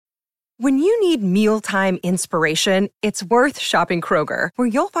When you need mealtime inspiration, it's worth shopping Kroger, where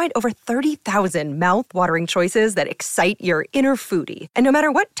you'll find over 30,000 mouth-watering choices that excite your inner foodie. And no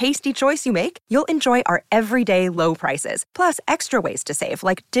matter what tasty choice you make, you'll enjoy our everyday low prices, plus extra ways to save,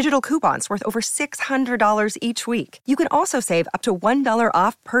 like digital coupons worth over $600 each week. You can also save up to $1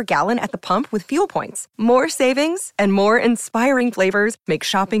 off per gallon at the pump with fuel points. More savings and more inspiring flavors make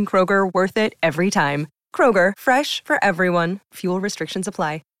shopping Kroger worth it every time. Kroger, fresh for everyone. Fuel restrictions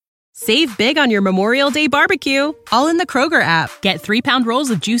apply. Save big on your Memorial Day barbecue, all in the Kroger app. Get 3-pound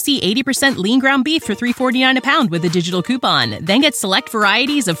rolls of juicy 80% lean ground beef for $3.49 a pound with a digital coupon. Then get select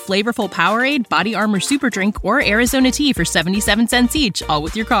varieties of flavorful Powerade, Body Armor Super Drink, or Arizona tea for 77 cents each, all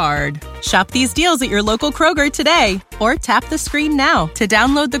with your card. Shop these deals at your local Kroger today, or tap the screen now to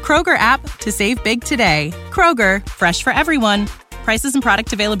download the Kroger app to save big today. Kroger, fresh for everyone. Prices and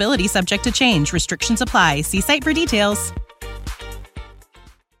product availability subject to change. Restrictions apply. See site for details.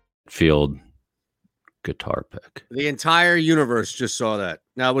 Field guitar pick. The entire universe just saw that.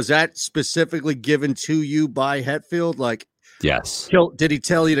 Now, was that specifically given to you by Hetfield? Like, yes. Did he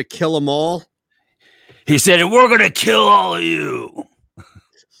tell you to kill them all? He said, and we're going to kill all of you.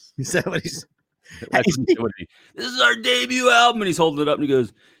 Is that what he's? This is our debut album. And he's holding it up and he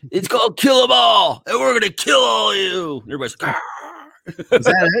goes, it's called Kill 'Em All. And we're going to kill all of you. And everybody's like, is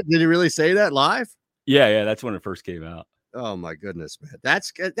that it? Did he really say that live? Yeah. That's when it first came out. Oh my goodness, man.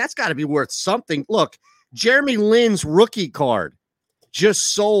 That's got to be worth something. Look, Jeremy Lin's rookie card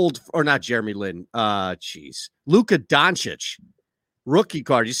just sold, or not Jeremy Lin. Luka Doncic rookie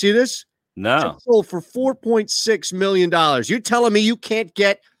card. You see this? No. Just sold for $4.6 million. You're telling me you can't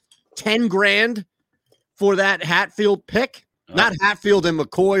get 10 grand for that Hatfield pick? Not Hatfield and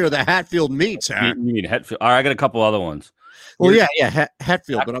McCoy or the Hatfield meets. You mean Hatfield? All right, I got a couple other ones. Well, yeah,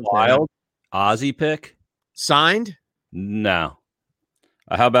 Hatfield. But I'm Wild Ozzy pick signed. No.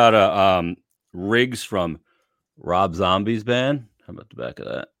 How about a Riggs from Rob Zombie's band? How about the back of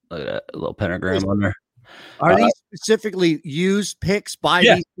that? Look at that, a little pentagram on there. Are these specifically used picks by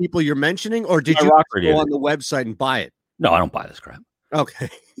these people you're mentioning, or did you go on the website and buy it? No, I don't buy this crap. Okay.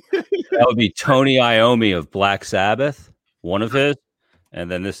 That would be Tony Iommi of Black Sabbath, one of his,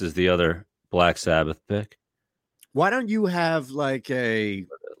 and then this is the other Black Sabbath pick. Why don't you have like a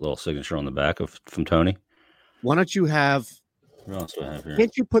little signature on the back from Tony? Why don't you have? What else do I have here?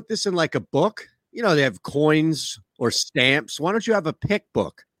 Can't you put this in like a book? You know, they have coins or stamps. Why don't you have a pick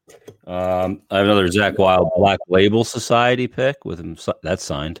book? I have another Zakk Wylde Black Label Society pick with him. That's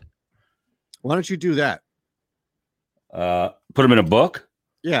signed. Why don't you do that? Put him in a book?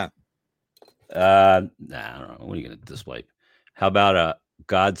 Yeah. Nah, I don't know. What are you going to display? How about a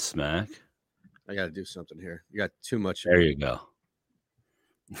Godsmack? I got to do something here. You got too much. There you go.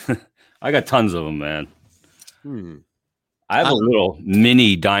 I got tons of them, man. I have a little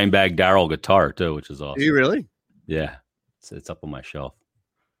mini Dimebag Darrell guitar too, which is awesome. Do you really? Yeah, it's up on my shelf.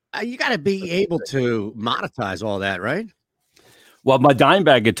 You got to be able to monetize all that, right? Well, my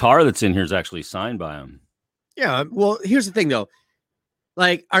Dimebag guitar that's in here is actually signed by him. Yeah. Well, here's the thing, though.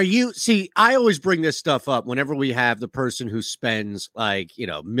 Like, I always bring this stuff up whenever we have the person who spends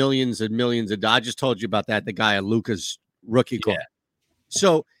millions and millions of dollars. I just told you about that, the guy at Luka's rookie card. Yeah.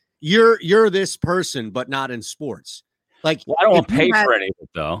 So you're this person, but not in sports. Like, I don't want to pay for any of it,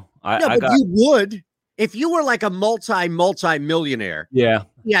 though. You would if you were like a multi-millionaire. Yeah.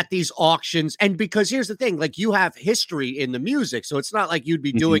 At these auctions. And because here's the thing, like, you have history in the music, so it's not like you'd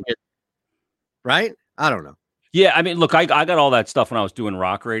be doing it, right? I don't know. Yeah, I mean, look, I got all that stuff when I was doing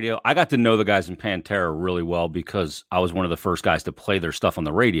rock radio. I got to know the guys in Pantera really well because I was one of the first guys to play their stuff on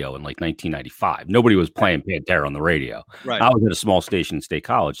the radio in like 1995. Nobody was playing Pantera on the radio. Right. I was at a small station in State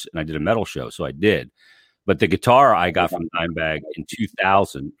College, and I did a metal show, so I did. But the guitar I got from Dimebag in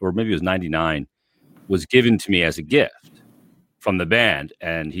 2000, or maybe it was 99, was given to me as a gift from the band,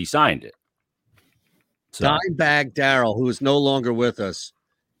 and he signed it. So, Dimebag Darrell, who is no longer with us.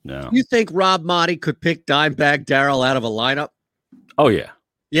 No. You think Rob Motti could pick Dimebag Darrell out of a lineup? Oh, yeah.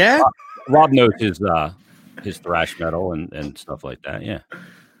 Yeah? Rob knows his thrash metal and stuff like that, yeah.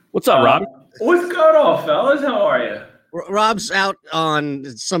 What's up, Rob? What's going on, fellas? How are you? Rob's out on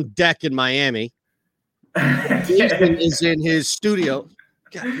some deck in Miami. Jason is in his studio.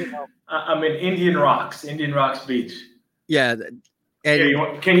 God, I'm in Indian Rocks Beach. Yeah.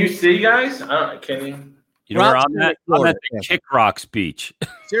 And can you see, guys? Can you? You know, I'm at the Kick Rocks Beach.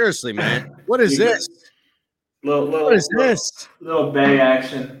 Seriously, man. What is this? What is this? Little bay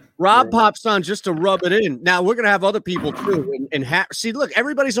action. Rob pops on just to rub it in. Now, we're going to have other people, too. See, look,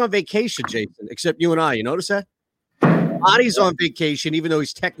 everybody's on vacation, Jason, except you and I. You notice that? Marty's on vacation, even though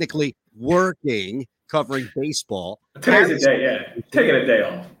he's technically working, covering baseball. Taking a day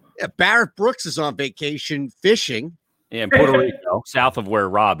off. Yeah, Barrett Brooks is on vacation fishing. Yeah, in Puerto Rico, south of where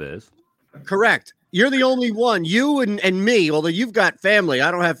Rob is. Correct. You're the only one, you and me, although you've got family.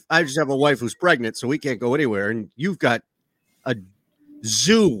 I just have a wife who's pregnant, so we can't go anywhere. And you've got a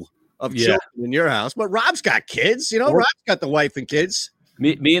zoo of children in your house. But Rob's got kids, Rob's got the wife and kids.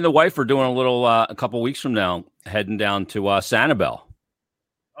 Me and the wife are doing a little, a couple weeks from now, heading down to Sanibel.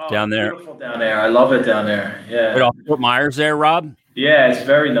 Down there. Beautiful down there. I love it down there. Yeah. Right off Fort Myers there, Rob? Yeah, it's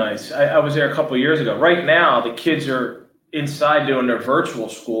very nice. I was there a couple of years ago. Right now, the kids are inside doing their virtual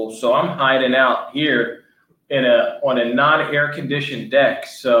school, so I'm hiding out here on a non-air conditioned deck.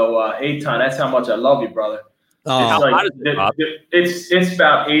 So Eitan, that's how much I love you, brother. It's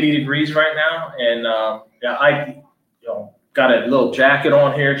about 80 degrees right now, and I got a little jacket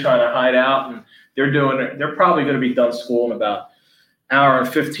on here trying to hide out, and they're probably going to be done school in about an hour and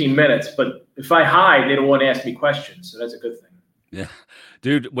 15 minutes. But if I hide, they don't want to ask me questions, so that's a good thing. Yeah,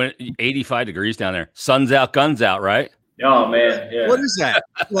 dude, when 85 degrees down there, sun's out, guns out, right? Oh man, yeah. What is that?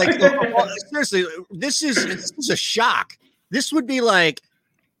 Like, seriously, this is a shock. This would be like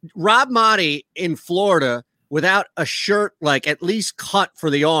Rob Maaddi in Florida without a shirt, like at least cut for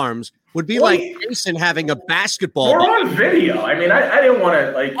the arms, would be like Jason having a basketball. We're on video. I mean, I didn't want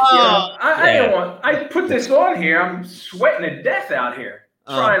to I put this on here. I'm sweating to death out here,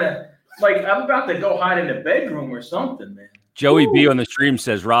 trying to I'm about to go hide in the bedroom or something, man. Joey B on the stream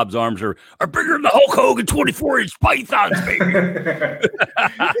says Rob's arms are bigger than the Hulk Hogan 24-inch pythons, baby. You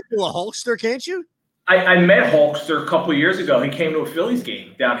can do a Hulkster, can't you? I met Hulkster a couple of years ago. He came to a Phillies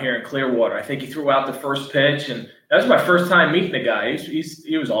game down here in Clearwater. I think he threw out the first pitch, and that was my first time meeting the guy.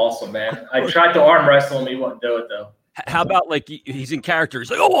 He was awesome, man. I tried to arm wrestle him. He wouldn't do it, though. How about, like, he's in character?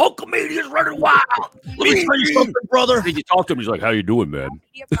 He's like, oh, Hulkamania's running wild. Let me tell you something, brother. Then you talk to him. He's like, how you doing, man?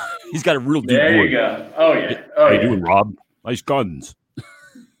 He's got a real deep voice. There you go. Oh, yeah. How you doing, Rob? Nice guns.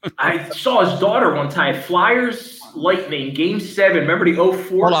 I saw his daughter one time. Flyers Lightning Game 7. Remember the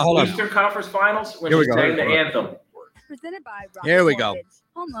 04 Eastern Conference Finals when she sang the anthem. Presented by Rocket Here we go.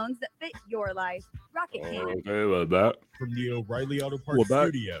 Home loans that fit your life. Rocket Hand. Okay, with that. From the O'Reilly Auto Parts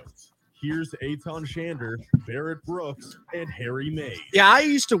Studios. Here's Eitan Shander, Barrett Brooks, and Harry Mays. Yeah, I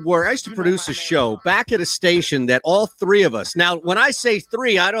used to produce a show back at a station that all three of us. Now, when I say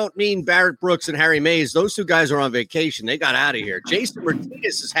three, I don't mean Barrett Brooks and Harry Mays. Those two guys are on vacation. They got out of here. Jason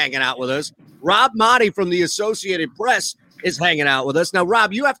Martinez is hanging out with us. Rob Maaddi from the Associated Press is hanging out with us. Now,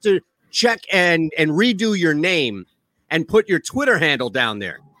 Rob, you have to check and redo your name and put your Twitter handle down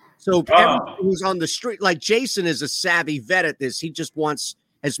there. So everyone who's on the street, like Jason is a savvy vet at this. He just wants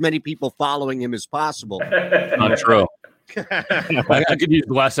as many people following him as possible. Not true. I could use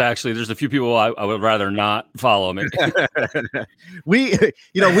less, actually. There's a few people I would rather not follow me. We have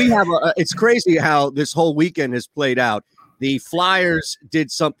it's crazy how this whole weekend has played out. The Flyers did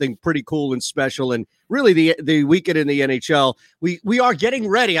something pretty cool and special, and really the weekend in the NHL, we are getting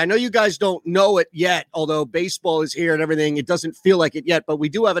ready. I know you guys don't know it yet, although baseball is here and everything. It doesn't feel like it yet, but we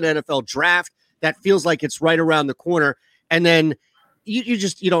do have an NFL draft that feels like it's right around the corner. And then you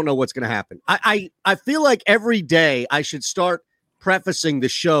don't know what's going to happen. I feel like every day I should start prefacing the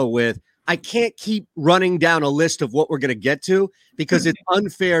show with, I can't keep running down a list of what we're going to get to because it's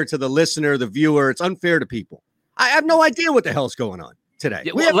unfair to the listener, the viewer. It's unfair to people. I have no idea what the hell's going on today.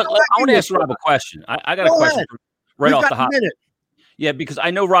 Yeah, I want to ask Rob a question. I got a question right off the hop. Yeah, because I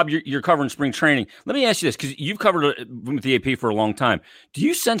know, Rob, you're covering spring training. Let me ask you this, because you've covered it with the AP for a long time. Do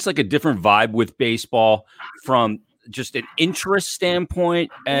you sense like a different vibe with baseball from just an interest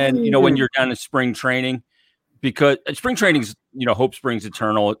standpoint and, when you're down in spring training? Because spring training is, hope springs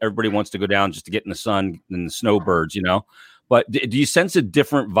eternal. Everybody wants to go down just to get in the sun and the snowbirds, But do you sense a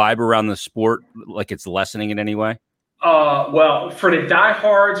different vibe around the sport, like it's lessening in any way? Well, for the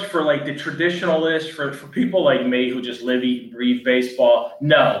diehards, for like the traditionalists, for people like me who just live, eat, and breathe baseball,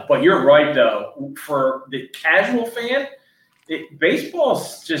 no. But you're right, though. For the casual fan,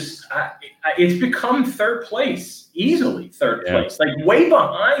 baseball's just it's become third place, easily third place, like way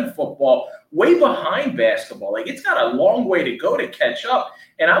behind football, way behind basketball. Like it's got a long way to go to catch up.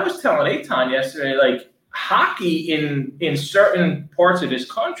 And I was telling Eitan yesterday, like hockey in certain parts of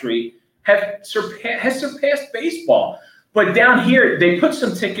this country has surpassed baseball. But down here, they put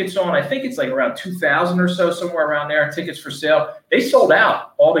some tickets on. I think it's like around 2,000 or so, somewhere around there, tickets for sale. They sold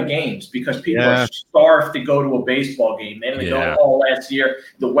out all the games because people are starved to go to a baseball game. They didn't go all last year.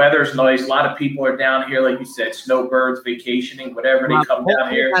 The weather's nice. A lot of people are down here, like you said, snowbirds, vacationing, whatever. They come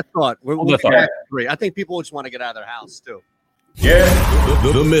down here. I think people just want to get out of their house, too. Yeah.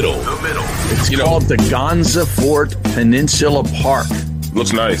 The middle. It's called the Gonza Fort Peninsula Park.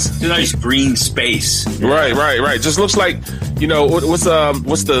 Looks nice. It's a nice green space. Right. Just looks like, what's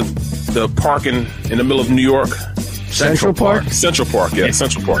the park in the middle of New York? Central Park? Central Park, yeah.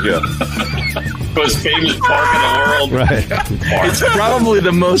 Central Park, yeah. Most famous park in the world. Right. It's probably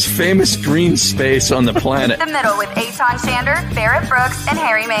the most famous green space on the planet. The Middle with Eitan Shander, Barrett Brooks, and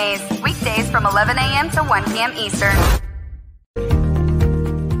Harry Mays. Weekdays from 11 a.m. to 1 p.m. Eastern.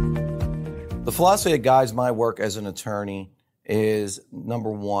 The philosophy that guides my work as an attorney is, number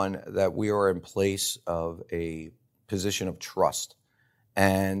one, that we are in place of a position of trust.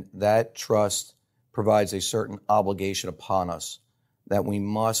 And that trust provides a certain obligation upon us that we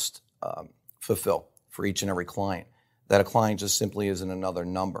must fulfill for each and every client. That a client just simply isn't another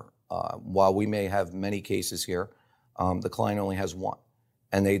number. While we may have many cases here, the client only has one.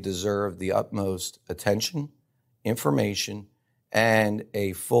 And they deserve the utmost attention, information, and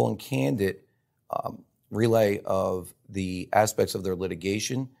a full and candid relay of the aspects of their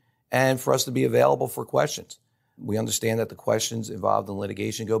litigation, and for us to be available for questions. We understand that the questions involved in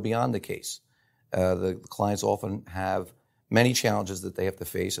litigation go beyond the case. The clients often have many challenges that they have to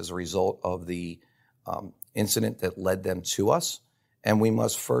face as a result of the incident that led them to us, and we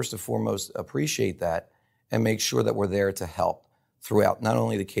must first and foremost appreciate that and make sure that we're there to help throughout not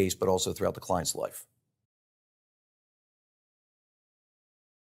only the case but also throughout the client's life.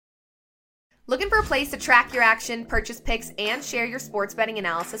 Looking for a place to track your action, purchase picks, and share your sports betting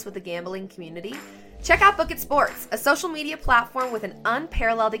analysis with the gambling community? Check out Book It Sports, a social media platform with an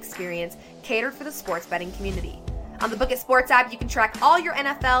unparalleled experience catered for the sports betting community. On the Book It Sports app, you can track all your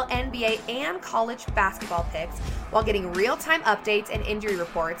NFL, NBA, and college basketball picks while getting real-time updates and injury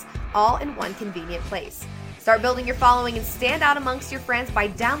reports all in one convenient place. Start building your following and stand out amongst your friends by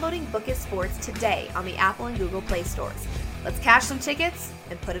downloading Book It Sports today on the Apple and Google Play stores. Let's cash some tickets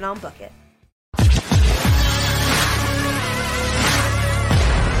and put it on Book It.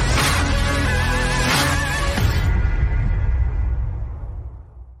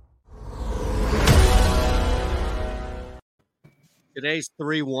 Today's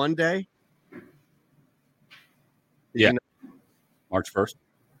 3-1 day. Yeah. March 1st.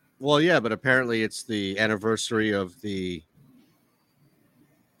 Well, yeah, but apparently it's the anniversary of the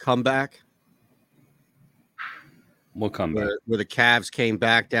comeback. What comeback? Where the Cavs came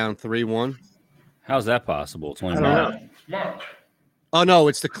back down 3-1. How's that possible? It's only I don't know. Oh, no,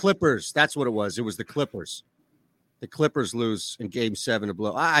 it's the Clippers. That's what it was. It was the Clippers. The Clippers lose in Game 7 to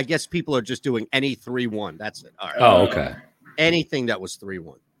blow. I guess people are just doing any 3-1. That's it. All right. Oh, okay. Anything that was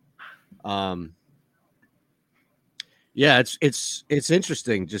 3-1. Yeah, it's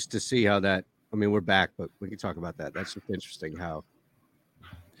interesting just to see how that. I mean, we're back, but we can talk about that. That's just interesting how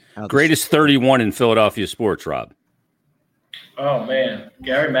greatest 31 in Philadelphia sports, Rob. Oh man,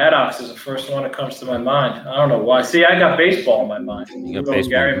 Gary Maddox is the first one that comes to my mind. I don't know why. See, I got baseball in my mind. You got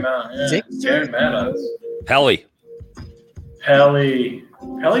baseball. Gary Maddox. Yeah. Gary Maddox. Pelly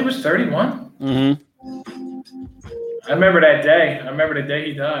was 31. Mm-hmm. I remember that day. I remember the day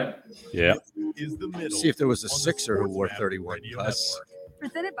he died. Yeah. See if there was a Sixer who wore 31.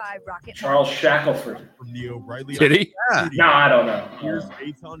 Presented by Rocket. Charles Shackelford. From the O'Reilly. Did he? Yeah. No, I don't know. Here's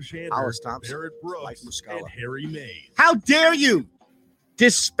Eitan Shander, Alice Thompson, Barrett Brooks, and Harry Mays. How dare you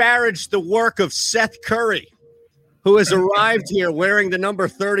disparage the work of Seth Curry, who has arrived here wearing the number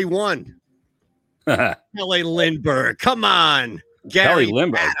 31? Kelly Lindbergh, come on. Gary Kelly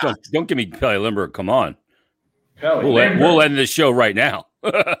Lindbergh. Don't give me Kelly Lindbergh. Come on. We'll end this show right now.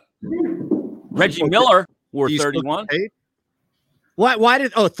 Reggie Miller wore 31. Why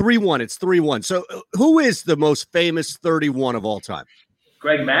did 3-1? It's 3-1. So who is the most famous 31 of all time?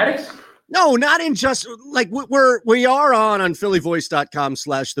 Greg Maddux? No, not in just like we are on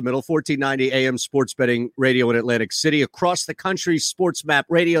phillyvoice.com/the middle, 1490 AM sports betting radio in Atlantic City, across the country, Sports Map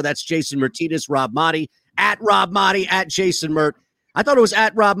Radio. That's Jason Martinez, Rob Motti, at Rob Motti, at Jason Mert. I thought it was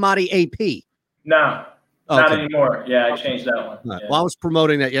at Rob Motti AP. No. Not anymore. Yeah, I changed that one. Right. Yeah. Well, I was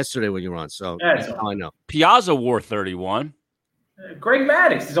promoting that yesterday when you were on, so that's how I know. Piazza wore 31. Greg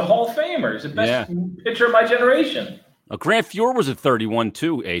Maddux, he's a Hall of Famer. He's the best pitcher of my generation. Grant Fuhr was a 31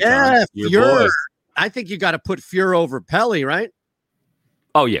 too. Yeah, Fuhr. I think you got to put Fuhr over Pelly, right?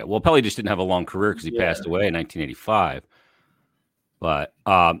 Oh yeah. Well, Pelly just didn't have a long career because he passed away in 1985. But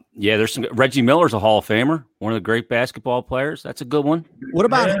there's some. Reggie Miller's a Hall of Famer, one of the great basketball players. That's a good one. What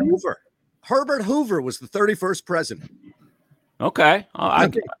about Hoover? Herbert Hoover was the 31st president. Okay,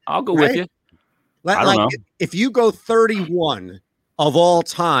 I'll go with you. I don't know. If you go 31 of all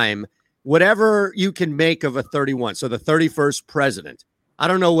time, whatever you can make of a 31. So the 31st president. I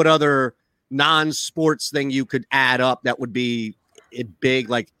don't know what other non-sports thing you could add up that would be big,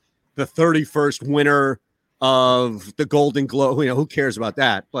 like the 31st winner of the Golden Globe. Who cares about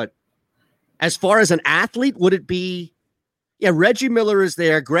that? But as far as an athlete, would it be? Yeah, Reggie Miller is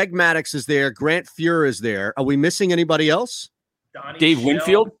there. Greg Maddux is there. Grant Fuhr is there. Are we missing anybody else? Dave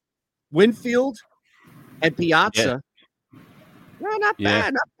Winfield? Winfield and Piazza. Yeah. No, not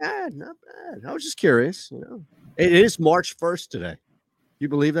bad. I was just curious. It is March 1st today. You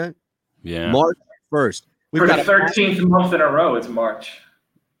believe that? Yeah. March 1st. For the 13th month in a row, it's March.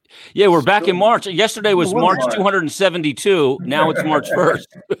 Yeah, we're back in March. Yesterday was March 272. Now it's March 1st.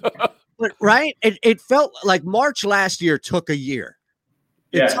 But, right? It felt like March last year took a year.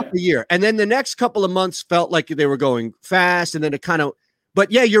 It took a year. And then the next couple of months felt like they were going fast. And then it kind of, but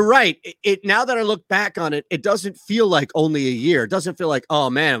yeah, you're right. Now that I look back on it, it doesn't feel like only a year. It doesn't feel like, oh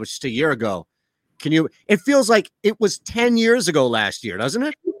man, it was just a year ago. It feels like it was 10 years ago last year, doesn't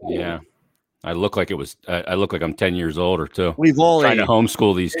it? Yeah. I look like I'm 10 years older too. We've all trying to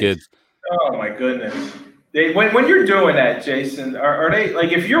homeschool these kids. Oh my goodness. When you're doing that, Jason, are they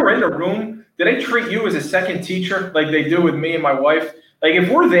like, if you're in the room, do they treat you as a second teacher like they do with me and my wife? Like if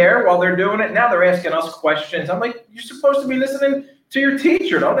we're there while they're doing it, now they're asking us questions. I'm like, you're supposed to be listening to your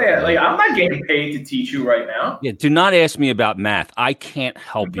teacher, don't they? Like I'm not getting paid to teach you right now. Yeah, do not ask me about math. I can't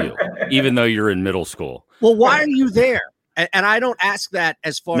help you, even though you're in middle school. Well, why are you there? And I don't ask that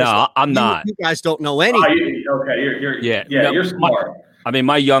as far as I'm not. You guys don't know anything. You're smart.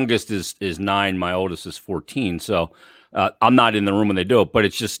 My youngest is 9. My oldest is 14. So I'm not in the room when they do it, but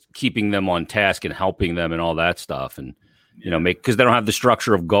it's just keeping them on task and helping them and all that stuff. And, because they don't have the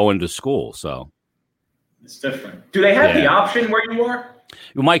structure of going to school. So it's different. Do they have the option where you are?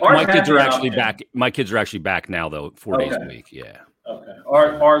 My kids are actually back. My kids are actually back now, though, 4 days a week. Yeah. Okay.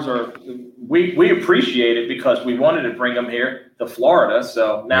 Ours are, we appreciate it because we wanted to bring them here to Florida.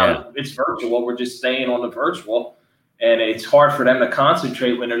 So now it's virtual. We're just staying on the virtual. And it's hard for them to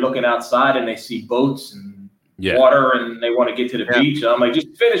concentrate when they're looking outside and they see boats and water and they want to get to the beach. And I'm like,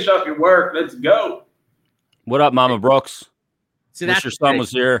 just finish up your work. Let's go. What up, Mama Brooks? See, Wish your son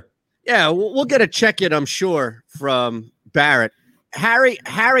was here. Yeah, we'll get a check-in, I'm sure, from Barrett. Harry,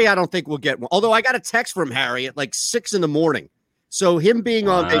 I don't think we'll get one. Although I got a text from Harry at like 6 a.m. So him being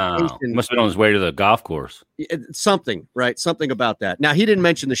on vacation. Must have been on his way to the golf course. Something, right? Something about that. Now, he didn't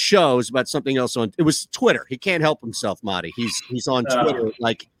mention the show. It was about something else it was Twitter. He can't help himself, Marty. He's on Twitter.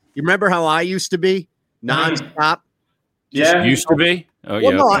 Like, you remember how I used to be? Nonstop? Yeah. Used to be? Oh,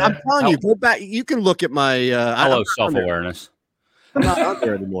 well, no, I'm telling you, go back. You can look at my self-awareness. I'm not out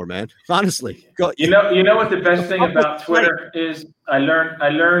there anymore, man. Honestly. You know what the best thing about Twitter is? I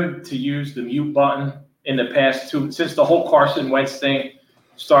learned to use the mute button in the past since the whole Carson Wentz thing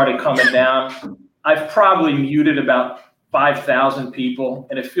started coming down. I've probably muted about 5,000 people,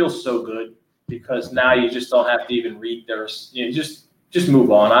 and it feels so good because now you just don't have to even read theirs. Just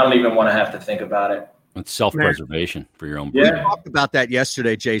move on. I don't even want to have to think about it. It's self-preservation for your own. We talked about that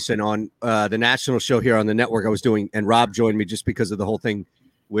yesterday, Jason, on the national show here on the network I was doing, and Rob joined me just because of the whole thing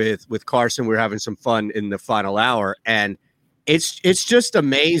with Carson. We were having some fun in the final hour, and it's just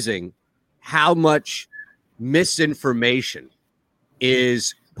amazing how much misinformation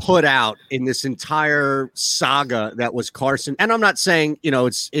is put out in this entire saga that was Carson. And I'm not saying,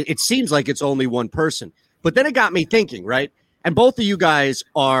 it seems like it's only one person, but then it got me thinking, right? And both of you guys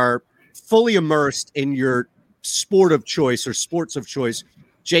are fully immersed in your sport of choice or sports of choice.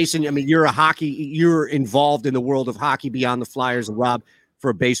 Jason, you're involved in the world of hockey beyond the Flyers, and Rob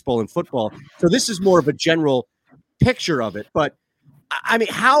for baseball and football. So this is more of a general picture of it. But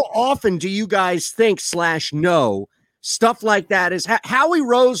how often do you guys think / know stuff like that is Howie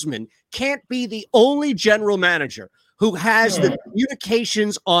Roseman can't be the only general manager who has the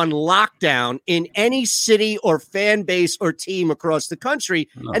communications on lockdown in any city or fan base or team across the country.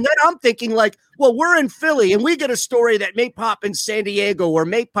 No. And then I'm thinking like, well, we're in Philly and we get a story that may pop in San Diego or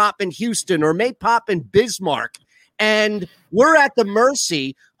may pop in Houston or may pop in Bismarck. And we're at the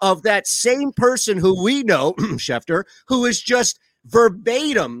mercy of that same person who we know, Schefter, who is just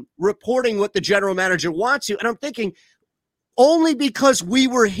verbatim reporting what the general manager wants to. And I'm thinking, only because we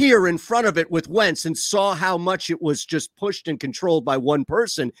were here in front of it with Wentz and saw how much it was just pushed and controlled by one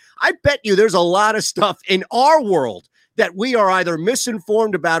person, I bet you there's a lot of stuff in our world that we are either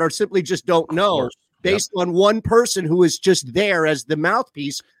misinformed about or simply just don't know based on one person who is just there as the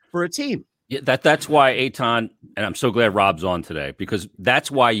mouthpiece for a team. Yeah, that's why, Eitan, and I'm so glad Rob's on today, because that's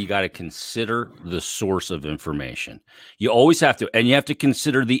why you got to consider the source of information. You always have to, and you have to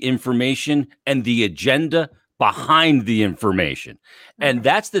consider the information and the agenda behind the information. And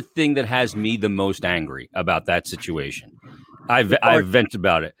that's the thing that has me the most angry about that situation. I've vented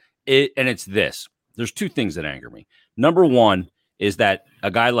about it. And it's this. There's two things that anger me. Number one is that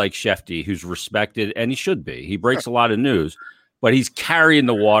a guy like Shefty, who's respected, and he should be, he breaks a lot of news, but he's carrying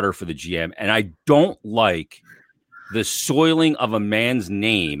the water for the GM. And I don't like the soiling of a man's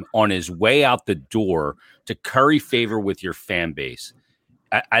name on his way out the door to curry favor with your fan base.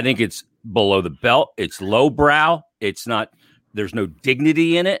 I think it's below the belt. It's lowbrow. It's not, there's no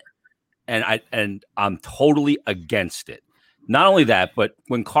dignity in it. And I'm totally against it. Not only that, but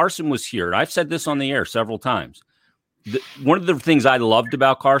when Carson was here, and I've said this on the air several times, one of the things I loved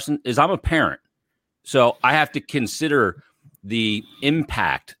about Carson is I'm a parent. So I have to consider the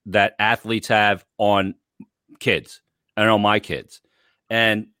impact that athletes have on kids and on my kids.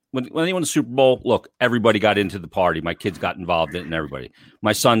 And when they won the Super Bowl, look, everybody got into the party. My kids got involved in it and everybody.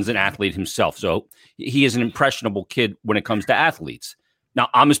 My son's an athlete himself. So he is an impressionable kid when it comes to athletes. Now,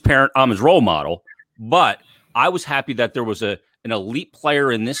 I'm his parent, I'm his role model, but I was happy that there was an elite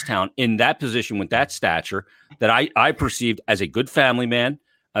player in this town in that position with that stature that I perceived as a good family man,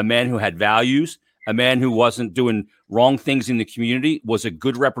 a man who had values, a man who wasn't doing wrong things in the community, was a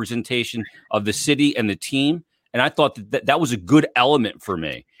good representation of the city and the team. And I thought that was a good element for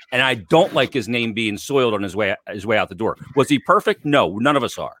me. And I don't like his name being soiled on his way out the door. Was he perfect? No, none of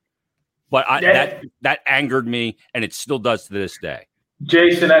us are. But that angered me, and it still does to this day.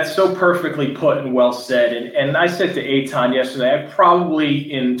 Jason, that's so perfectly put and well said. And I said to Eitan yesterday, I've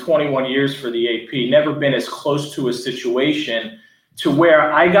probably in 21 years for the AP never been as close to a situation to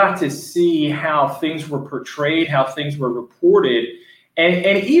where I got to see how things were portrayed, how things were reported.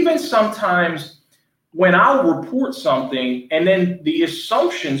 And even sometimes when I'll report something and then the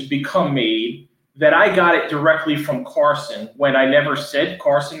assumptions become made that I got it directly from Carson when I never said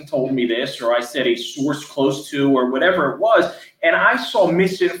Carson told me this, or I said a source close to, or whatever it was. And I saw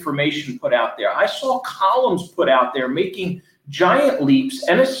misinformation put out there. I saw columns put out there making giant leaps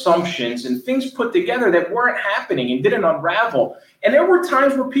and assumptions and things put together that weren't happening and didn't unravel. And there were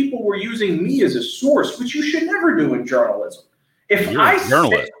times where people were using me as a source, which you should never do in journalism. If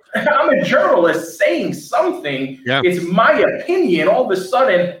I'm a journalist saying something, it's my opinion all of a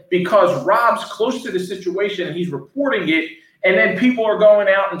sudden because Rob's close to the situation and he's reporting it. And then people are going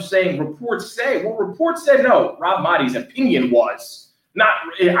out and saying reports say, well, reports said no. Rob Maaddi's opinion was not.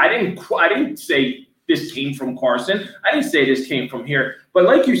 I didn't say this came from Carson. I didn't say this came from here. But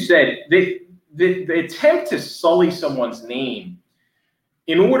like you said, the attempt to sully someone's name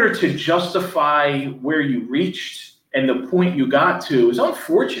in order to justify where you reached and the point you got to is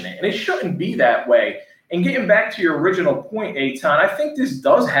unfortunate, and it shouldn't be that way. And getting back to your original point, Eitan, I think this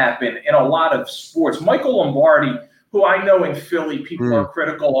does happen in a lot of sports. Michael Lombardi, who I know in Philly people are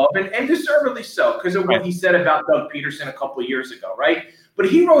critical of, and deservedly so, because of what he said about Doug Peterson a couple of years ago, right? But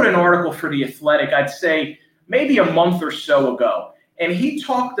he wrote an article for The Athletic, I'd say maybe a month or so ago, and he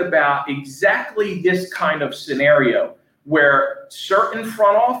talked about exactly this kind of scenario where certain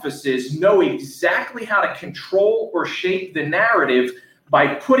front offices know exactly how to control or shape the narrative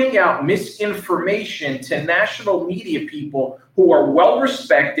by putting out misinformation to national media people who are well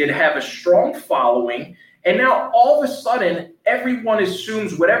respected, have a strong following, and now all of a sudden everyone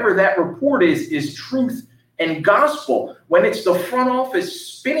assumes whatever that report is truth and gospel, when it's the front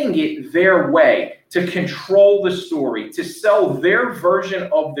office spinning it their way to control the story, to sell their version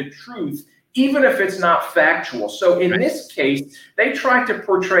of the truth, even if it's not factual. So in this case, they tried to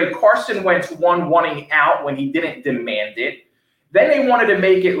portray Carson Wentz wanting out when he didn't demand it. Then they wanted to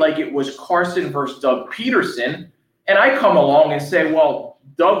make it like it was Carson versus Doug Peterson. And I come along and say, well,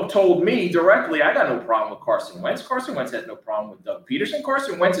 Doug told me directly, I got no problem with Carson Wentz. Carson Wentz has no problem with Doug Peterson.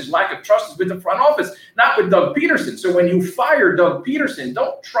 Carson Wentz's lack of trust is with the front office, not with Doug Peterson. So when you fire Doug Peterson,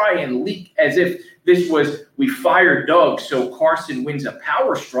 don't try and leak as if this was, we fired Doug so Carson wins a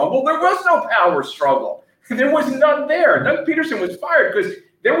power struggle. There was no power struggle. There was none there. Doug Peterson was fired because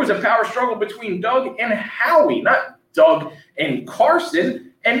there was a power struggle between Doug and Howie, not Doug and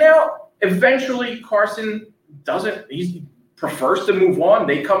Carson. And now eventually Carson he prefers to move on.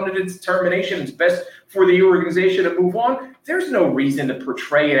 They come to the determination it's best for the organization to move on. There's no reason to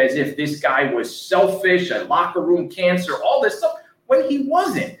portray it as if this guy was selfish, a locker room cancer, all this stuff, when he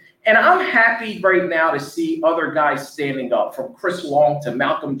wasn't. And I'm happy right now to see other guys standing up, from Chris Long to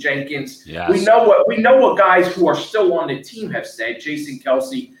Malcolm Jenkins. Yes. We know what guys who are still on the team have said, Jason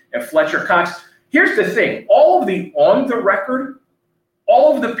Kelsey and Fletcher Cox. Here's the thing. All of the on the record,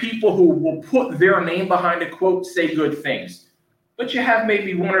 all of the people who will put their name behind a quote say good things. But you have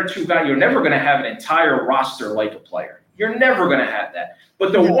maybe one or two guys. You're never going to have an entire roster like a player. You're never going to have that.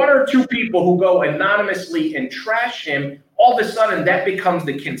 But the one or two people who go anonymously and trash him, all of a sudden that becomes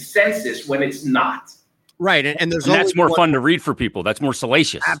the consensus when it's not. Right. And that's more fun to read for people. That's more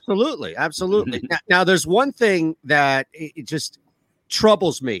salacious. Absolutely. Now, there's one thing that it just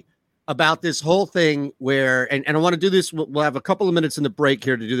troubles me about this whole thing where, and I want to do this. We'll have a couple of minutes in the break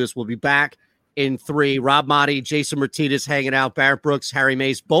here to do this. We'll be back in 3. Rob Motti, Jason Martinez hanging out, Barrett Brooks, Harry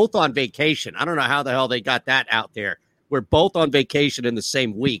Mays, both on vacation. I don't know how the hell they got that out there. We're both on vacation in the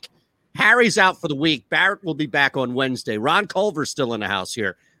same week. Harry's out for the week. Barrett will be back on Wednesday. Ron Culver's still in the house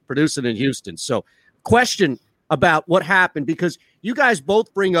here, producing in Houston. So, question about what happened, because you guys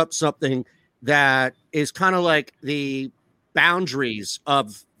both bring up something that is kind of like the boundaries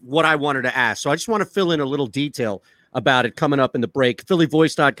of what I wanted to ask. So I just want to fill in a little detail about it coming up in the break.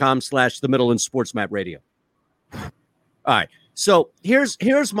 PhillyVoice.com/the Middle and SportsMap Radio. All right. So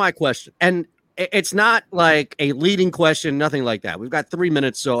here's my question. And it's not like a leading question, nothing like that. We've got 3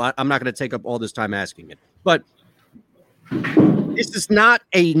 minutes, so I'm not going to take up all this time asking it. But this is not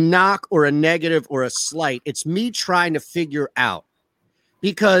a knock or a negative or a slight. It's me trying to figure out,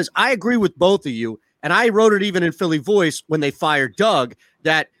 because I agree with both of you, and I wrote it even in Philly Voice when they fired Doug,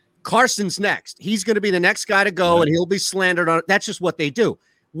 that Carson's next. He's going to be the next guy to go, and he'll be slandered on it. That's just what they do.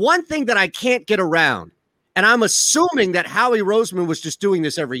 One thing that I can't get around, and I'm assuming that Howie Roseman was just doing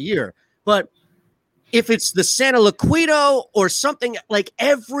this every year, but if it's the Santa Liquido or something, like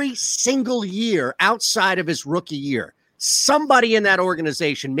every single year outside of his rookie year, somebody in that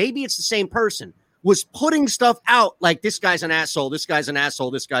organization, maybe it's the same person, was putting stuff out like, this guy's an asshole, this guy's an asshole,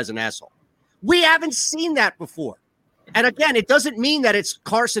 this guy's an asshole. We haven't seen that before. And again, it doesn't mean that it's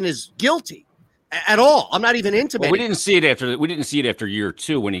Carson is guilty at all. I'm not even intimating. Well, we didn't see it after year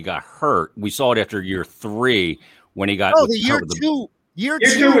 2 when he got hurt. We saw it after year 3 when he got. Oh, the year two. Year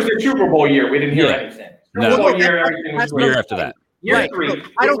 2 was the Super Bowl year. We didn't hear anything. Super Bowl year, everything was year after that. Year 3.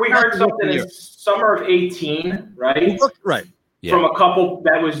 We heard something in summer of 18, right? Right. Yeah. From a couple,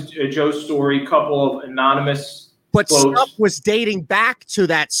 that was Joe's story, couple of anonymous. But quotes. stuff was dating back to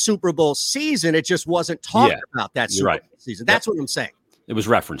that Super Bowl season. It just wasn't talked about that Super Bowl season. That's what I'm saying. It was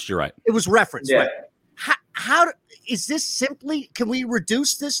referenced. You're right. It was referenced. Yeah. Right. How is this simply? Can we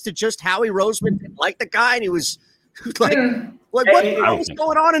reduce this to just Howie Roseman didn't like the guy and he was like, what is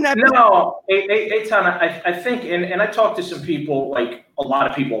going on in that? No, Eitan, I think, and I talked to some people, like a lot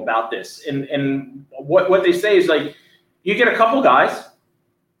of people about this, and what they say is like, you get a couple guys,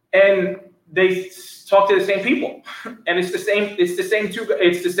 and they talk to the same people, and it's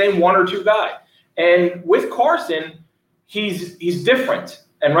the same one or two guy. And with Carson, he's different,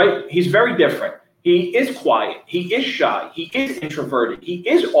 and right, he's very different. He is quiet, he is shy, he is introverted, he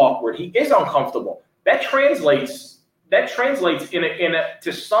is awkward, he is uncomfortable. That translates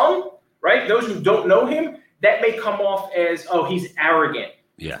to some, right? Those who don't know him, that may come off as, oh, he's arrogant.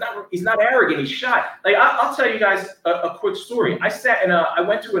 Yeah. He's not arrogant. He's shy. Like I'll tell you guys a quick story. I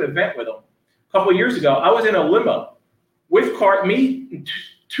went to an event with him a couple of years ago. I was in a limo with me,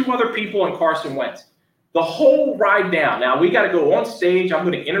 2 other people, and Carson Wentz. The whole ride down. Now we got to go on stage. I'm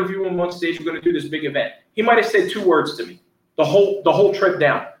going to interview him on stage. We're going to do this big event. He might have said 2 words to me the whole trip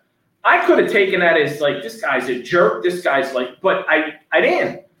down. I could have taken that as like, this guy's a jerk. This guy's like, but I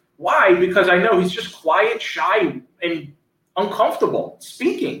didn't. Why? Because I know he's just quiet, shy, and uncomfortable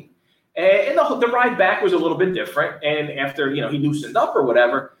speaking. And the ride back was a little bit different. And after, he loosened up or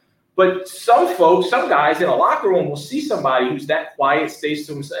whatever. But some guys in a locker room will see somebody who's that quiet, stays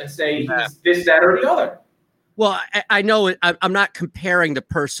to himself and say he's this, that, or the other. Well, I know it. I'm not comparing the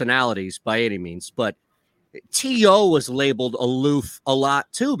personalities by any means, but T.O. was labeled aloof a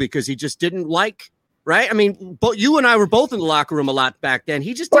lot too because he just didn't like, right? I mean, you and I were both in the locker room a lot back then.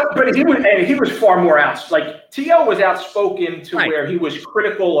 He just but he was far more like T.O. was outspoken to where he was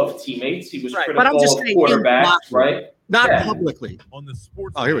critical of teammates. He was critical of quarterbacks, right? Not publicly. On the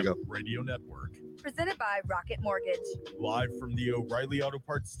Sports here we go. Radio Network. Presented by Rocket Mortgage. Live from the O'Reilly Auto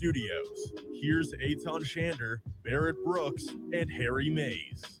Parts Studios. Here's Eitan Shander, Barrett Brooks, and Harry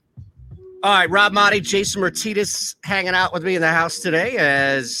Mays. All right, Rob Motti, Jason Martinez hanging out with me in the house today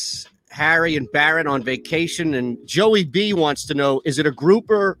as Harry and Barrett on vacation. And Joey B wants to know, is it a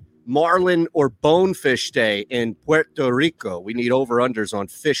grouper, marlin, or bonefish day in Puerto Rico? We need over-unders on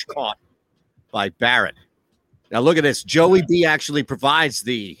fish caught by Barrett. Now, look at this. Joey B actually provides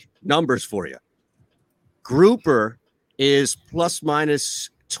the numbers for you. Grouper is plus minus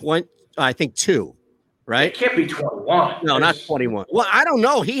 20, I think 2, right? It can't be 21. No, not 21. Well, I don't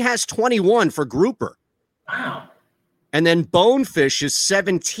know. He has 21 for grouper. Wow. And then bonefish is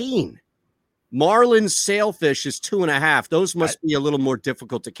 17. Marlin, sailfish is 2.5. Those must be a little more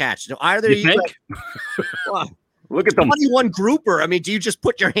difficult to catch. Now, either you think? Look at them. 21 grouper. I mean, do you just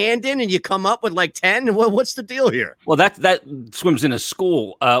put your hand in and you come up with like 10? What's the deal here? Well, that swims in a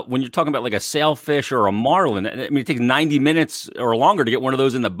school. When you're talking about like a sailfish or a marlin, I mean, it takes 90 minutes or longer to get one of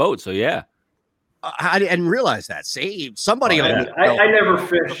those in the boat. So, yeah. I didn't realize that. See, somebody. I never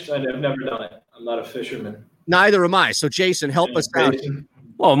fished. I've never done it. I'm not a fisherman. Neither am I. So, Jason, help us out.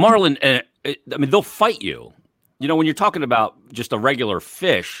 Well, marlin, I mean, they'll fight you. You know, when you're talking about just a regular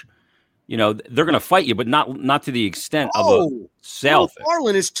fish, you know, they're going to fight you, but not to the extent of a sailfish.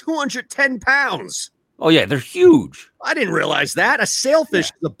 Marlin is 210 pounds. Oh, yeah, they're huge. I didn't realize that. A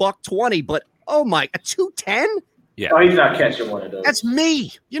sailfish is $120, but a 210? Yeah. Oh, he's not catching one of those. That's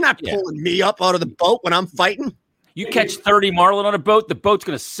me. You're not pulling me up out of the boat when I'm fighting. You catch 30 marlin on a boat, the boat's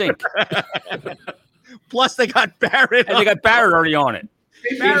going to sink. Plus, they got Barrett. And they got Barrett already on it.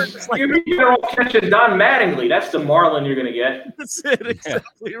 You're all catching Don Mattingly. That's the marlin you're going to get. That's it.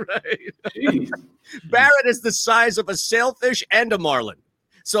 Exactly right. Barrett is the size of a sailfish and a marlin.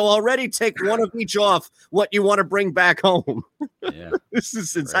 So already take one of each off what you want to bring back home. Yeah. This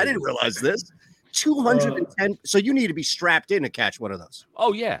is since I didn't realize this. 210. So you need to be strapped in to catch one of those.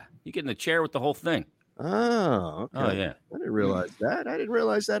 Oh, yeah. You get in the chair with the whole thing. Oh, okay. Oh, yeah. I didn't realize that. I didn't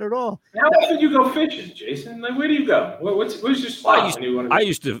realize that at all. How often do you go fishing, Jason? Like, where do you go? What's your spot? I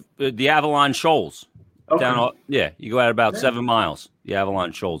used to the Avalon Shoals. Okay. You go out about 7 miles. The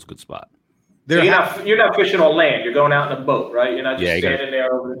Avalon Shoals, good spot. So you're not fishing on land. You're going out in a boat, right? You're not just standing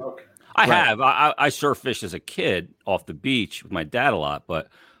there over there. Okay. I surf fished as a kid off the beach with my dad a lot, but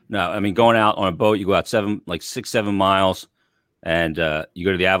no, I mean, going out on a boat, you go out 6, 7 miles, and you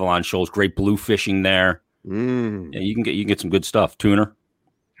go to the Avalon Shoals. Great blue fishing there. Mm. Yeah, you can get some good stuff. Tuna.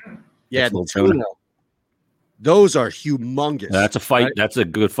 Yeah, the tuna. Those are humongous. That's a fight. Right? That's a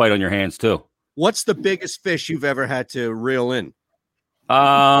good fight on your hands too. What's the biggest fish you've ever had to reel in?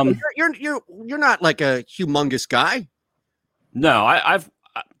 You're not like a humongous guy. No, I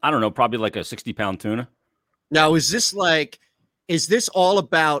don't know, probably like a 60-pound tuna. Now, is this all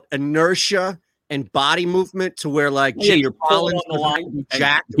about inertia and body movement to where you're pulling on the line,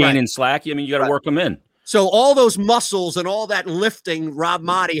 gaining slack? I mean, you got to work them in. So all those muscles and all that lifting Rob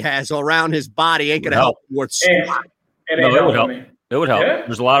Motti has around his body ain't going to help. It would help. It would help. Yeah.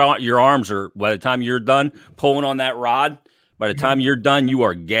 There's a lot of your arms are, by the time you're done pulling on that rod, by the time you're done, you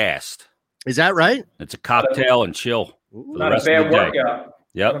are gassed. Is that right? It's a cocktail and chill. Not a bad workout.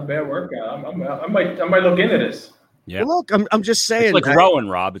 Yep. Not a bad workout. I might look into this. Yeah. Well, look, I'm just saying. It's like rowing,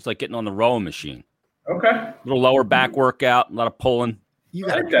 Rob. It's like getting on the rowing machine. Okay. Little lower back workout, a lot of pulling. You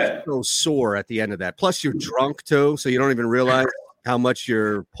got to get so sore at the end of that. Plus, you're drunk too, so you don't even realize how much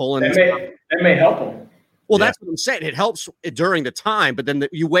you're pulling. That may help them. Well, that's what I'm saying. It helps during the time, but then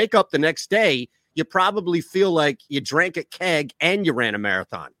you wake up the next day, you probably feel like you drank a keg and you ran a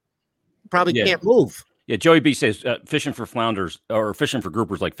marathon. You probably can't move. Yeah, Joey B says fishing for flounders or fishing for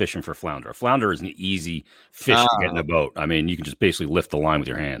groupers like fishing for flounder. A flounder is an easy fish to get in a boat. I mean, you can just basically lift the line with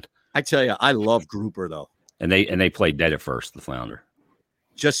your hand. I tell you, I love grouper though. And they play dead at first, the flounder.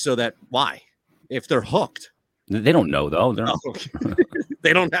 Just so that why? If they're hooked. They don't know though.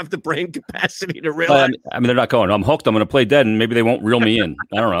 They don't have the brain capacity to realize. I mean, they're not going, I'm hooked, I'm going to play dead, and maybe they won't reel me in.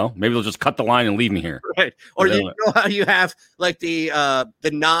 I don't know. Maybe they'll just cut the line and leave me here. Right. Or you know how you have like the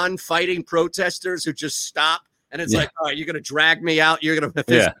non-fighting protesters who just stop, and it's like, all right, you're going to drag me out. You're going to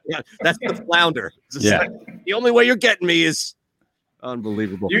that's the flounder. Like, the only way you're getting me is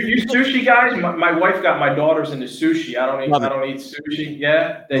unbelievable. You sushi guys? My wife got my daughters into sushi. I don't eat sushi.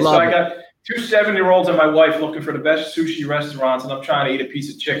 Yeah. I got 2 7-year-olds and my wife looking for the best sushi restaurants, and I'm trying to eat a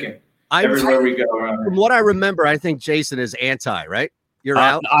piece of chicken everywhere we go around. From what I remember, I think Jason is anti, right? You're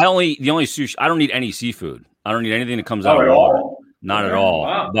out. The only sushi. I don't need any seafood. I don't need anything that comes out of water. Not at all.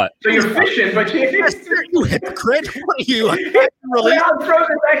 Wow. But so you're fishing, but you hypocrite. What are you? Really?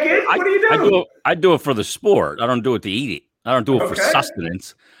 Back in? What do you do? I do it for the sport. I don't do it to eat it. I don't do it for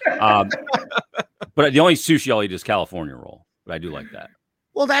sustenance. But the only sushi I'll eat is California roll. But I do like that.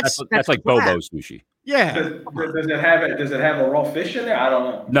 Well, that's like Bobo sushi. Yeah. Does it have a raw fish in there? I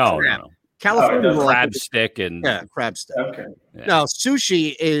don't know. No. California crab stick and crab stick. Okay. Yeah. No,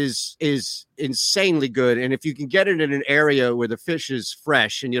 sushi is insanely good, and if you can get it in an area where the fish is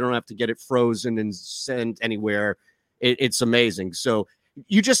fresh and you don't have to get it frozen and sent anywhere, it's amazing. So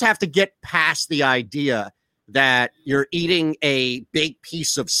you just have to get past the idea that you're eating a big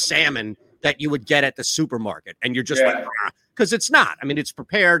piece of salmon that you would get at the supermarket, and you're just like, because it's not. I mean, it's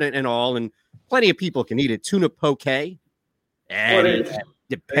prepared and all, and plenty of people can eat it. Tuna poke, and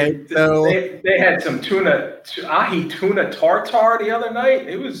they had some ahi tuna tartar the other night.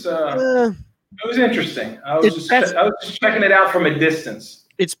 It was interesting. I was just checking it out from a distance.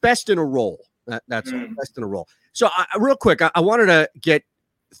 It's best in a roll. That's best in a roll. So real quick, I wanted to get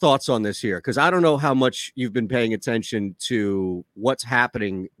thoughts on this here, because I don't know how much you've been paying attention to what's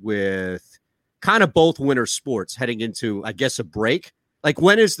happening with kind of both winter sports heading into, I guess, a break. Like,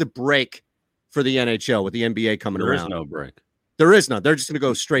 when is the break for the NHL with the NBA coming There around. is no break. There is none. They're just going to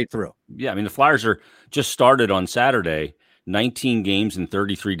go straight through. Yeah, I mean, the Flyers are just started on Saturday, 19 games in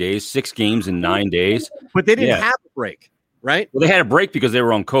 33 days, 6 games in 9 days. But they didn't have a break, right? Well, they had a break because they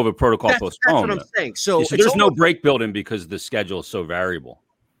were on COVID protocol postponed. That's what I'm saying. So there's no break built in because the schedule is so variable.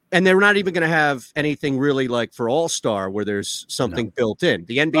 And they're not even going to have anything really like for All-Star where there's something built in.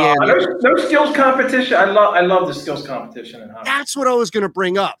 The NBA. No skills competition. I love the skills competition in hockey. That's what I was going to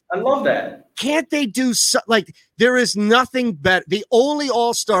bring up. I love that. Can't they do there is nothing better. The only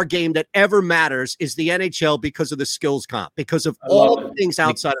All-Star game that ever matters is the NHL because of the skills comp, because of all the things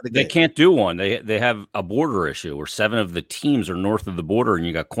outside of the game. They can't do one. They have a border issue where 7 of the teams are north of the border and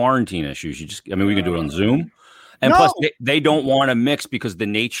you got quarantine issues. We can do it on Zoom. And plus, they don't want to mix because the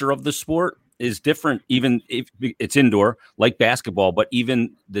nature of the sport is different, even if it's indoor, like basketball. But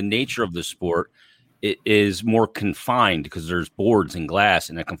even the nature of the sport, it is more confined because there's boards and glass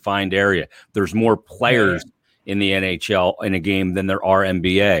in a confined area. There's more players in the NHL in a game than there are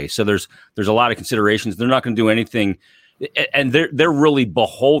NBA. So there's a lot of considerations. They're not going to do anything, and they're really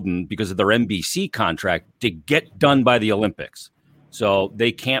beholden because of their NBC contract to get done by the Olympics. So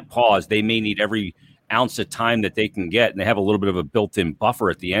they can't pause. They may need every ounce of time that they can get, and they have a little bit of a built-in buffer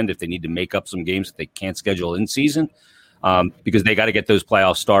at the end if they need to make up some games that they can't schedule in season, because they got to get those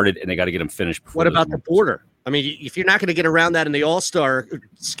playoffs started and they got to get them finished. What about the border? I mean, if you're not going to get around that in the All-Star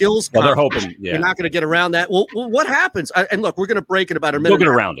skills, they're hoping you're not going to get around that. Well, what happens? And look, we're going to break in about a minute. We'll get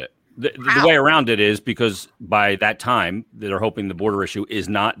around it. The way around it is because by that time they're hoping the border issue is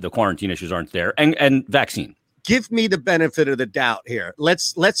not, the quarantine issues aren't there, and vaccine. Give me the benefit of the doubt here.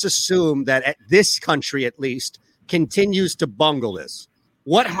 Let's assume that this country at least continues to bungle this.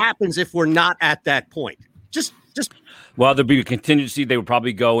 What happens if we're not at that point? Well, there'd be a contingency they would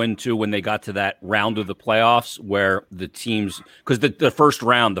probably go into when they got to that round of the playoffs where the teams, because the first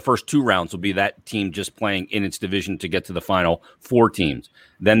 2 rounds will be that team just playing in its division to get to the final 4 teams.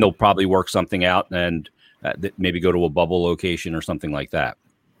 Then they'll probably work something out and maybe go to a bubble location or something like that.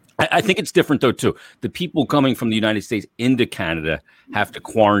 I think it's different, though, too. The people coming from the United States into Canada have to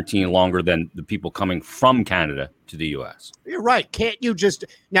quarantine longer than the people coming from Canada to the U.S. You're right. Can't you just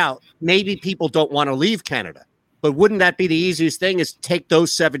 – now, maybe people don't want to leave Canada, but wouldn't that be the easiest thing is take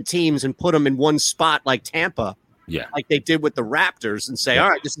those 7 teams and put them in one spot like Tampa, like they did with the Raptors, and say,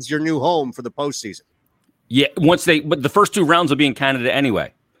 all right, this is your new home for the postseason? Yeah, but the first 2 rounds will be in Canada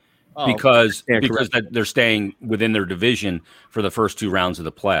anyway. Because they're staying within their division for the first 2 rounds of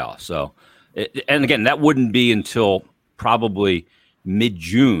the playoffs. So, and again, that wouldn't be until probably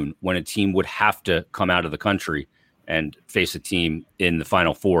mid-June when a team would have to come out of the country and face a team in the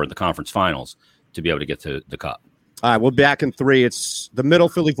Final Four, the conference finals, to be able to get to the Cup. All right, we'll be back in 3. It's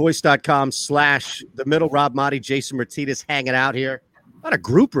themiddlephillyvoice.com/themiddle. Rob Motti, Jason Martinez hanging out here. A lot of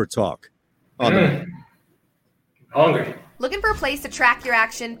grouper talk. Hungry. Looking for a place to track your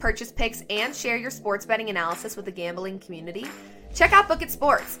action, purchase picks, and share your sports betting analysis with the gambling community? Check out Book It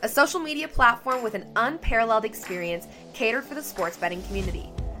Sports, a social media platform with an unparalleled experience catered for the sports betting community.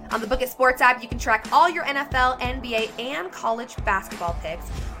 On the Book It Sports app, you can track all your NFL, NBA, and college basketball picks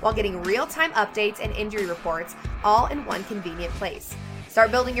while getting real-time updates and injury reports all in one convenient place. Start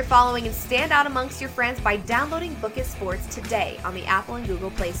building your following and stand out amongst your friends by downloading Book It Sports today on the Apple and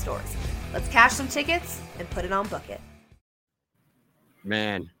Google Play stores. Let's cash some tickets and put it on Book It.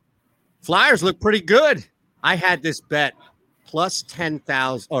 Man, Flyers look pretty good. I had this bet plus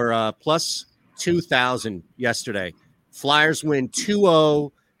 10,000 or plus 2,000 yesterday. Flyers win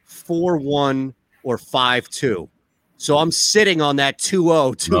 2-0, 4-1, or 5-2. So I'm sitting on that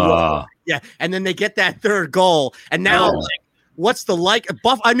 2-0, 2-0. Yeah, and then they get that third goal, and now what's the like?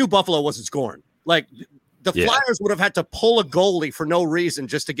 I knew Buffalo wasn't scoring. Like the Flyers would have had to pull a goalie for no reason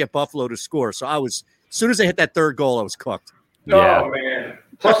just to get Buffalo to score. So as soon as they hit that third goal, I was cooked. Oh, man.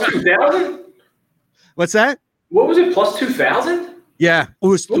 Plus 2,000? What's that? What was it? Plus 2,000? Yeah. It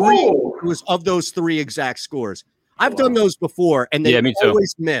was 3. It was of those 3 exact scores. I've done those before, and they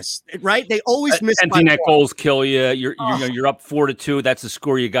always miss, right? They always miss. Empty net goals kill you. You're up 4-2. That's the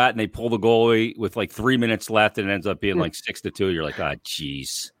score you got, and they pull the goalie with like 3 minutes left, and it ends up being like 6-2. You're like,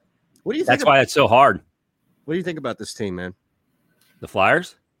 jeez. What do you think? That's why it's so hard. What do you think about this team, man? The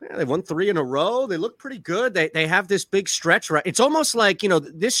Flyers? Yeah, they won 3 in a row. They look pretty good. They have this big stretch, right? It's almost like,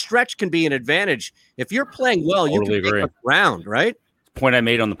 this stretch can be an advantage. If you're playing well, totally you can make a round, right? Point I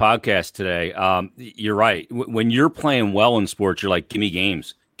made on the podcast today. You're right. When you're playing well in sports, you're like, give me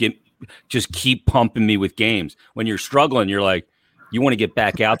games. Just keep pumping me with games. When you're struggling, you're like, you want to get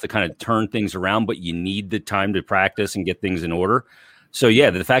back out to kind of turn things around, but you need the time to practice and get things in order. So,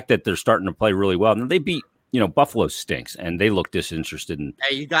 yeah, the fact that they're starting to play really well. Now, they beat Buffalo stinks, and they look disinterested.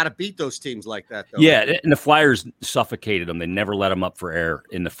 Hey, you got to beat those teams like that, though. Yeah, and the Flyers suffocated them. They never let them up for air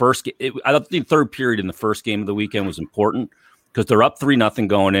in the first game. I thought the third period in the first game of the weekend was important because they're up 3-0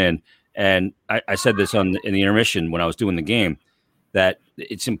 going in. And I said this in the intermission when I was doing the game, that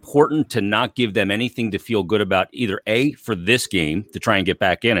it's important to not give them anything to feel good about, either A, for this game to try and get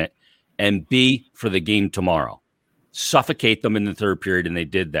back in it, and B, for the game tomorrow. Suffocate them in the third period, and they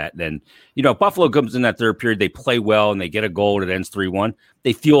did that. Then, Buffalo comes in that third period, they play well, and they get a goal, and it ends 3-1.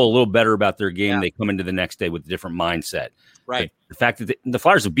 They feel a little better about their game. Yeah. They come into the next day with a different mindset. Right. The fact that the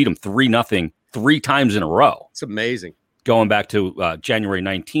Flyers have beat them 3-0 3 times in a row. It's amazing. Going back to January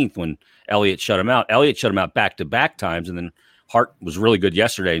 19th when Elliott shut him out. Elliott shut him out back-to-back times, and then Hart was really good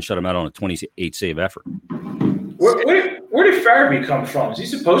yesterday and shut him out on a 28-save effort. Where did Farabee come from? Is he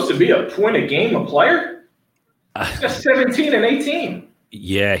supposed to be a point-a-game player? Just 17 and 18.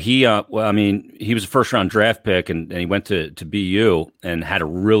 Yeah, he he was a first-round draft pick, and he went to BU and had a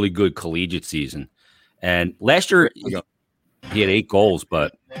really good collegiate season. And last year, he had 8 goals,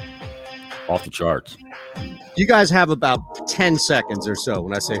 but off the charts. You guys have about 10 seconds or so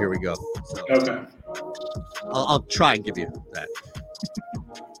when I say here we go. So okay. I'll try and give you that.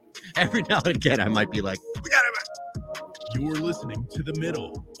 Every now and again, I might be like, we got it. You're listening to The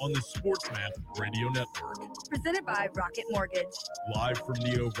Middle on the SportsMap Radio Network. Presented by Rocket Mortgage. Live from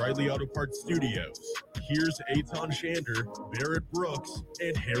the O'Reilly Auto Parts Studios. Here's Eitan Shander, Barrett Brooks,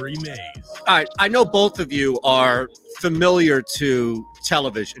 and Harry Mays. All right, I know both of you are familiar to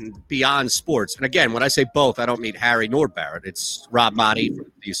television beyond sports. And again, when I say both, I don't mean Harry nor Barrett. It's Rob Motti from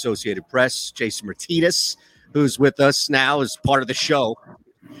the Associated Press, Jason Martinez, who's with us now as part of the show,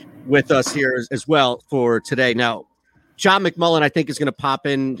 with us here as well for today. Now, John McMullen, I think, is going to pop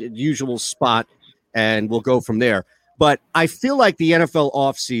in the usual spot, and we'll go from there. But I feel like the NFL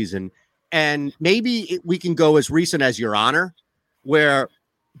offseason, and maybe we can go as recent as Your Honor, but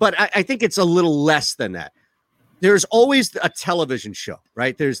I think it's a little less than that. There's always a television show,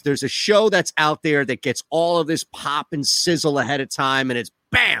 right? There's a show that's out there that gets all of this pop and sizzle ahead of time, and it's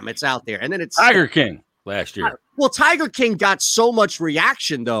bam, it's out there. And then it's Tiger King last year. Well, Tiger King got so much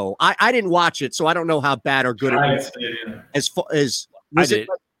reaction, though. I didn't watch it, so I don't know how bad or good it was. As far as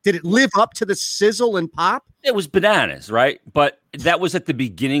did it live up to the sizzle and pop? It was bananas, right? But that was at the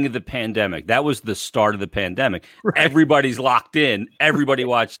beginning of the pandemic. That was the start of the pandemic. Right. Everybody's locked in. Everybody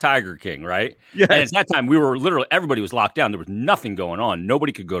watched Tiger King, right? Yes. And at that time, we were literally, everybody was locked down. There was nothing going on.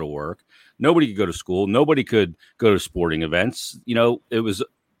 Nobody could go to work. Nobody could go to school. Nobody could go to sporting events. It was,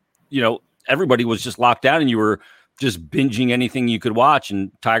 everybody was just locked down, and you were just binging anything you could watch.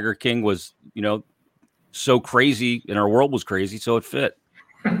 And Tiger King was, so crazy, and our world was crazy, so it fit.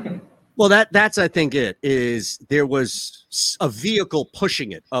 Well, that's I think it is. There was a vehicle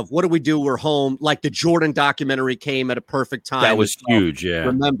pushing it of what do we do? We're home. Like the Jordan documentary came at a perfect time. That was huge. Yeah.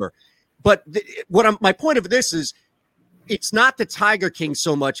 Remember, but my point of this is, it's not the Tiger King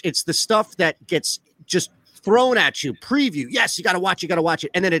so much. It's the stuff that gets just thrown at you. Preview. Yes, you got to watch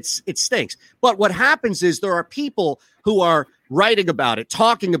it. And then it stinks. But what happens is there are people who are writing about it,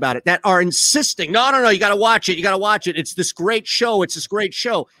 talking about it, that are insisting, no, you got to watch it. It's this great show.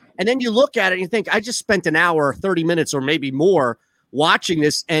 And then you look at it and you think, I just spent an hour, 30 minutes, or maybe more watching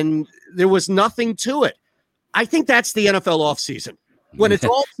this, and there was nothing to it. I think that's the NFL offseason. When it's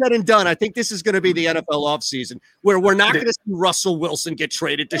all said and done, I think this is going to be the NFL offseason, where we're not going to see Russell Wilson get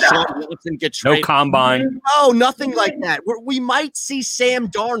traded, Deshaun Watson get traded. No combine. No, nothing like that. We might see Sam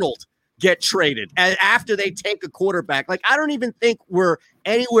Darnold get traded after they take a quarterback. Like, I don't even think we're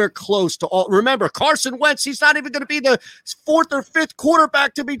anywhere close to all. Remember, Carson Wentz, he's not even going to be the 4th or 5th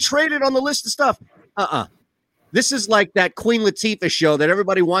quarterback to be traded on the list of stuff. This is like that Queen Latifah show that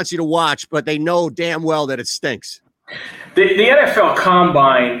everybody wants you to watch, but they know damn well that it stinks. The NFL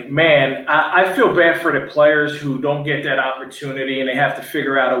Combine, man, I feel bad for the players who don't get that opportunity and they have to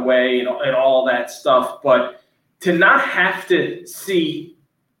figure out a way and all that stuff. But to not have to see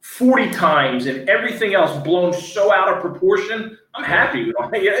 40 times and everything else blown so out of proportion, I'm happy with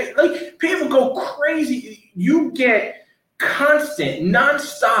it. Like, people go crazy. You get constant,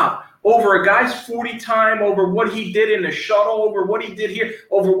 nonstop over a guy's 40 time, over what he did in the shuttle, over what he did here,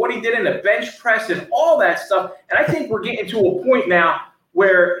 over what he did in the bench press and all that stuff. And I think we're getting to a point now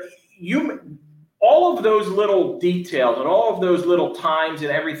where all of those little details and all of those little times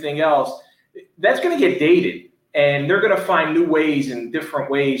and everything else, that's going to get dated. And they're going to find new ways and different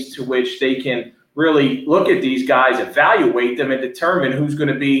ways to which they can really look at these guys, evaluate them, and determine who's going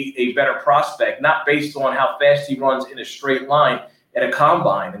to be a better prospect, not based on how fast he runs in a straight line at a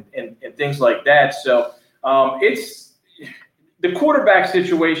combine and things like that. So it's the quarterback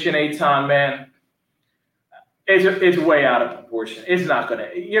situation, Eitan, man. It's way out of proportion.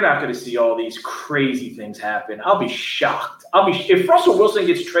 You're not gonna see all these crazy things happen. I'll be shocked. If Russell Wilson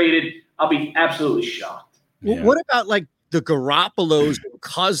gets traded, I'll be absolutely shocked. Well, what about like the Garoppolos, and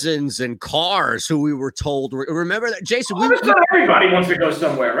Cousins, and Cars, who we were told? Remember that, Jason? Everybody wants to go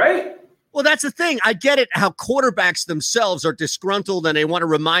somewhere, right? Well, that's the thing. I get it. How quarterbacks themselves are disgruntled and they want to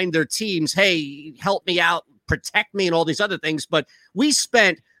remind their teams, "Hey, help me out, protect me," and all these other things. But we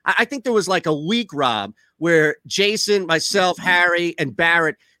spent, I think there was like a week, Rob, where Jason, myself, Harry, and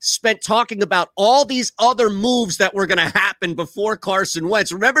Barrett spent talking about all these other moves that were going to happen before Carson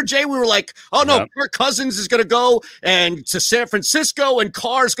Wentz. Remember, Jay? We were like, "Oh no, Kirk Cousins is going to go and to San Francisco, and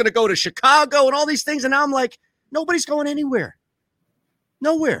Carr's going to go to Chicago, and all these things." And now I'm like, nobody's going anywhere.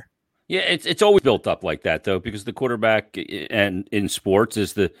 Nowhere. Yeah, it's always built up like that, though, because the quarterback and in sports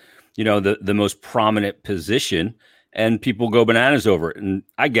is the most prominent position, and people go bananas over it. And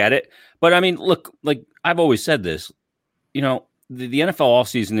I get it. But I mean, look, like I've always said this, the NFL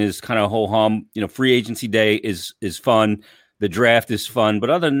offseason is kind of ho-hum. Free agency day is fun. The draft is fun. But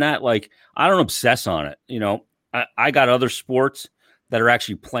other than that, like, I don't obsess on it. I got other sports that are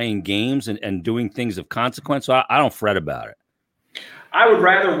actually playing games and doing things of consequence. So I don't fret about it. I would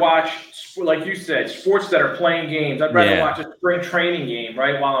rather watch, like you said, sports that are playing games. I'd rather watch a spring training game,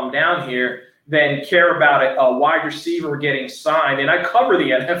 right, while I'm down here than care about a wide receiver getting signed. And I cover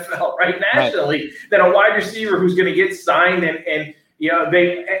the NFL, right, nationally, than a wide receiver who's going to get signed and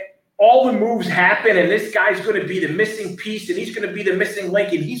all the moves happen, and this guy's going to be the missing piece, and he's going to be the missing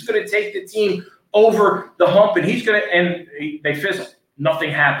link, and he's going to take the team over the hump, and they fizzle.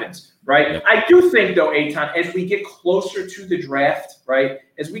 Nothing happens, right? Yep. I do think, though, Eitan, as we get closer to the draft, right,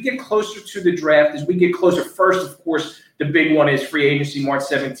 as we get closer, first, of course, the big one is free agency, March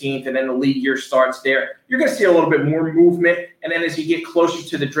 17th, and then the league year starts there. You're going to see a little bit more movement, and then as you get closer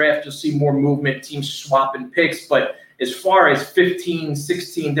to the draft, you'll see more movement, teams swapping picks. But as far as 15,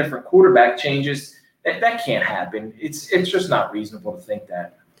 16 different quarterback changes, that can't happen. It's just not reasonable to think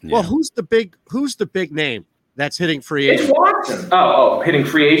that. Yeah. Well, who's the big name that's hitting free agency? It's Watson. Oh, hitting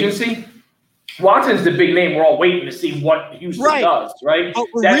free agency? Watson's the big name. We're all waiting to see what Houston does, right? Oh,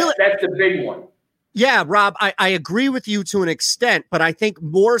 that's the big one. Yeah, Rob, I agree with you to an extent, but I think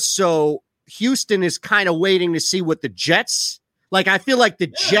more so Houston is kind of waiting to see what the Jets, like I feel like the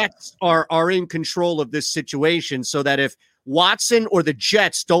Jets are in control of this situation so that if Watson or the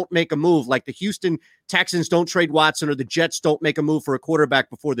Jets don't make a move, like the Houston Texans don't trade Watson or the Jets don't make a move for a quarterback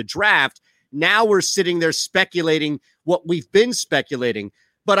before the draft, now we're sitting there speculating what we've been speculating.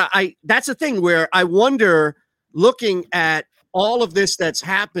 But that's the thing where I wonder, looking at all of this that's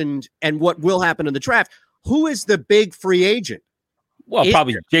happened and what will happen in the draft, who is the big free agent? Well,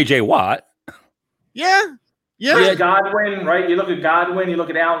 probably J.J. Watt. Yeah. Godwin, right? You look at Godwin, you look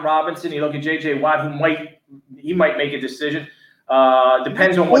at Allen Robinson, you look at J.J. Watt, who might make a decision.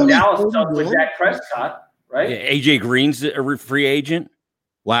 Depends on what Dallas does with Dak Prescott, right? Yeah, A.J. Green's a free agent.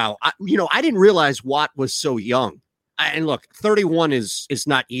 Wow. I didn't realize Watt was so young. And look, 31 is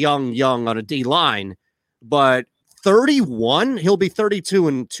not young on a D line, but 31, he'll be 32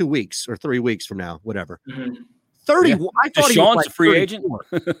 in 2 weeks or 3 weeks from now, whatever. Mm-hmm. 31. Yeah. I thought Deshaun's he was like a free agent.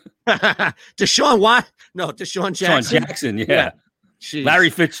 Deshaun Watt? No, Deshaun Jackson. Deshaun Jackson, yeah.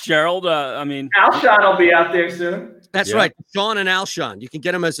 Larry Fitzgerald. Alshon will be out there soon. That's right. Deshaun and Alshon. You can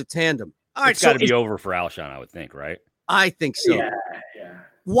get them as a tandem. All right, it's got to be over for Alshon, I would think, right? I think so. Yeah.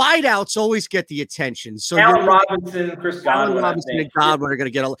 Wideouts always get the attention. So Allen Robinson, Chris Godwin. Allen Robinson and Godwin are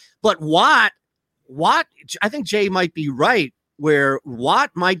going to get but Watt, I think Jay might be right, where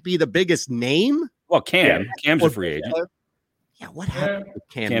Watt might be the biggest name. Well, Cam's a free agent. Yeah, what happened with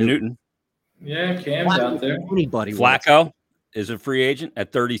Cam Newton? Yeah, Cam's out there. Anybody? Flacco is a free agent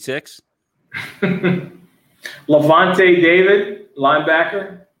at 36. Levante David,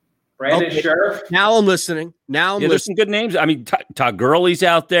 linebacker. Brandon Sheriff. Now I'm listening. There's some good names. I mean, Todd Gurley's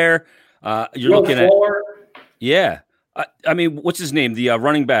out there. You're Will looking Fuller. at. Yeah. I mean, what's his name? The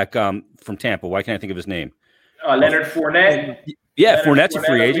running back from Tampa. Why can't I think of his name? Leonard Fournette. Yeah, Fournette's a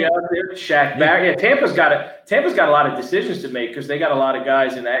free agent. Shaq Barrett. Yeah, Tampa's got a lot of decisions to make because they got a lot of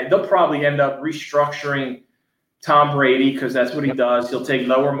guys in that. They'll probably end up restructuring Tom Brady because that's what he does. He'll take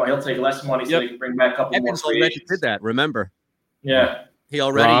less money so they can bring back a couple more free agents. Did that? Remember? Yeah. He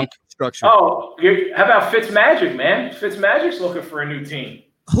already structured. Oh, how about Fitzmagic, man? Fitzmagic's looking for a new team.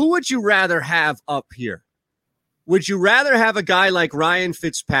 Who would you rather have up here? Would you rather have a guy like Ryan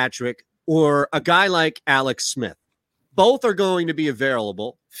Fitzpatrick or a guy like Alex Smith? Both are going to be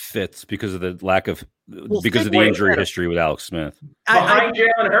available. Fitz because of the lack of because of the injury history with Alex Smith. Behind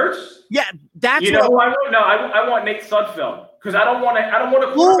Jalen Hurts? Yeah, that's who I want. No, I want Nate Sudfeld because I don't want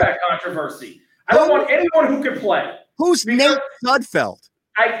a quarterback controversy. I don't want anyone who can play. Who's Nate Sudfeld?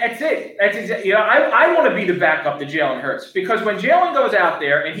 That's it. That's exactly. I want to be the backup to Jalen Hurts because when Jalen goes out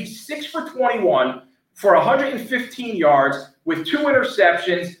there and he's 6 for 21 for 115 yards with 2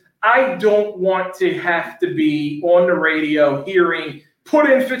 interceptions, I don't want to have to be on the radio hearing, put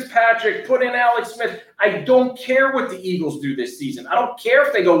in Fitzpatrick, put in Alex Smith. I don't care what the Eagles do this season. I don't care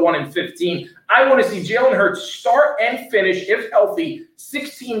if they go 1-15. I want to see Jalen Hurts start and finish, if healthy,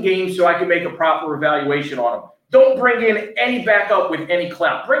 16 games so I can make a proper evaluation on him. Don't bring in any backup with any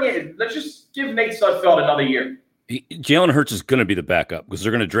clout. Bring in. Let's just give Nate Sudfeld another year. Jalen Hurts is going to be the backup because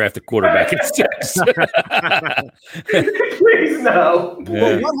they're going to draft a quarterback at 6. Please no. Yeah.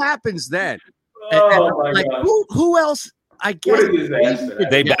 Well, what happens then? Oh my God. Who else? I guess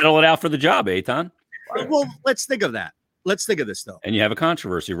They battle it out for the job, Eitan. Well, let's think of that. Let's think of this though. And you have a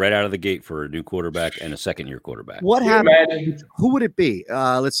controversy right out of the gate for a new quarterback and a second-year quarterback. What happened? Who would it be?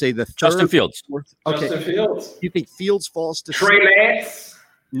 Let's say the third, Justin Fields. Okay. Justin Fields. You think Fields falls to Trey Lance?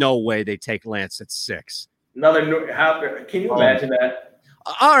 No way. They take Lance at 6. Can you imagine that?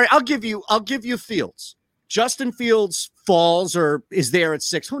 All right, I'll give you Fields. Justin Fields falls or is there at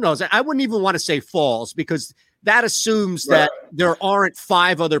 6. Who knows? I wouldn't even want to say falls because that assumes that there aren't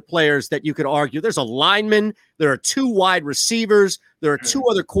 5 other players that you could argue. There's a lineman. There are 2 wide receivers. There are 2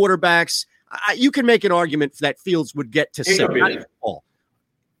 other quarterbacks. You can make an argument that Fields would get to 6.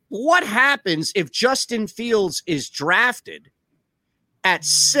 What happens if Justin Fields is drafted at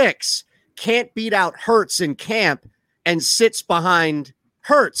 6, can't beat out Hurts in camp, and sits behind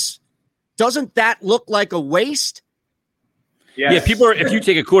Hurts? Doesn't that look like a waste? Yes. Yeah, if you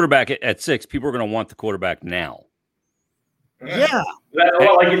take a quarterback at 6, people are going to want the quarterback now. Yeah.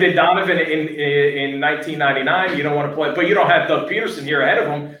 Well, like you did Donovan in 1999, you don't want to play, but you don't have Doug Peterson here ahead of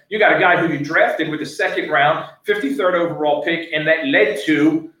him. You got a guy who you drafted with the 2nd round, 53rd overall pick, and that led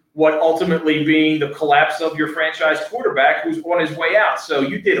to what ultimately being the collapse of your franchise quarterback who's on his way out. So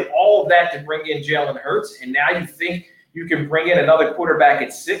you did all of that to bring in Jalen Hurts, and now you think you can bring in another quarterback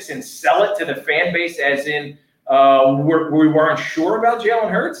at 6 and sell it to the fan base as in we weren't sure about Jalen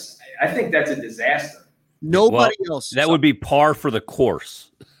Hurts? I think that's a disaster. Nobody else. That would be par for the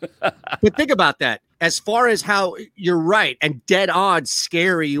course. But think about that. As far as how you're right and dead on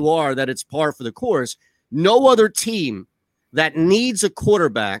scary you are that it's par for the course, no other team that needs a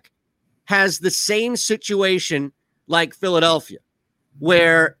quarterback has the same situation like Philadelphia,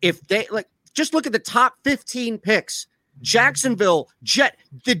 where if they just look at the top 15 picks, Jacksonville,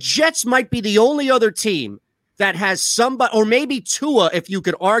 the Jets might be the only other team that has somebody, or maybe Tua, if you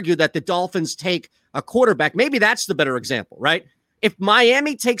could argue that the Dolphins take a quarterback. Maybe that's the better example, right? If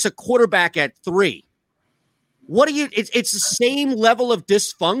Miami takes a quarterback at 3, it's the same level of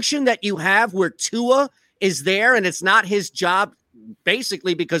dysfunction that you have where Tua is there and it's not his job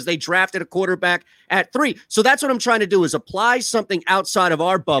basically because they drafted a quarterback at 3. So that's what I'm trying to do is apply something outside of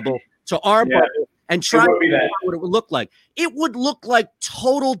our bubble to our bubble and try to figure out what it would look like. It would look like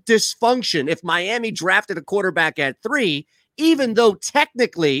total dysfunction if Miami drafted a quarterback at 3, even though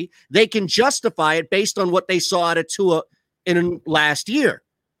technically they can justify it based on what they saw out of Tua in last year.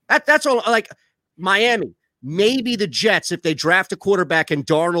 That's all. Like Miami, maybe the Jets, if they draft a quarterback and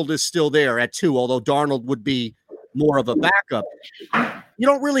Darnold is still there at 2, although Darnold would be more of a backup. You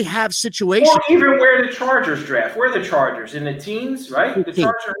don't really have situations. Or even where the Chargers draft. Where the Chargers? In the teens, right? The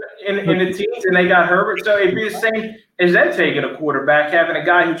Chargers in the teens, and they got Herbert. So it'd be the same as them taking a quarterback, having a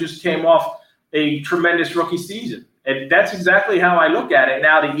guy who just came off a tremendous rookie season. And that's exactly how I look at it.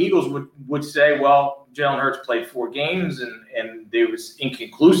 Now the Eagles would say, well, Jalen Hurts played 4 games and it was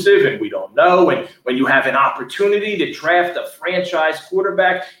inconclusive and we don't know. And when you have an opportunity to draft a franchise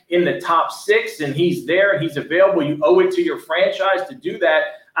quarterback in the top 6 and he's there and he's available, you owe it to your franchise to do that.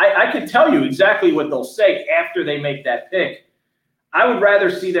 I could tell you exactly what they'll say after they make that pick. I would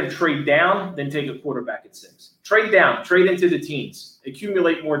rather see them trade down than take a quarterback at 6. Trade down, trade into the teens,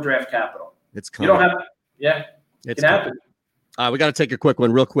 accumulate more draft capital. It's coming. You don't have – yeah. It can happen. We got to take a quick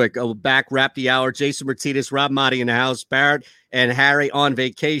one real quick. Wrap the hour. Jason Martinez, Rob Motti in the house. Barrett and Harry on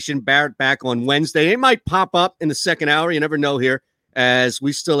vacation. Barrett back on Wednesday. It might pop up in the second hour. You never know here as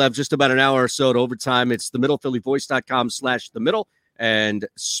we still have just about an hour or so to overtime. It's themiddlephillyvoice.com/the middle and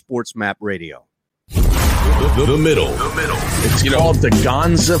Sports Map Radio. The middle. It's called the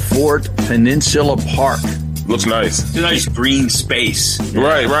Gonza Fort Peninsula Park. Looks nice. It's a nice green space.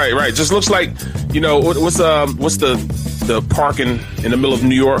 Right. Just looks like, what's the park in the middle of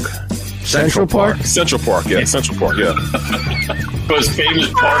New York? Central Park? Central Park, yeah. Most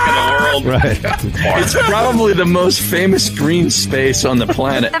famous park in the world. Right. It's probably the most famous green space on the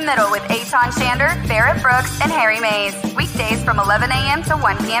planet. The Middle with Eitan Shander, Barrett Brooks, and Harry Mays. Weekdays from 11 a.m. to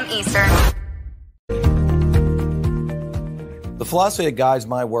 1 p.m. Eastern. philosophy that guides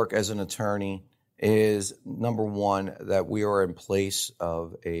my work as an attorney is, number one, that we are in place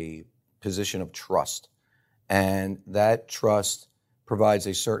of a position of trust. And that trust provides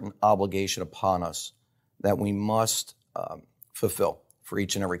a certain obligation upon us that we must fulfill for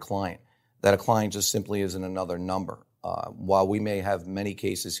each and every client. That a client just simply isn't another number. While we may have many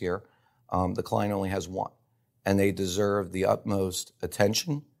cases here, the client only has one. And they deserve the utmost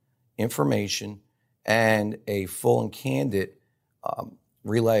attention, information, and a full and candid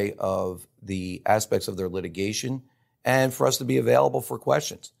relay of the aspects of their litigation, and for us to be available for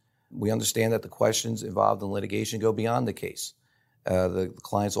questions. We understand that the questions involved in litigation go beyond the case. The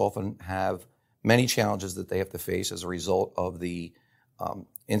clients often have many challenges that they have to face as a result of the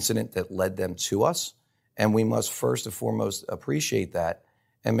incident that led them to us, and we must first and foremost appreciate that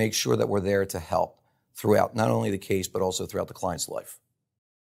and make sure that we're there to help throughout not only the case but also throughout the client's life.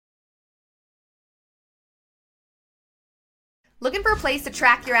 Looking for a place to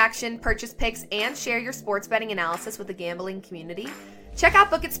track your action, purchase picks, and share your sports betting analysis with the gambling community? Check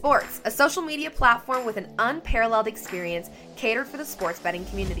out Book It Sports, a social media platform with an unparalleled experience catered for the sports betting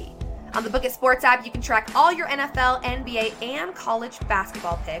community. On the Book It Sports app, you can track all your NFL, NBA, and college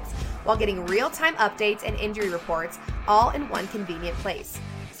basketball picks while getting real-time updates and injury reports all in one convenient place.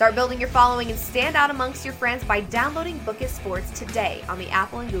 Start building your following and stand out amongst your friends by downloading Book It Sports today on the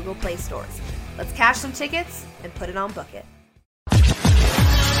Apple and Google Play stores. Let's cash some tickets and put it on Book It.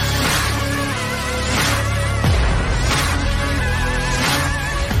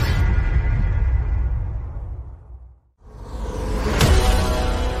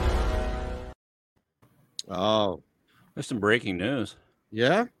 Oh, there's some breaking news.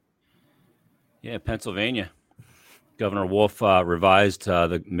 Yeah? Yeah, Pennsylvania. Governor Wolf revised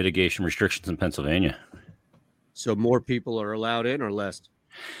the mitigation restrictions in Pennsylvania. So more people are allowed in or less?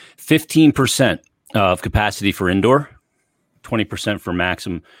 15% of capacity for indoor, 20% for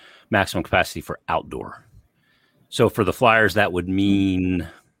maximum capacity for outdoor. So for the Flyers, that would mean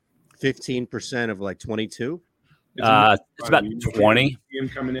 15% of like 22? It's about 20.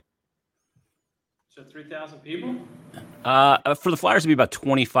 Coming in. So 3,000 people? For the Flyers, it'd be about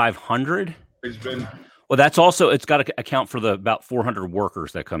 2,500. Well, that's also, it's got to account for the about 400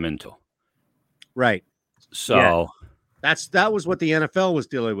 workers that come into. Right. So yeah. That was what the NFL was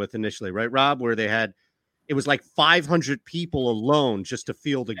dealing with initially, right, Rob? Where it was like 500 people alone just to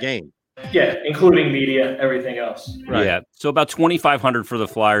field a game. Yeah, including media, everything else. Right. Yeah. So about 2,500 for the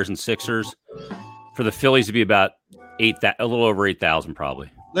Flyers and Sixers. For the Phillies, it'd be about a little over 8,000 probably.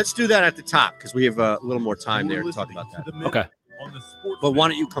 Let's do that at the top because we have a little more time there to talk about that. Okay. But why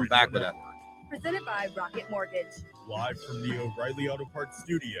don't you come back with that? Presented by Rocket Mortgage. Live from the O'Reilly Auto Parts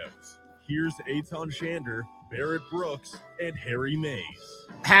Studios, here's Eitan Shander, Barrett Brooks, and Harry Mays.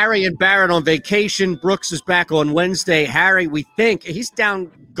 Harry and Barrett on vacation. Brooks is back on Wednesday. Harry, we think he's down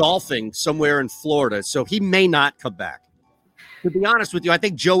golfing somewhere in Florida, so he may not come back. To be honest with you, I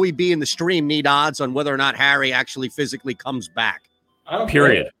think Joey B and the stream need odds on whether or not Harry actually physically comes back.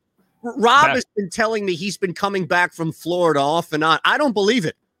 Period. Rob has been telling me he's been coming back from Florida off and on. I don't believe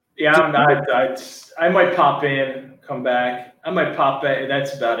it. Yeah, I'm not. I might pop in, come back. I might pop in.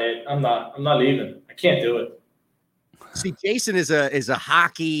 That's about it. I'm not leaving. I can't do it. See, Jason is a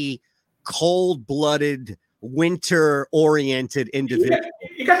hockey, cold-blooded, winter-oriented individual.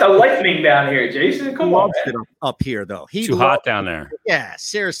 You got the lightning down here, Jason. Come on, man. Up here though. Too hot down there. Yeah,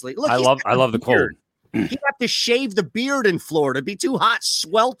 seriously. Look, I love the cold. He'd have to shave the beard in Florida. It'd be too hot,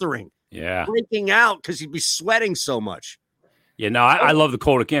 sweltering. Yeah. Breaking out because he'd be sweating so much. Yeah, no, I love the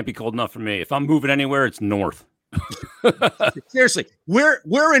cold. It can't be cold enough for me. If I'm moving anywhere, it's north. Seriously,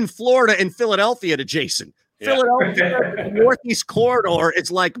 we're in Florida and Philadelphia to Jason. Yeah. Philadelphia, Northeast corridor,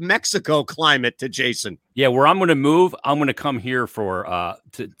 it's like Mexico climate to Jason. Yeah, where I'm going to move, I'm going to come here for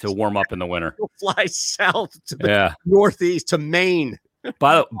to warm up in the winter. We'll fly south to the Northeast to Maine.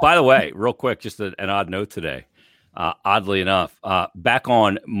 By the way, real quick, just an odd note today. Oddly enough, back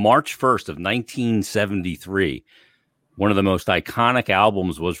on March 1st of 1973, one of the most iconic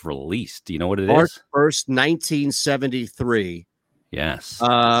albums was released. Do you know what it is? March 1st, 1973. Yes.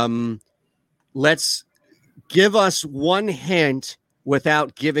 Let's give us one hint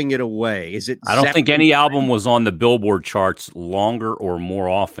without giving it away. Is it? I don't think any album was on the Billboard charts longer or more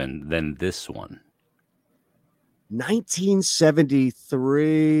often than this one.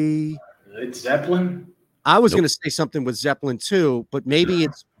 1973. It's Zeppelin. I was going to say something with Zeppelin too, but maybe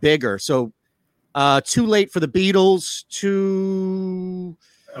it's bigger. So, too late for the Beatles. Too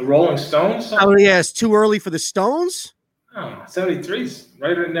Rolling Stones. Oh yeah, it's too early for the Stones. Oh, 73's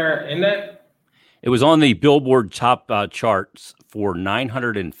right in there. In that. It was on the Billboard top charts for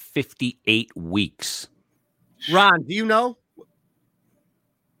 958 weeks. Ron, do you know?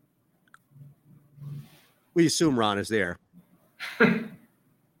 We assume Ron is there.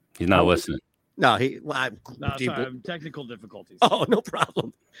 He's not listening. No, technical difficulties. Oh, no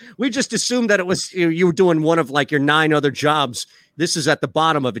problem. We just assumed that it was you were doing one of like your 9 other jobs. This is at the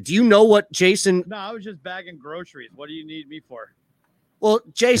bottom of it. Do you know what Jason? No, I was just bagging groceries. What do you need me for? Well,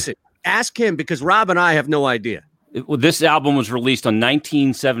 Jason, ask him because Rob and I have no idea. This album was released on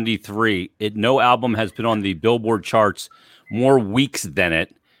 1973. No album has been on the Billboard charts more weeks than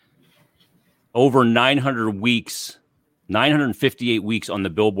it. Over 900 weeks, 958 weeks on the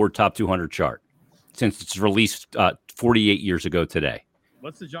Billboard Top 200 chart since it's released 48 years ago today.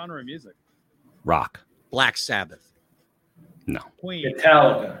 What's the genre of music? Rock. Black Sabbath. No. Queen.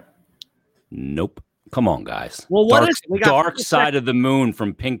 Metallica. Nope. Come on, guys. Well, what is it? Dark Side of the Moon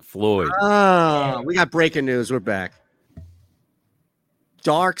from Pink Floyd. Oh, we got breaking news. We're back.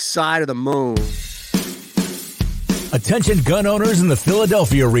 Dark Side of the Moon. Attention gun owners in the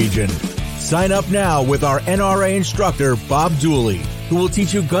Philadelphia region. Sign up now with our NRA instructor, Bob Dooley, who will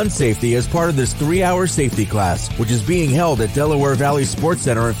teach you gun safety as part of this 3-hour safety class, which is being held at Delaware Valley Sports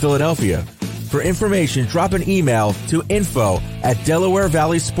Center in Philadelphia. For information, drop an email to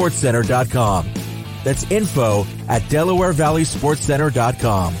info@DelawareValleySportsCenter.com. That's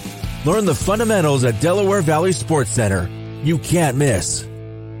info@DelawareValleySportsCenter.com. Learn the fundamentals at Delaware Valley Sports Center. You can't miss.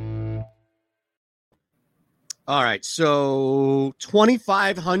 All right, so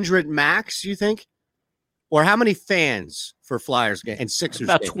 2,500 max, you think? Or how many fans for Flyers game and Sixers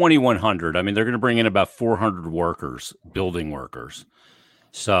about game? 2,100. I mean, they're going to bring in about 400 workers, building workers.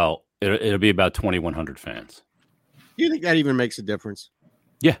 So it'll be about 2,100 fans. Do you think that even makes a difference?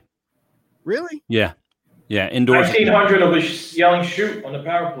 Yeah. Really? Yeah. Yeah. Indoors. 1,900 of us yelling shoot on the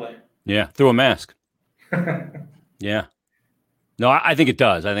power play. Yeah. Through a mask. Yeah. No, I think it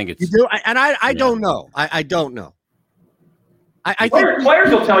does. I think it's. You do? I don't know. I don't know. I think players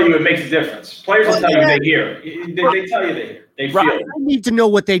will tell you it makes a difference. Players will tell you they hear. They tell you they hear. They feel it. I need to know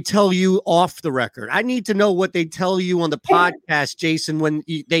what they tell you off the record. I need to know what they tell you on the podcast, Jason, when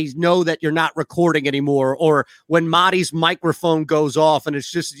they know that you're not recording anymore, or when Marty's microphone goes off and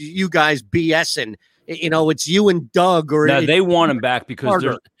it's just you guys BSing. It's you and Doug. Or no, they want him back because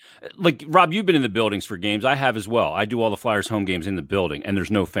there's. Like, Rob, you've been in the buildings for games. I have as well. I do all the Flyers home games in the building, and there's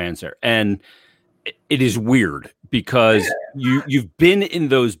no fans there. And it is weird because you've been in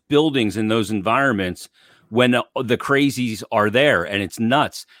those buildings, in those environments when the crazies are there, and it's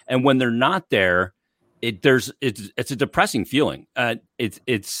nuts. And when they're not there, it's a depressing feeling.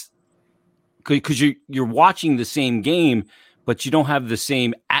 It's because you're watching the same game, but you don't have the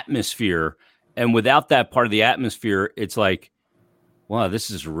same atmosphere. And without that part of the atmosphere, it's like, wow,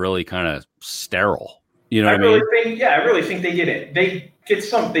 this is really kind of sterile. You know what I mean? I really think they get it. They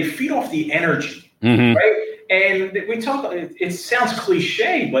feed off the energy, mm-hmm. right? And we talk. It sounds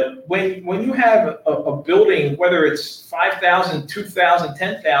cliche, but when you have a building, whether it's 5,000, 2,000,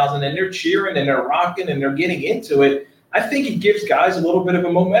 10,000, and they're cheering and they're rocking and they're getting into it, I think it gives guys a little bit of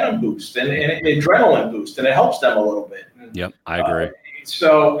a momentum boost and an adrenaline boost, and it helps them a little bit. Yep, I agree.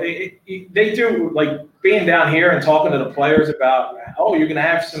 So they do, like being down here and talking to the players about, you're going to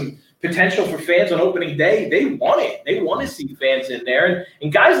have some potential for fans on opening day. They want it. They want to see fans in there.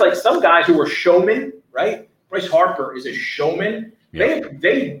 And guys like some guys who are showmen, right? Bryce Harper is a showman. Yeah.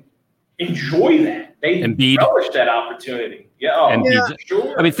 They enjoy that. They relish that opportunity.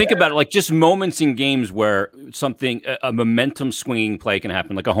 Sure. I mean, think about it, like just moments in games where a momentum swinging play can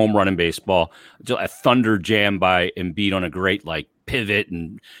happen, like a home run in baseball, a thunder jam by Embiid on a great pivot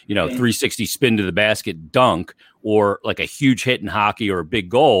and 360 spin to the basket dunk, or like a huge hit in hockey or a big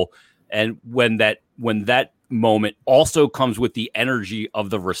goal. And when that moment also comes with the energy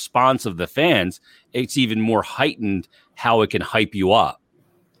of the response of the fans, it's even more heightened how it can hype you up.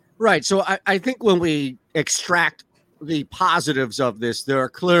 Right. So I think when we extract the positives of this, there are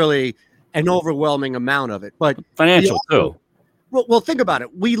clearly an overwhelming amount of it, but financial too. Well, think about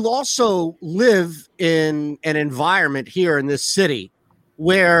it. We also live in an environment here in this city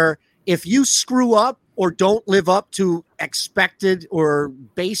where if you screw up or don't live up to expected or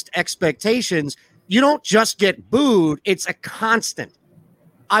based expectations, you don't just get booed. It's a constant.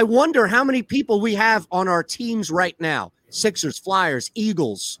 I wonder how many people we have on our teams right now, Sixers, Flyers,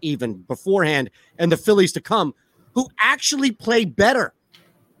 Eagles, even beforehand, and the Phillies to come, who actually play better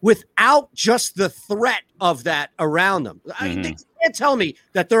without just the threat of that around them. Mm-hmm. I mean, they can't tell me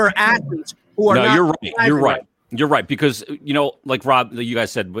that there are athletes who are not. You're right. You're right. Because, like Rob, you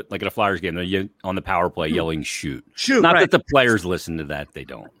guys said, like at a Flyers game, they're on the power play yelling, shoot. Not that the players listen to that. They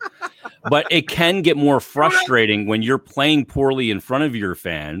don't. But it can get more frustrating when you're playing poorly in front of your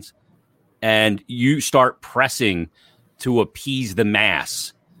fans and you start pressing to appease the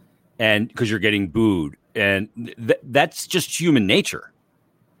mass, and because you're getting booed. And that's just human nature.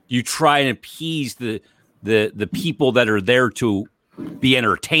 You try and appease the people that are there to be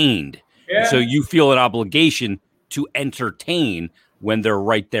entertained. Yeah. So you feel an obligation to entertain when they're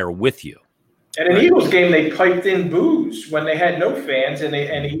right there with you. And in the Eagles game, they piped in boos when they had no fans, and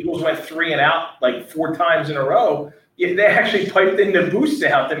the Eagles went 3 and out like 4 times in a row. They actually piped in the boo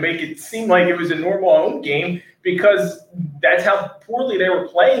sound to make it seem like it was a normal home game, because that's how poorly they were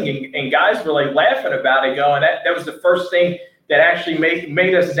playing, and guys were like laughing about it, going, that was the first thing that actually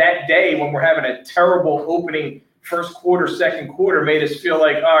made us that day, when we're having a terrible opening first quarter, second quarter, made us feel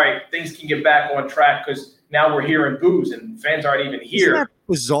like, all right, things can get back on track, because now we're hearing boos and fans aren't even here. Isn't that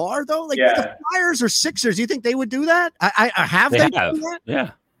bizarre though? Like the Flyers or Sixers, you think they would do that? I have they done that?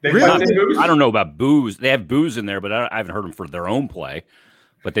 Yeah. Really? I don't know about boos. They have boos in there, but I haven't heard them for their own play.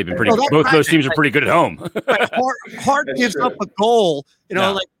 But they've been pretty. Both of those teams are pretty good at home. Hart gives up a goal,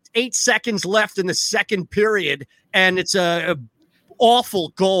 like 8 seconds left in the second period, and it's a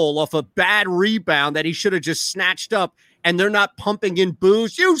awful goal off a bad rebound that he should have just snatched up. And they're not pumping in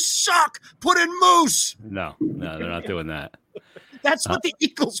boos. You suck. Put in Moose. No, they're not doing that. That's what the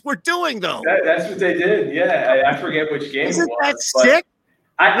Eagles were doing, though. That's what they did. Yeah, I forget which game. Isn't it that was, sick?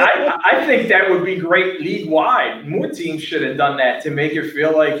 I think that would be great league wide. More teams should have done that to make it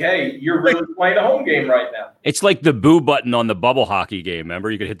feel like, hey, you're really playing a home game right now. It's like the boo button on the bubble hockey game.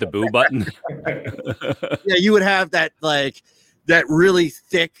 Remember, you could hit the boo button. Yeah, you would have that that really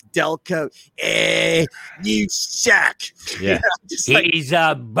thick Delco. You suck. Yeah, he's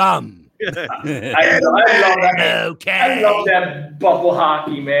a bum. I love that bubble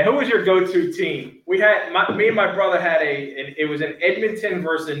hockey, man. Who was your go-to team? We had me and my brother had it was an Edmonton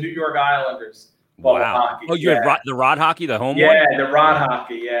versus the New York Islanders bubble hockey. Oh, you had the rod hockey, the home one? Yeah, the rod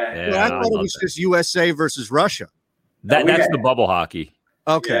hockey. Yeah. Well, I thought it was just USA versus Russia. That's the bubble hockey.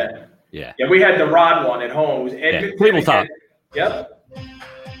 Okay. Yeah. Yeah, we had the rod one at home. It was Edmonton. Top. Yep.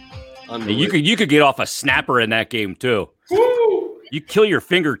 You could get off a snapper in that game too. Woo! You kill your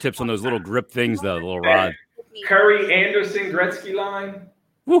fingertips on those little grip things, though, the little rod. Curry, Anderson, Gretzky line.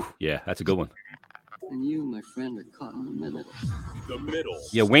 Woo! Yeah, that's a good one. And you, my friend, are caught in the middle. The middle.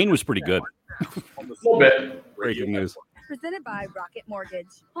 Yeah, Wayne was pretty good. A little bit. Breaking news. Presented by Rocket Mortgage.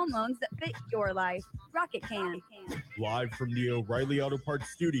 Home loans that fit your life. Rocket can. Live from the O'Reilly Auto Parts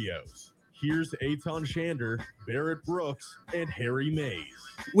Studios, here's Eitan Shander, Barrett Brooks, and Harry Mays.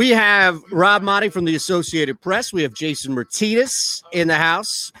 We have Rob Motti from the Associated Press. We have Jason Martinez in the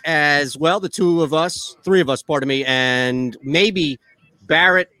house as well. The three of us, and maybe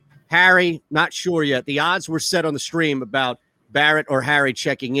Barrett, Harry, not sure yet. The odds were set on the stream about Barrett or Harry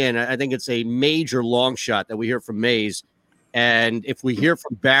checking in. I think it's a major long shot that we hear from Mays. And if we hear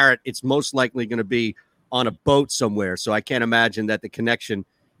from Barrett, it's most likely going to be on a boat somewhere. So I can't imagine that the connection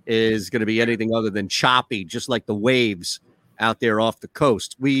is going to be anything other than choppy, just like the waves out there off the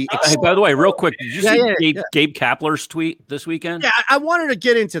coast. Hey, by the way, real quick, did you see Gabe Kapler's tweet this weekend? Yeah, I wanted to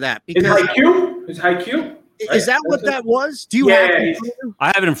get into that because Is Haiku? Is that what that was? Do you have it? I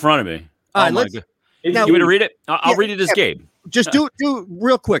have it in front of me. All right, my God. You want me to read it? I'll read it as Gabe. Just do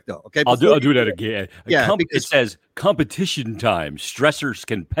real quick though, okay? I'll do that again. Yeah, it says competition time. Stressors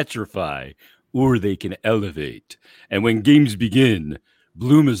can petrify, or they can elevate. And when games begin,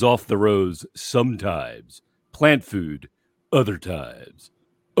 bloom is off the rose sometimes. Plant food other times.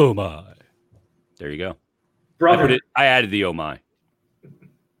 Oh my! There you go, brother. I added the oh my.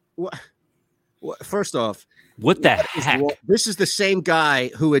 What? First off, what the heck? This is the same guy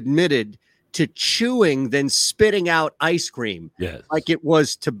who admitted to chewing, then spitting out ice cream, like it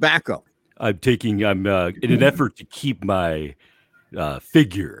was tobacco. I'm in an effort to keep my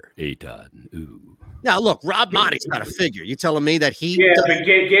figure, Eitan. Ooh. Now, look, Rob Motti's not a figure. You telling me that he? Yeah, but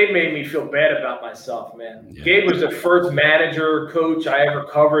Gabe made me feel bad about myself, man. Yeah. Gabe was the first manager, coach I ever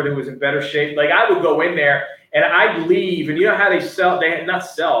covered who was in better shape. Like, I would go in there and I'd leave, and you know how they sell? They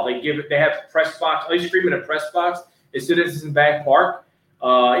have press box ice cream in a press box at Citizens Bank Park.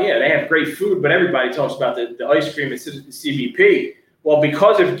 They have great food, but everybody talks about the ice cream at CBP. Well,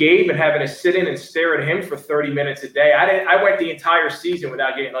 because of Gabe and having to sit in and stare at him for 30 minutes a day, I went the entire season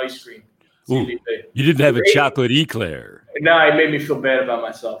without getting ice cream. Ooh, you didn't have a chocolate eclair. No, it made me feel bad about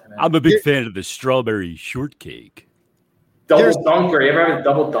myself. Man. I'm a big fan of the strawberry shortcake. Double dunker. You ever have a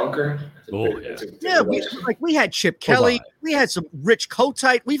double dunker? We had Chip Kelly. We had some Rich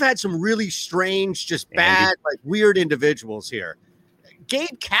Kotite. We've had some really strange, just bad, weird individuals here.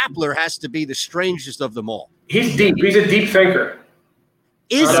 Gabe Kapler has to be the strangest of them all. He's deep. He's a deep thinker.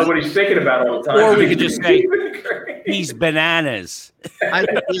 I don't know what he's thinking about all the time. Or we could just say he's bananas. I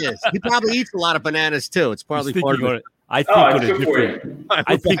think he is. He probably eats a lot of bananas too. It's probably part of it. I think on a different.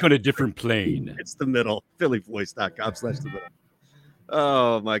 I think on a different plane. It's the middle. PhillyVoice.com/the middle.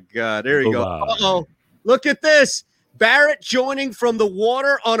 Oh my God! There you go. Uh-oh! Look at this. Barrett joining from the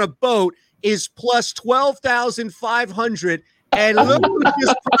water on a boat is plus 12,500, and look who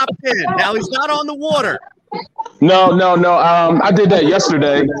just popped in. Now he's not on the water. No. I did that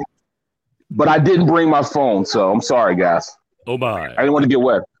yesterday, but I didn't bring my phone, so I'm sorry, guys. Oh my! I didn't want to get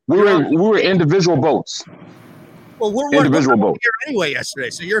wet. We were individual boats. Well, we're individual boat here anyway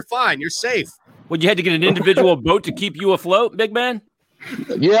yesterday, so you're fine. You're safe. Well, you had to get an individual boat to keep you afloat, big man.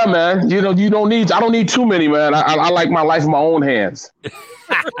 Yeah, man. You know, I don't need too many, man. I like my life in my own hands.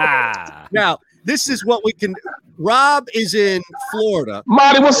 Now, this is what we can. Rob is in Florida.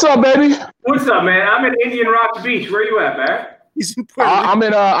 Marty, what's up, baby? What's up, man? I'm in Indian Rock Beach. Where you at, man? He's in Puerto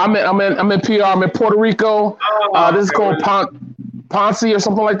Rico. I'm in PR. I'm in Puerto Rico. This is called Ponce or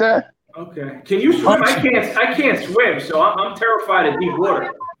something like that. Okay. Can you swim? I can't swim, so I'm terrified of deep water.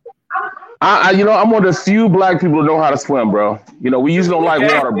 I'm one of the few black people who know how to swim, bro. You know, we usually don't like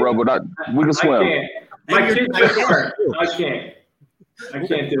water, bro, but we can swim. My kids are I can't. I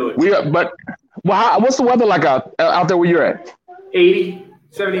can't do it. What's the weather like out there where you're at? 80,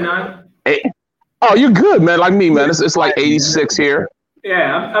 79. Oh, you're good, man. Like me, man. It's like 86 here.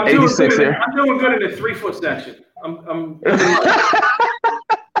 Yeah, I'm doing good. I'm doing good in the 3-foot section. I'm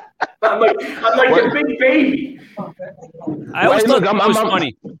like a big baby. I always thought it was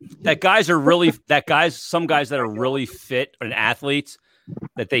funny that some guys that are really fit and athletes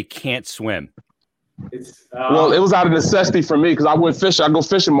that they can't swim. Well, it was out of necessity for me because I went fishing. I go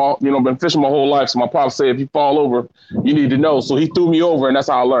fishing, been fishing my whole life. So my pop said, if you fall over, you need to know. So he threw me over, and that's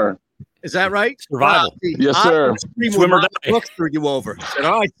how I learned. Is that right? Survival. Yes, sir. Swim or die. Brooks threw you over. I said,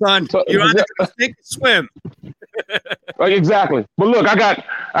 all right, son, you're either going to sink or swim. Exactly. But look, I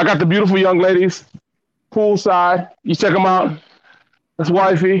got the beautiful young ladies poolside. You check them out. That's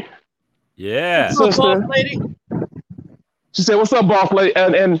wifey. Yeah. What's up, boss lady? She said, "What's up, boss lady?"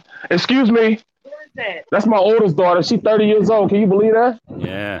 And excuse me. That's my oldest daughter. She's 30 years old. Can you believe that?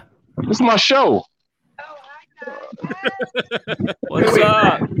 Yeah. This is my show. What's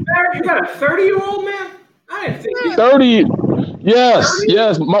up? You got a 30-year-old man? I didn't think 30.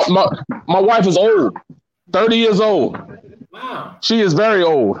 Yes. My wife is old. 30 years old. Wow. She is very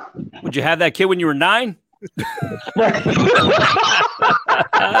old. Would you have that kid when you were 9?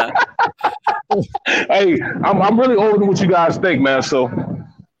 Hey, I'm really older than what you guys think, man. So,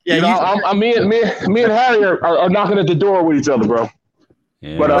 yeah, me and Harry are knocking at the door with each other, bro.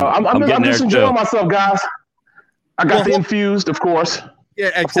 Yeah, but I'm just enjoying myself, guys. I got the infused, of course.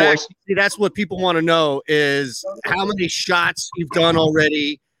 Yeah, exactly. See, that's what people want to know is how many shots you've done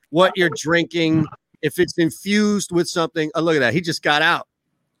already, what you're drinking, if it's infused with something. Oh, look at that. He just got out.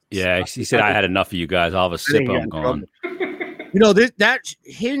 Yeah, he said, I had enough of you guys. I'll have a sip and I'm gone. You know, that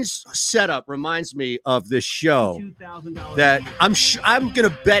his setup reminds me of this show that I'm going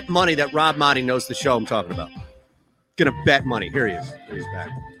to bet money that Rob Motti knows the show I'm talking about. Going to bet money. Here he is. He's back.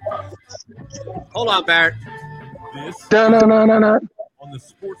 Hold on, Barrett. On the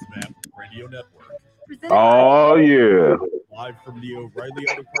Sports Map Radio Network. Oh, yeah. Live from the O'Reilly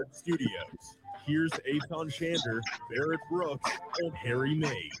Auto Parts Studios. Here's Eitan Shander, Barrett Brooks, and Harry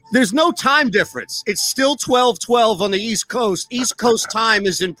Mays. There's no time difference. It's still 12:12 on the East Coast. East Coast time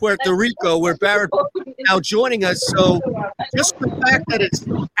is in Puerto Rico, where Barrett is now joining us. So just the fact that it's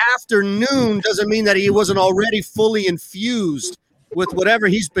afternoon doesn't mean that he wasn't already fully infused with whatever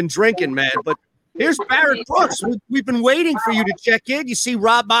he's been drinking, man. But here's Barrett Brooks. We've been waiting for you to check in. You see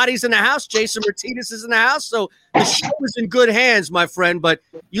Rob Motti's in the house. Jason Martinez is in the house. So the show is in good hands, my friend. But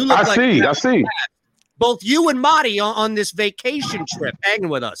you look I see. Both you and Motti on this vacation trip hanging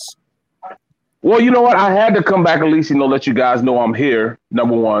with us. Well, you know what? I had to come back at least, let you guys know I'm here,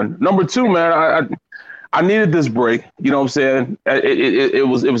 number one. Number two, man, I needed this break. You know what I'm saying? It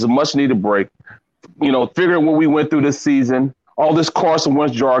was a much-needed break. Figuring what we went through this season, all this Carson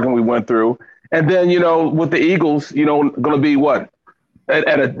Wentz jargon we went through. And then, with the Eagles, going to be what?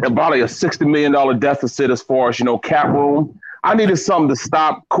 At about a $60 million deficit as far as, cap room. I needed something to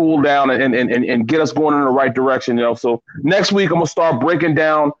stop, cool down, and get us going in the right direction, So next week, I'm going to start breaking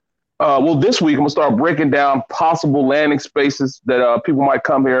down. This week, I'm going to start breaking down possible landing spaces that people might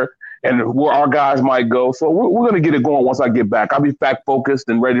come here and where our guys might go. So we're going to get it going once I get back. I'll be fact-focused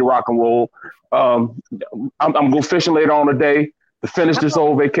and ready to rock and roll. I'm going fishing later on today to finish this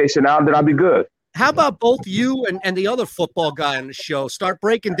whole vacation out, then I'll be good. How about both you and the other football guy on the show start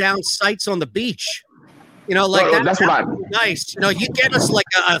breaking down sites on the beach? That's what I nice. You get us like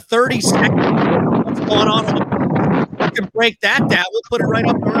a 30-second what's going on. You can break that down. We'll put it right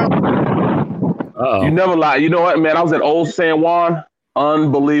up around. Uh-oh. You never lie. You know what, man? I was at Old San Juan.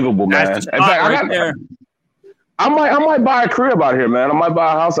 Unbelievable, man. That's the In fact, spot right there. I might buy a crib out here, man. I might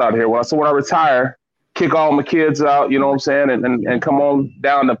buy a house out here. When I retire, kick all my kids out, you know what I'm saying, and come on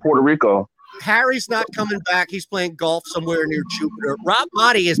down to Puerto Rico. Harry's not coming back. He's playing golf somewhere near Jupiter. Rob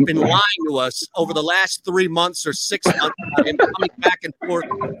Motti has been lying to us over the last 3 months or 6 months about him coming back and forth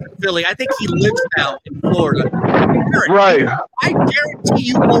to Philly. I think he lives now in Florida. Right. I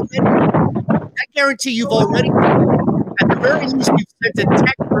guarantee you've already, at the very least, you've sent a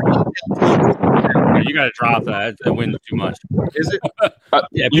text or email to him. Yeah, you got to drop that. That wins too much. Is it?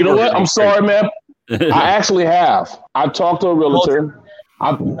 Yeah, you know what? I'm sorry, man. I actually have. I've talked to a realtor.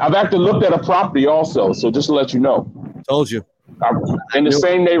 I've actually looked at a property also. So just to let you know. Told you. In the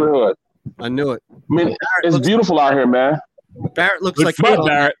same neighborhood. I knew it. I mean, it's beautiful out here, man. Barrett looks Good like foot, on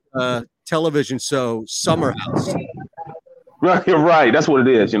Barrett. Television show Summer House. Right, you're right. That's what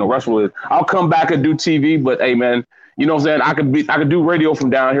it is. You know, that's what it is. I'll come back and do TV, but hey, man, you know what I'm saying? I could do radio from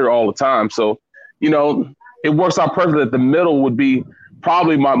down here all the time. So, you know, it works out perfectly that the middle would be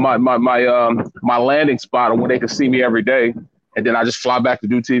probably my landing spot where they can see me every day, and then I just fly back to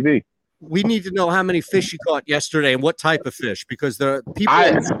do TV. We need to know how many fish you caught yesterday and what type of fish, because the people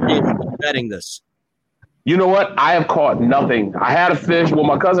are betting this. You know what? I have caught nothing. I had a fish. Well,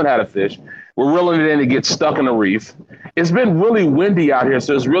 my cousin had a fish. We're reeling it in to get stuck in the reef. It's been really windy out here,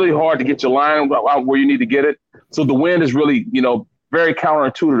 so it's really hard to get your line out where you need to get it. So the wind is really, you know, very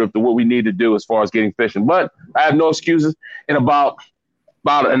counterintuitive to what we need to do as far as getting fishing. But I have no excuses. In about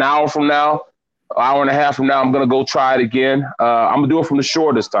an hour from now, hour and a half from now, I'm going to go try it again. I'm going to do it from the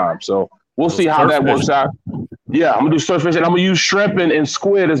shore this time. So we'll see how that works out. Yeah, I'm going to do surf fishing. I'm going to use shrimp and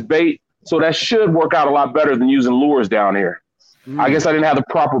squid as bait. So that should work out a lot better than using lures down here. I guess I didn't have the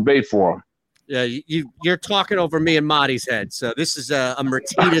proper bait for them. Yeah, you're talking over me and Marty's head. So this is a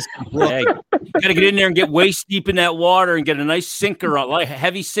Martinez. Hey, you got to get in there and get waist deep in that water and get a nice sinker, like a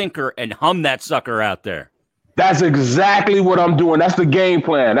heavy sinker, and hum that sucker out there. That's exactly what I'm doing. That's the game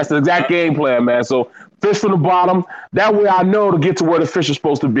plan. That's the exact game plan, man. So fish from the bottom. That way I know to get to where the fish are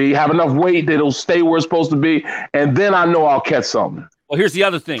supposed to be, have enough weight that it'll stay where it's supposed to be, and then I know I'll catch something. Well, here's the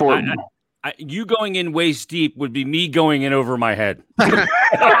other thing. You going in waist deep would be me going in over my head.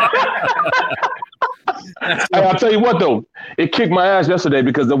 Hey, I'll tell you what, though. It kicked my ass yesterday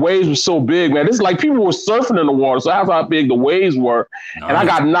because the waves were so big, man. This is like people were surfing in the water. So that's how big the waves were. Nice. And I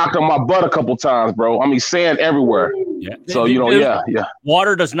got knocked on my butt a couple times, bro. I mean, sand everywhere. Yeah. So, you know, yeah.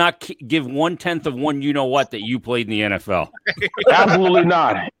 Water does not give 1/10 of one you-know-what that you played in the NFL. Absolutely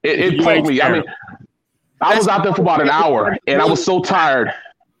not. It played me. I mean, I was out there for about an hour, and I was so tired.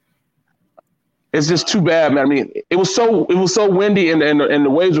 It's just too bad, man. I mean, it was so windy and the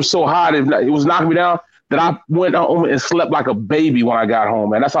waves were so high that it was knocking me down that I went home and slept like a baby when I got home,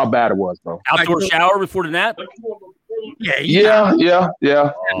 man. That's how bad it was, bro. Outdoor shower before the nap? Yeah. Okay,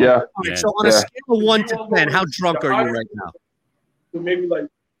 so on a scale of 1 to 10, how drunk are you right now? Maybe like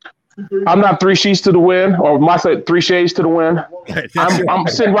I'm not 3 sheets to the wind, or my 3 shades to the wind. Okay, I'm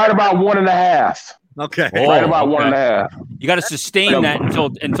sitting right about 1.5. Okay. Right about 1.5. You got to sustain that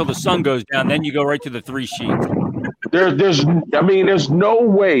until the sun goes down. Then you go right to the 3 sheets. There's no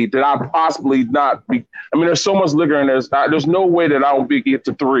way that I possibly not be. I mean, there's so much liquor in there. There's no way that I will get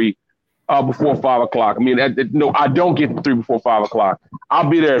to 3 before 5 o'clock. I mean, no, I don't get to 3 before 5 o'clock. I'll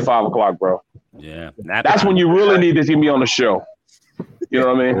be there at 5 o'clock, bro. Yeah. That's when you really need to see me on the show. You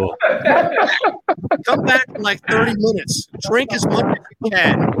know what I mean? Come back in like 30 minutes. Drink as much as you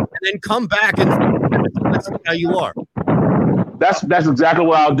can, and then come back and let's see how you are. That's exactly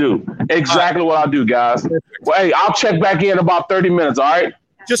what I'll do. Exactly what I'll do, guys. Well, hey, I'll check back in about 30 minutes, all right?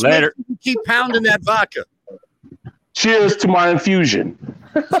 Just later. Keep pounding that vodka. Cheers to my infusion.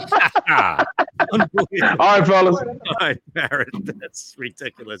 All right, fellas. All right, Barrett. That's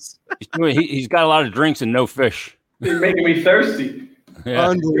ridiculous. He's got a lot of drinks and no fish. You're making me thirsty. Yeah.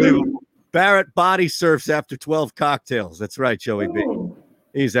 Unbelievable. Barrett body surfs after 12 cocktails. That's right, Joey B.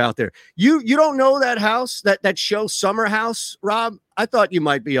 He's out there. You don't know that house, that show Summer House, Rob? I thought you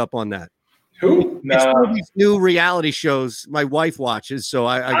might be up on that. Who? It's one of these new reality shows my wife watches, so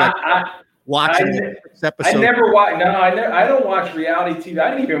I got watching this episode. I never watch. No, I don't watch reality TV.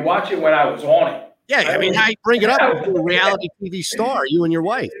 I didn't even watch it when I was on it. Yeah, I mean, how you bring it up to a reality TV star, you and your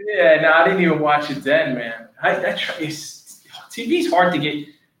wife. Yeah, no, I didn't even watch it then, man. TV's hard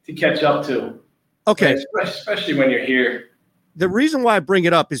to catch up to. Okay. Especially when you're here. The reason why I bring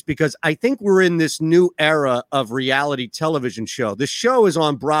it up is because I think we're in this new era of reality television show. This show is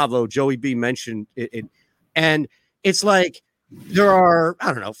on Bravo. Joey B mentioned it. And it's like there are,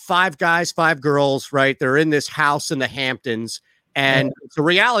 I don't know, 5 guys, 5 girls, right? They're in this house in the Hamptons. And it's a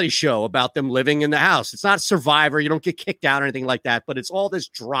reality show about them living in the house. It's not Survivor. You don't get kicked out or anything like that, but it's all this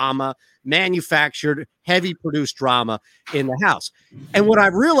drama, manufactured, heavy produced drama in the house. And what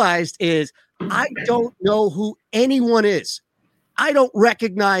I've realized is I don't know who anyone is. I don't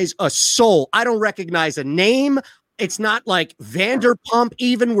recognize a soul. I don't recognize a name. It's not like Vanderpump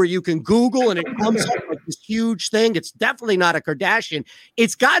even where you can Google and it comes up like this huge thing. It's definitely not a Kardashian.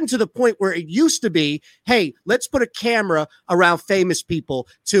 It's gotten to the point where it used to be, hey, let's put a camera around famous people,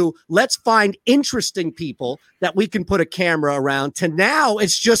 to let's find interesting people that we can put a camera around, to now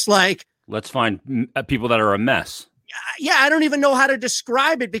it's just like, let's find people that are a mess. Yeah, I don't even know how to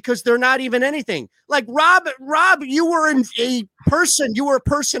describe it because they're not even anything. Like Rob, you were a person. You were a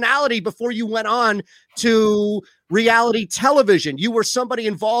personality before you went on to reality television. You were somebody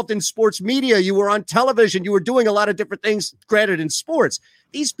involved in sports media. You were on television. You were doing a lot of different things, granted, in sports.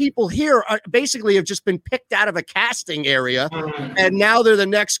 These people here are basically have just been picked out of a casting area, and now they're the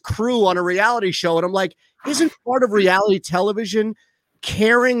next crew on a reality show. And I'm like, isn't part of reality television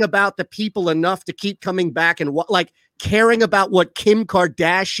caring about the people enough to keep coming back and like caring about what Kim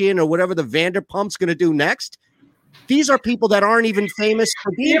Kardashian or whatever the Vanderpump's going to do next? These are people that aren't even famous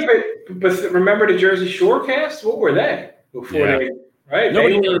for being. Yeah, but remember the Jersey Shore cast? What were they before they? Right.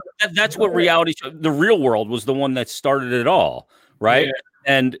 That's what reality show. The Real World was the one that started it all, right? Yeah.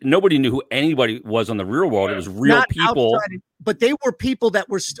 And nobody knew who anybody was on the Real World. It was real Not people, outside, but they were people that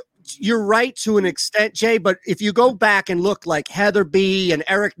were. You're right to an extent, Jay, but if you go back and look like Heather B. and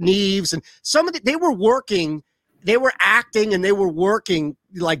Eric Neves and some of they were working, they were acting and they were working,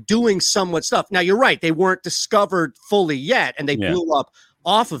 like doing somewhat stuff. Now, you're right. They weren't discovered fully yet and they blew up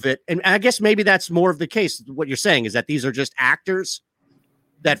off of it. And I guess maybe that's more of the case. What you're saying is that these are just actors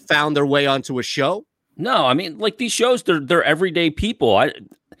that found their way onto a show. No, I mean, like these shows, they're everyday people.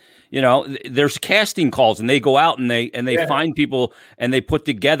 There's casting calls and they go out and they find people and they put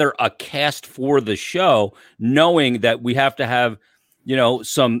together a cast for the show, knowing that we have to have,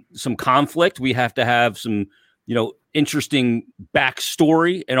 some conflict. We have to have some, interesting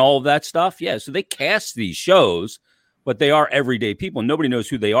backstory and all of that stuff. Yeah. So they cast these shows, but they are everyday people. Nobody knows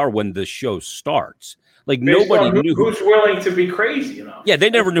who they are when the show starts. Like nobody knew who's willing to be crazy, Yeah, they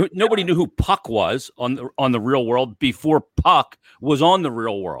never knew. Nobody knew who Puck was on the Real World before Puck was on the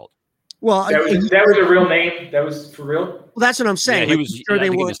Real World. Well, that was a real name. That was for real. Well, that's what I'm saying. Yeah, he was. Sure, they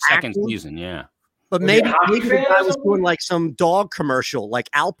were in the second season. Yeah, but maybe the guy was doing like some dog commercial,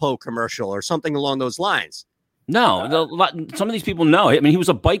 like Alpo commercial, or something along those lines. No, some of these people know. I mean, he was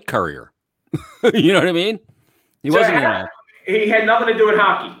a bike courier. You know what I mean? He wasn't. He had nothing to do with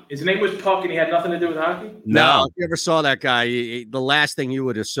hockey. His name was Puck, and he had nothing to do with hockey. No, if you ever saw that guy, the last thing you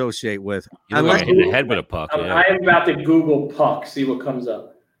would associate with. Unless hit the head with a puck. Yeah. I am about to Google Puck, see what comes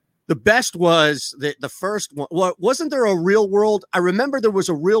up. The best was the first one. Well, wasn't there a Real World? I remember there was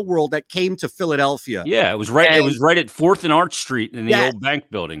a Real World that came to Philadelphia. Yeah, it was right. It was right at 4th and Arch Street in the old bank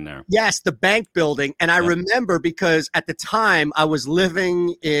building there. Yes, the bank building. And I remember because at the time I was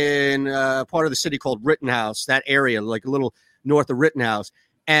living in part of the city called Rittenhouse, that area, like a little north of Rittenhouse.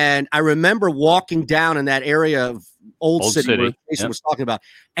 And I remember walking down in that area of Old City where Jason was talking about,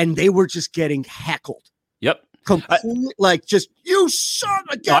 and they were just getting heckled. Yep. Completely, like just you son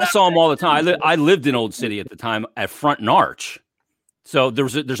of a I saw them all the time. I lived in Old City at the time at Front and Arch. So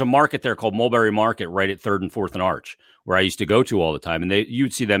there's a market there called Mulberry Market right at 3rd and 4th and Arch where I used to go to all the time. And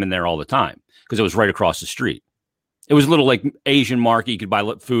you'd see them in there all the time because it was right across the street. It was a little like Asian market. You could buy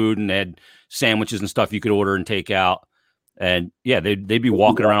food and they had sandwiches and stuff you could order and take out. And yeah, they'd be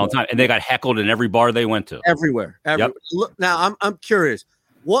walking around all the time. And they got heckled in every bar they went to. Everywhere. Yep. Look, now I'm curious.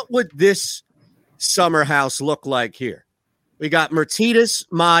 What would this summer house look like here? We got Mertitas,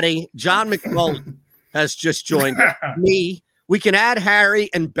 Marty, John McMullen has just joined me. We can add Harry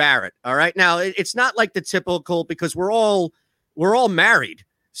and Barrett. All right. Now it's not like the typical because we're all married.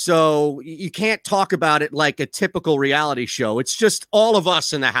 So you can't talk about it like a typical reality show. It's just all of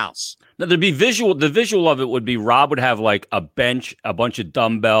us in the house. Now, there'd be visual. The visual of it would be Rob would have like a bench, a bunch of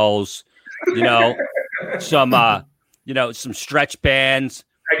dumbbells, some stretch bands.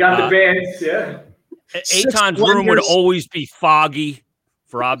 I got the bands. Yeah. Eitan's room would always be foggy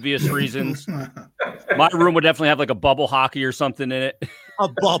for obvious reasons. My room would definitely have like a bubble hockey or something in it. A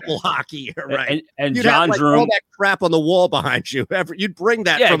bubble hockey, right? And John's room, all that crap on the wall behind you. You'd bring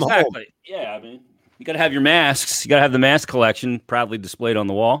that from home. Yeah, I mean, you got to have your masks. You got to have the mask collection proudly displayed on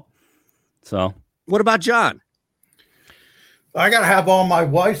the wall. So, what about John? I got to have all my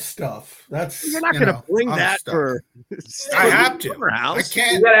wife's stuff. You're not going to bring that for. I have to. I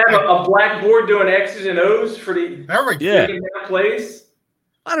can't. You got to have a blackboard doing X's and O's for the place.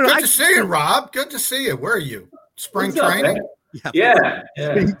 I don't know. Good to see you, Rob. Good to see you. Where are you? Spring training? Yeah.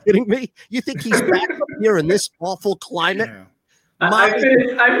 Are you kidding me? You think he's back up here in this awful climate? I've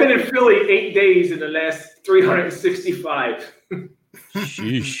been in Philly 8 days in the last 365.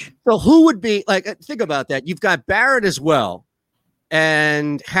 Sheesh. So who would be like? Think about that. You've got Barrett as well,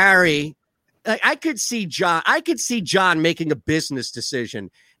 and Harry. Like, I could see John making a business decision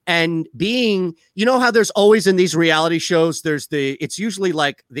and being. You know how there's always in these reality shows. It's usually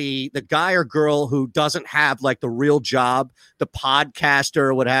like the guy or girl who doesn't have like the real job, the podcaster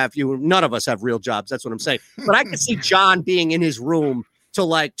or what have you. None of us have real jobs. That's what I'm saying. But I could see John being in his room till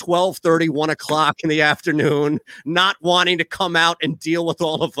like 12:30, 1 o'clock in the afternoon, not wanting to come out and deal with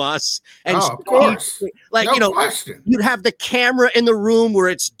all of us. And of course. Like, No question. you'd have the camera in the room where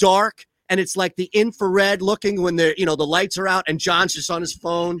it's dark and it's like the infrared looking when the lights are out and John's just on his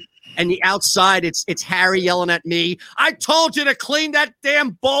phone. And the outside, it's Harry yelling at me. I told you to clean that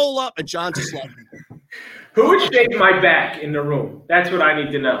damn bowl up. And John's just like, Who would shave my back in the room? That's what I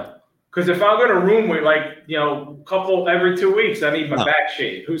need to know. Because if I'm in a room with couple every 2 weeks, I need my back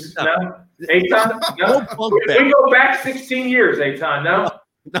shaved. Who's no? Eitan? No? We go back 16 years, Eitan, no?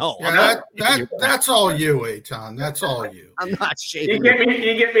 No. Yeah, that's all you, Eitan. That's all you. I'm not shaving.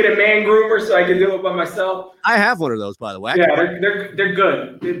 You get me the man groomer so I can do it by myself? I have one of those, by the way. Yeah, they're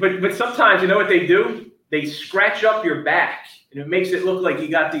good. But sometimes, you know what they do? They scratch up your back, and it makes it look like you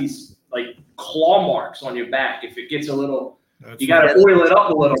got these like claw marks on your back. If it gets a little... You got to oil it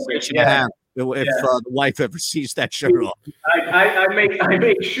up a little bit. Yeah. If the wife ever sees that shirt off. I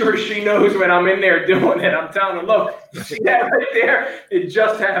make sure she knows when I'm in there doing it. I'm telling her, look, you see that right there? It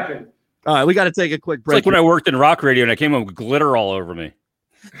just happened. All right, we got to take a quick break. It's like when I worked in rock radio and I came home with glitter all over me.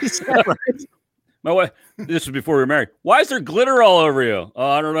 Is that right? My wife, this was before we were married. Why is there glitter all over you? Oh,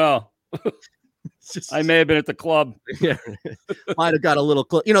 I don't know. I may have been at the club. Yeah, might have got a little.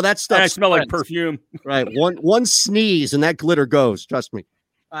 That stuff. I smell like perfume. Right, one sneeze and that glitter goes. Trust me.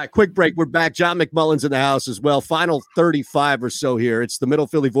 All right, quick break. We're back. John McMullen's in the house as well. Final 35 or so here. It's the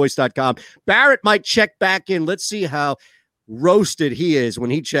middlephillyvoice.com. Barrett might check back in. Let's see how roasted he is when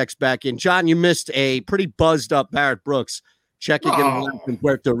he checks back in. John, you missed a pretty buzzed up Barrett Brooks checking in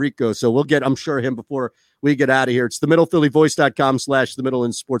Puerto Rico. So we'll get, I'm sure, him before we get out of here. It's the middlephillyvoice.com/the middle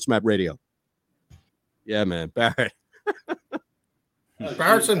in Sports Map Radio. Yeah, man. Barrett.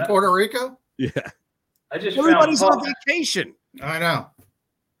 Barrett's in Puerto Rico? Yeah. Everybody's on vacation. I know.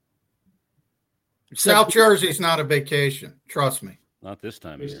 South Jersey's not a vacation. Trust me. Not this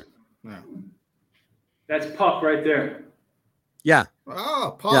time of year. No. That's Puck right there. Yeah.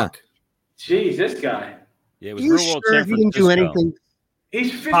 Oh, Puck. Yeah. Jeez, this guy. Yeah, it was real world San he didn't do anything?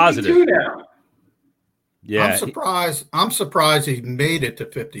 He's 52 Positive. now. Yeah. I'm surprised he made it to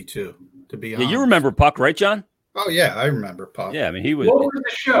 52, to be honest. Yeah, you remember Puck, right, John? Oh, yeah, I remember Puck. Yeah, I mean, he was. What was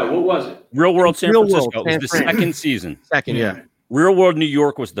the show? What was it? Real World San Francisco. It was the San Fran. second season. Second, yeah. Real World New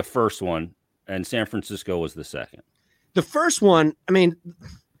York was the first one, and San Francisco was the second. The first one, I mean,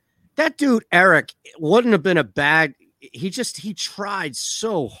 that dude, Eric, wouldn't have been a bad. He tried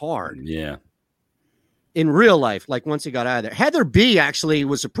so hard. Yeah. In real life, like once he got out of there. Heather B actually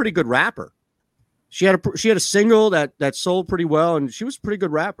was a pretty good rapper. She had a single that sold pretty well, and she was a pretty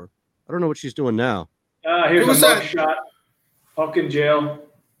good rapper. I don't know what she's doing now. Here's a mugshot. Puck in jail.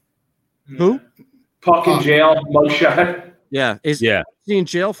 Who? Puck in jail. Mugshot. Yeah. Is he in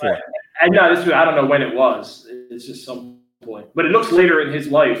jail for? I don't know when it was. It's just some point. But it looks later in his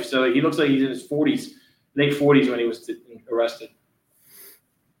life. So he looks like he's in his 40s, late 40s when he was arrested.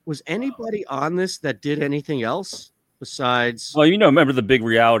 Was anybody on this that did anything else besides? Well, remember the big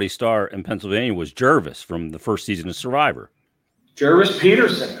reality star in Pennsylvania was Jervis from the first season of Survivor. Jervis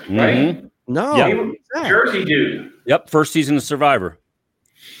Peterson, right? Mm-hmm. No. Yep. Jersey dude. Yep, first season of Survivor.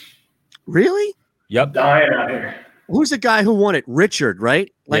 Really? Yep. Dying out here. Who's the guy who won it? Richard,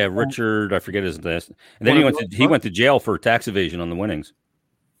 right? Yeah, Richard. I forget his last. And then he went to jail for tax evasion on the winnings.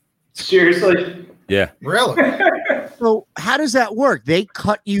 Seriously? Yeah. Really? So how does that work? They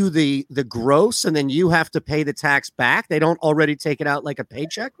cut you the gross, and then you have to pay the tax back. They don't already take it out like a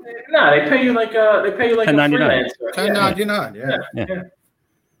paycheck. No, they pay you like a freelancer. 1099. Yeah.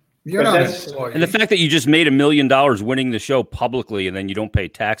 You're not employed. And the fact that you just made $1 million winning the show publicly, and then you don't pay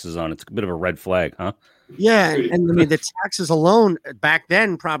taxes on it's a bit of a red flag, huh? Yeah, and I mean the taxes alone back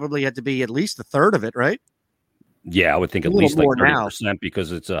then probably had to be at least a third of it, right? Yeah, I would think at least like 30%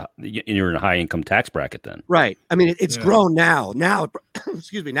 because you're in a high income tax bracket then. Right. I mean, it's grown now. Now,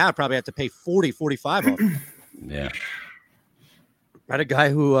 excuse me, now I probably have to pay 40, 45 of it. Yeah. I had a guy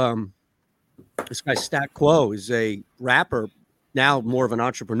who, this guy Stat Quo is a rapper, now more of an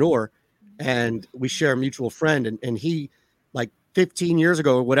entrepreneur, and we share a mutual friend, and he, like 15 years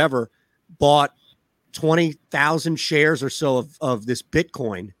ago or whatever, bought 20,000 shares or so of this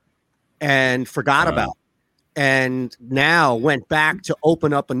Bitcoin and forgot about it. And now went back to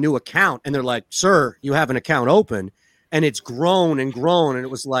open up a new account. And they're like, sir, you have an account open. And it's grown and grown. And it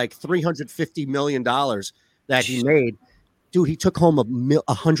was like $350 million that he made. Dude, he took home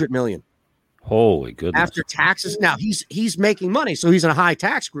 $100 million. Holy goodness. After taxes. Now he's making money. So he's in a high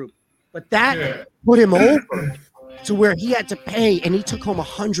tax group. But that put him over to where he had to pay. And he took home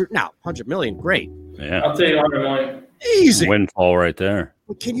 $100 million. Great. Yeah. I'll take $100 million. Easy. Windfall right there.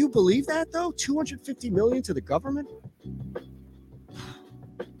 But can you believe that though? $250 million to the government?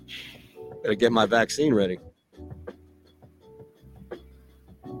 Gotta get my vaccine ready.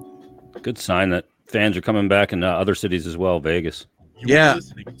 Good sign that fans are coming back in other cities as well. Vegas. You're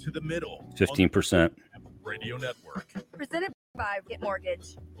listening to The Middle. 15%. Radio Network. Presented by Get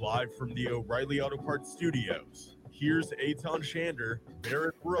Mortgage. Live from the O'Reilly Auto Parts Studios. Here's Eitan Shander,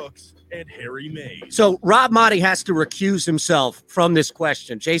 Barrett Brooks, and Harry Mays. So Rob Motti has to recuse himself from this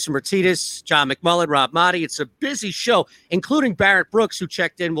question. Jason Martinez, John McMullen, Rob Motti. It's a busy show, including Barrett Brooks, who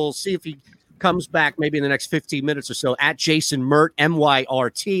checked in. We'll see if he comes back maybe in the next 15 minutes or so. At Jason Myrt,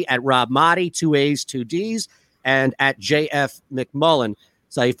 MYRT, at Rob Motti, 2 A's, 2 D's, and at JF McMullen.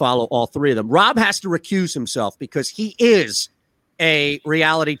 So you follow all three of them. Rob has to recuse himself because he is a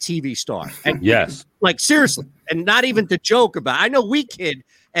reality TV star. And yes. Like, seriously, and not even to joke about it. I know we kid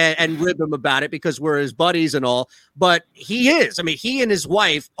and rib him about it because we're his buddies and all, but he is. I mean, he and his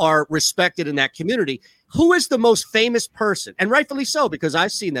wife are respected in that community. Who is the most famous person? And rightfully so, because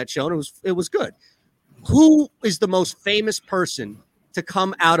I've seen that show and it was good. Who is the most famous person to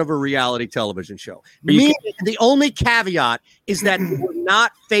come out of a reality television show? Me, the only caveat is that we're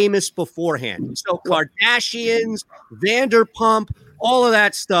not famous beforehand. So Kardashians, Vanderpump, all of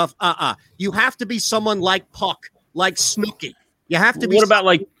that stuff. You have to be someone like Puck, like Snooki. You have to be. What about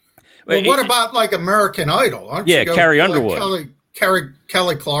like? Well, what about like American Idol? Aren't yeah, you going Carrie like Underwood.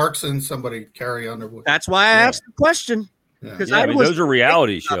 Kelly Clarkson, somebody Carrie Underwood. That's why I asked the question. Because those are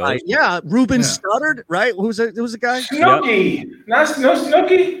reality shows. Ruben Studdard, right? Who's the guy? Snooki. No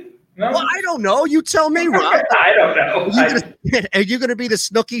Snooki. No. Well, I don't know. You tell me, Rob. I don't know. Are you going to be the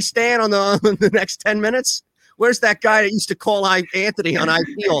Snooki stan on the next 10 minutes? Where's that guy that used to call Anthony on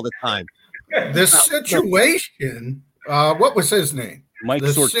IP all the time? The situation. What was his name? Mike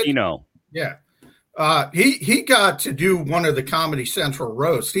Sortino. Yeah. He got to do one of the Comedy Central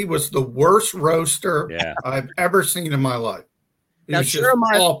roasts. He was the worst roaster I've ever seen in my life. It was just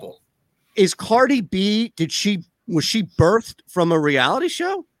awful. Is Cardi B? Was she birthed from a reality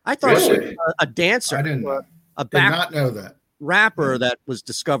show? I thought she was a dancer. I didn't know. Did not know that. Rapper that was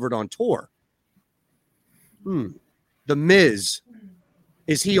discovered on tour. The Miz.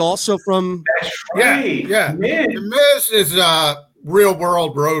 Is he also from? That's right. Yeah. The Miz is a Real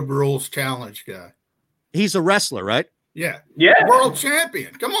World Road Rules Challenge guy. He's a wrestler, right? Yeah. World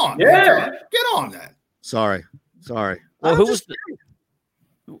champion. Come on. Yeah. Get on that. Sorry. Well,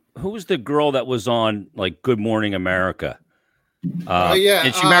 who was the girl that was on like Good Morning America?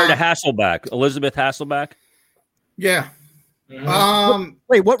 And she married a Hasselbeck, Elizabeth Hasselbeck. Yeah.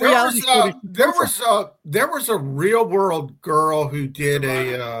 Wait, what reality show? There was a Real World girl who did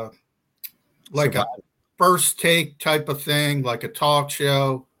a first take type of thing, like a talk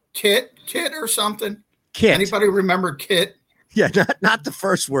show. Kit or something. Kit. Anybody remember Kit? Yeah, not the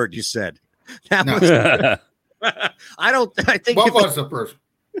first word you said. That was, I think. What was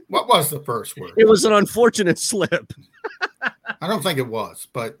the first word? It was an unfortunate slip. I don't think it was,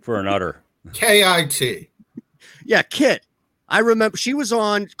 but for an utter. KIT. Yeah, Kit. I remember she was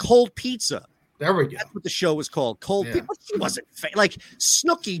on Cold Pizza. There we go. That's what the show was called. Cold Pizza. She wasn't like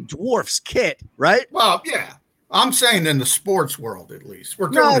Snooki dwarfs Kit, right? Well, yeah. I'm saying in the sports world, at least. We're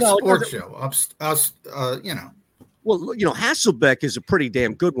doing a sports show. Us, Well, Hasselbeck is a pretty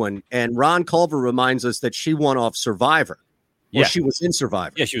damn good one. And Ron Culver reminds us that she won off Survivor. Yeah. She was in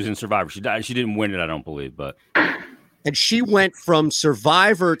Survivor. Yeah, she was in Survivor. She died. She didn't win it, I don't believe, but. And she went from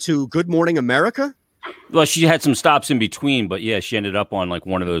Survivor to Good Morning America? Well, she had some stops in between, but yeah, she ended up on like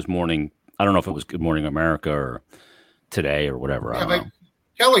one of those morning. I don't know if it was Good Morning America or Today or whatever. I don't know.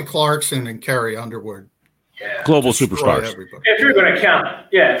 Kelly Clarkson and Carrie Underwood. Yeah. Global superstars. If you're going to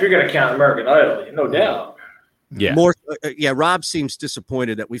count American Idol, no doubt. Yeah. Rob seems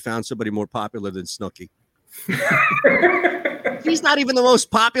disappointed that we found somebody more popular than Snooki. She's not even the most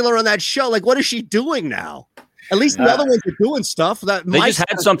popular on that show. Like, what is she doing now? At least the other ones are doing stuff. They just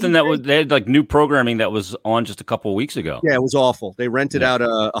had something they had like new programming that was on just a couple of weeks ago. Yeah, it was awful. They rented out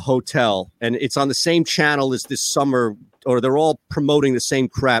a hotel, and it's on the same channel as this summer or they're all promoting the same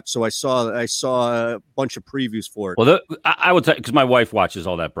crap. So I saw a bunch of previews for it. Well, I would say, because my wife watches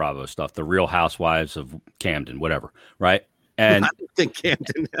all that Bravo stuff, the Real Housewives of Camden, whatever, right? And I don't think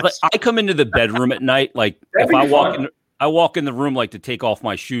Camden. I come into the bedroom at night, like if I walk in the room like to take off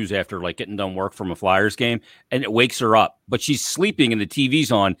my shoes after like getting done work from a Flyers game, and it wakes her up. But she's sleeping and the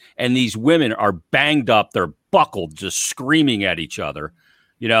TV's on, and these women are banged up, they're buckled, just screaming at each other.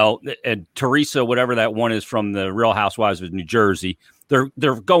 You know, and Teresa, whatever that one is from the Real Housewives of New Jersey,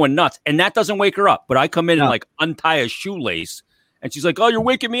 they're going nuts, and that doesn't wake her up. But I come in and like untie a shoelace, and she's like, "Oh, you're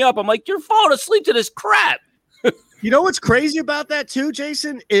waking me up." I'm like, "You're falling asleep to this crap." You know what's crazy about that too,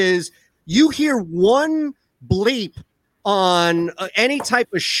 Jason, is you hear one bleep on any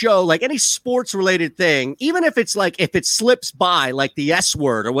type of show, like any sports related thing, even if it's like, if it slips by, like the S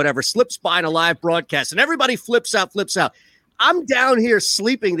word or whatever, slips by in a live broadcast and everybody flips out. I'm down here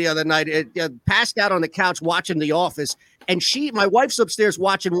sleeping the other night, passed out on the couch watching The Office, and my wife's upstairs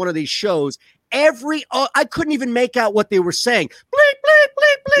watching one of these shows. I couldn't even make out what they were saying. Bleep, bleep,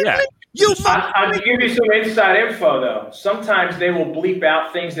 bleep, bleep, bleep. I'll give you some inside info though. Sometimes they will bleep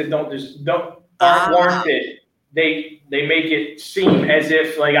out things that aren't warranted. They make it seem as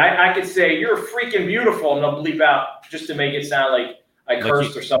if like I could say you're freaking beautiful, and they'll bleep out just to make it sound like I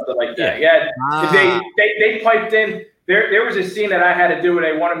cursed or something like that. Yeah, they piped in. There was a scene that I had to do where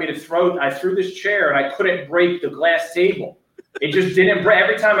they wanted me to throw. I threw this chair and I couldn't break the glass table. It just didn't break.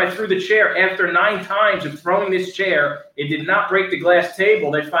 Every time I threw the chair, after 9 times of throwing this chair, it did not break the glass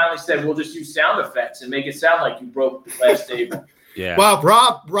table. They finally said, "We'll just use sound effects and make it sound like you broke the glass table." Yeah. Well,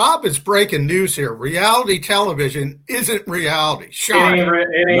 Rob is breaking news here. Reality television isn't reality. Shocker.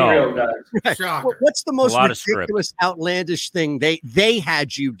 It ain't real, guys. Shocker. What's the most ridiculous, outlandish thing they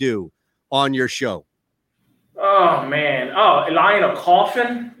had you do on your show? Oh man! Lie in a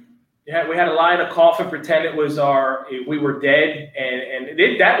coffin. Yeah, we had to lie in a coffin, pretend we were dead, and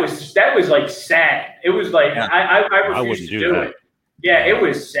that was like sad. It was like I refused to do it. Yeah, it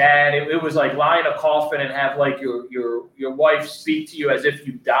was sad. It was like lie in a coffin and have like your wife speak to you as if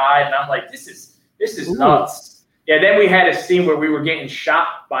you died, and I'm like, this is nuts. Yeah, then we had a scene where we were getting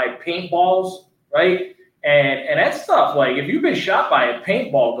shot by paintballs, right? And that stuff, like if you've been shot by a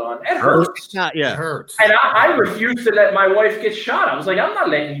paintball gun, it hurts. It hurts. And I refused to let my wife get shot. I was like, I'm not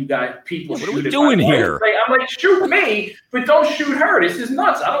letting you guys shoot. What are we doing here? I'm like, shoot me, but don't shoot her. This is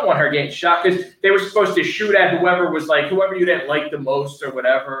nuts. I don't want her getting shot, because they were supposed to shoot at whoever you didn't like the most or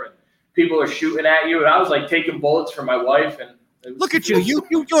whatever. And people are shooting at you, and I was like taking bullets for my wife. And look at you. You're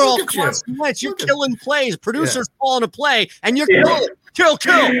all consequence. You're killing plays. Producers calling a play, and you're killing. Kill.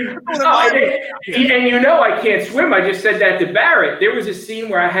 And I can't swim. I just said that to Barrett. There was a scene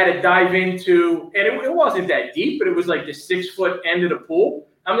where I had to dive into, and it wasn't that deep, but it was like the 6-foot end of the pool.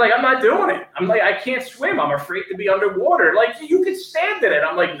 I'm like, I'm not doing it. I'm like, I can't swim. I'm afraid to be underwater. Like, you can stand in it.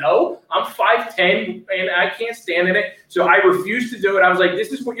 I'm like, no, I'm 5'10", and I can't stand in it. So I refused to do it. I was like,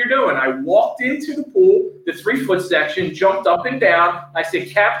 this is what you're doing. I walked into the pool, the 3-foot section, jumped up and down. I said,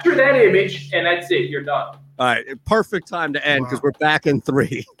 capture that image, and that's it. You're done. All right, perfect time to end because we're back in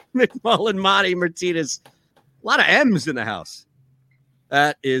 3. McMullen, Monty, Martinez. A lot of M's in the house.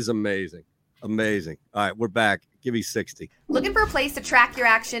 That is amazing. Amazing. All right, we're back. Give me 60. Looking for a place to track your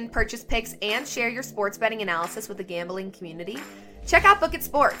action, purchase picks, and share your sports betting analysis with the gambling community? Check out Book It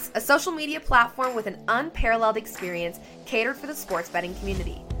Sports, a social media platform with an unparalleled experience catered for the sports betting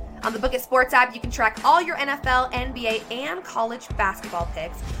community. On the Book It Sports app, you can track all your NFL, NBA, and college basketball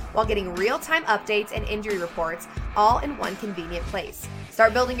picks while getting real-time updates and injury reports all in one convenient place.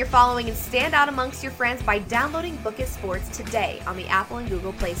 Start building your following and stand out amongst your friends by downloading Book It Sports today on the Apple and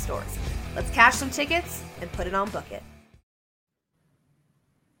Google Play stores. Let's cash some tickets and put it on Book It.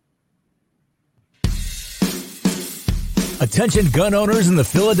 Attention gun owners in the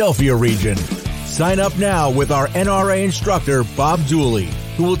Philadelphia region. Sign up now with our NRA instructor, Bob Dooley,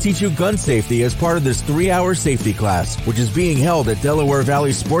 who will teach you gun safety as part of this 3-hour safety class, which is being held at Delaware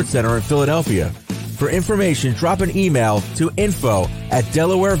Valley Sports Center in Philadelphia. For information, drop an email to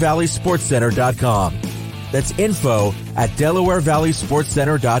info@DelawareValleySportsCenter.com. That's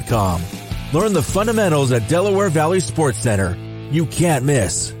info@DelawareValleySportsCenter.com. Learn the fundamentals at Delaware Valley Sports Center. You can't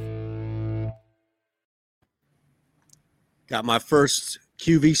miss. Got my first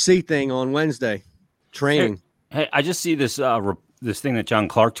QVC thing on Wednesday. Training. Hey, I just see this this thing that John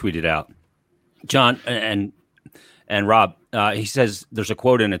Clark tweeted out. John and Rob, he says there's a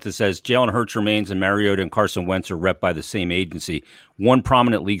quote in it that says Jalen Hurts remains and Mariota and Carson Wentz are rep by the same agency. One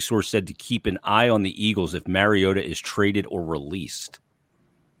prominent league source said to keep an eye on the Eagles if Mariota is traded or released.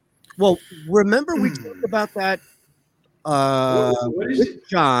 Well, remember we talked about that with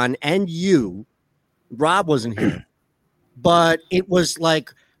John and you. Rob wasn't here. but it was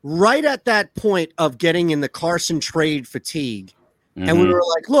like right at that point of getting in the Carson trade fatigue. And we were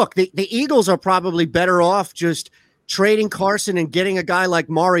like, look, the Eagles are probably better off just trading Carson and getting a guy like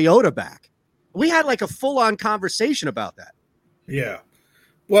Mariota back. We had like a full-on conversation about that. Yeah.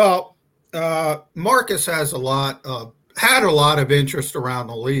 Well, Marcus has had a lot of interest around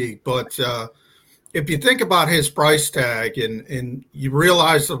the league, but if you think about his price tag and you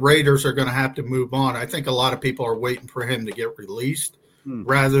realize the Raiders are going to have to move on, I think a lot of people are waiting for him to get released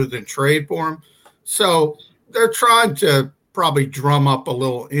rather than trade for him. So they're trying to probably drum up a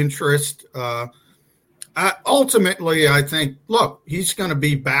little interest. Ultimately, I think, look, he's going to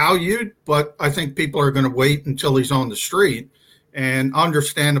be valued, but I think people are going to wait until he's on the street, and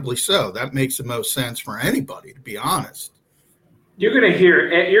understandably so. That makes the most sense for anybody, to be honest. You're going to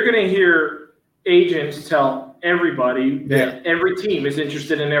hear agents tell everybody that every team is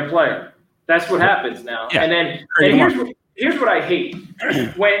interested in their player. That's what happens now. Yeah. And here's what I hate.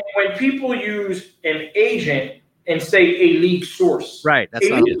 when people use an agent and say a league source. Right. That's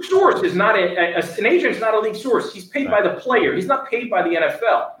a league source is not an agent is not a league source. He's paid by the player. He's not paid by the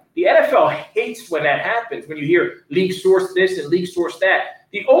NFL. The NFL hates when that happens, when you hear league source this and league source that.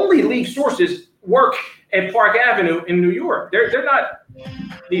 The only league sources work at Park Avenue in New York. They're not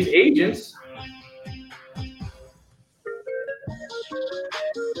these agents.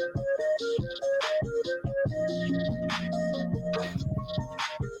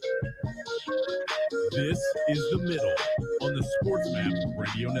 This is The Middle on the SportsMap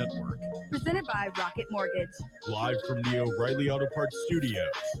Radio Network. Presented by Rocket Mortgage. Live from the O'Reilly Auto Parts Studios,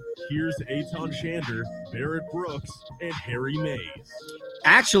 here's Eitan Shander, Barrett Brooks, and Harry Mays.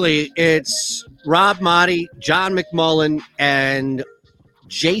 Actually, it's Rob Motti, John McMullen, and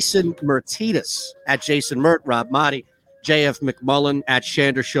Jason Murtitas at Jason Mert, Rob Motti, JF McMullen at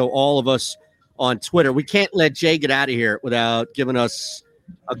Shander Show, all of us on Twitter. We can't let Jay get out of here without giving us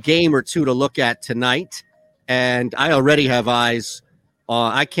a game or two to look at tonight. And I already have eyes.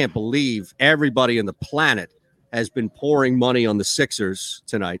 I can't believe everybody on the planet has been pouring money on the Sixers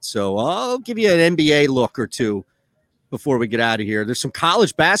tonight. So I'll give you an NBA look or two before we get out of here. There's some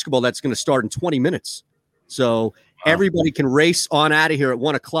college basketball that's going to start in 20 minutes. So everybody can race on out of here at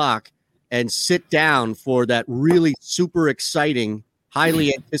 1 o'clock and sit down for that really super exciting,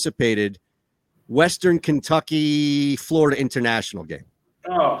 highly anticipated Western Kentucky, Florida International game.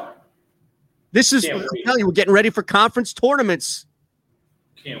 Oh, this is, I'm telling you, we're getting ready for conference tournaments.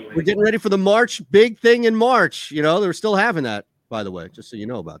 Can't wait. We're getting ready for the March, big thing in March. You know, they're still having that, by the way, just so you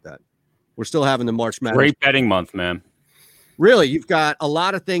know about that. We're still having the March Madness. Great betting month, man. Really, you've got a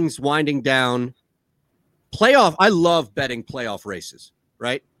lot of things winding down. Playoff, I love betting playoff races,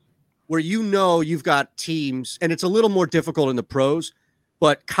 right? Where you know you've got teams, and it's a little more difficult in the pros,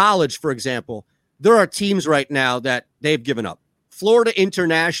 but college, for example, there are teams right now that they've given up. Florida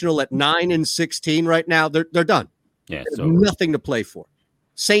International at 9-16 right now, they're done. Yeah, nothing to play for.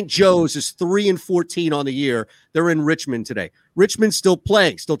 St. Joe's is 3-14 on the year. They're in Richmond today. Richmond's still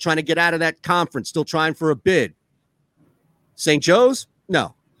playing, still trying to get out of that conference, still trying for a bid. St. Joe's,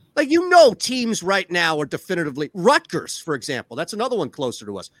 no. Like, you know, teams right now are definitively Rutgers, for example. That's another one closer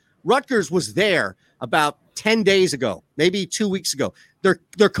to us. Rutgers was there about 10 days ago, maybe 2 weeks ago.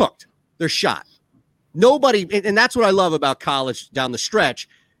 They're cooked. They're shot. Nobody, and that's what I love about college down the stretch,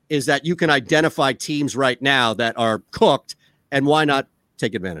 is that you can identify teams right now that are cooked, and why not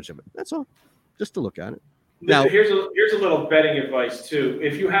take advantage of it? That's all. Just to look at it. Now, here's a little betting advice too.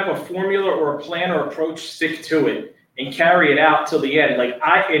 If you have a formula or a plan or approach, stick to it and carry it out till the end. Like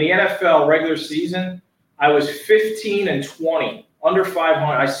in the NFL regular season, I was 15-20, under 500.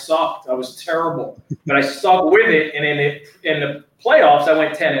 I sucked. I was terrible, but I stuck with it. And in the playoffs, I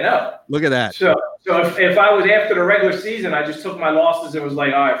went 10-0. Look at that. So if I was after the regular season, I just took my losses and was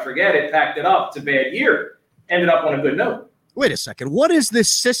like, all right, forget it, packed it up. It's a bad year. Ended up on a good note. Wait a second. What is this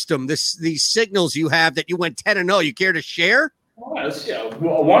system, these signals you have that you went 10-0? You care to share?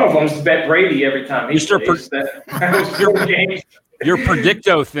 Well, one of them is bet Brady every time he plays. Your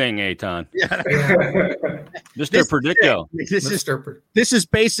Predicto thing, Eitan. Yeah. Mr. Predicto. This is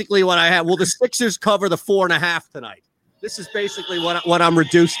basically what I have. Will the Sixers cover the 4.5 tonight? This is basically what I'm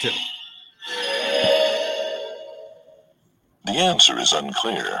reduced to. The answer is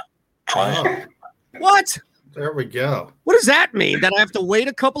unclear. Try What? There we go. What does that mean? That I have to wait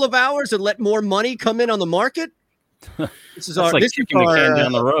a couple of hours and let more money come in on the market? This is like kicking the can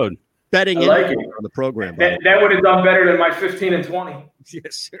down the road. Betting on the program. That would have done better than my 15-20.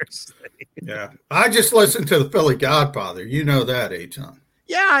 Yes, seriously. Yeah. I just listened to the Philly Godfather. You know that, Eitan.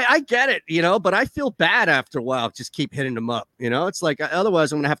 Yeah, I get it, but I feel bad after a while. Just keep hitting them up. It's like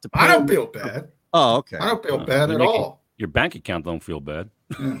otherwise I'm going to have to pay. I don't feel bad. Oh, okay. I don't feel bad at all. Your bank account don't feel bad.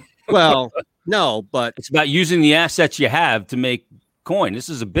 Well, no, but it's about using the assets you have to make coin. This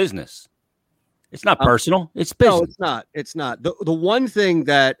is a business. It's not personal. It's business. No, it's not. It's not. The one thing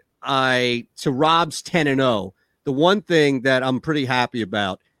that to Rob's 10-0, the one thing that I'm pretty happy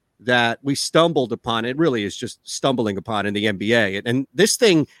about that we stumbled upon, it really is just stumbling upon in the NBA. And this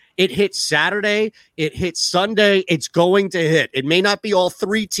thing, it hit Saturday, it hit Sunday, it's going to hit. It may not be all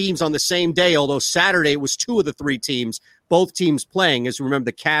three teams on the same day, although Saturday it was two of the three teams, both teams playing. As you remember,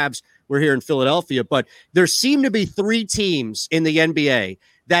 the Cavs were here in Philadelphia, but there seem to be three teams in the NBA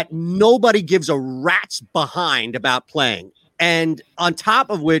that nobody gives a rat's behind about playing. And on top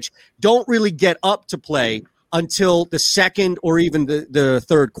of which, don't really get up to play until the second or even the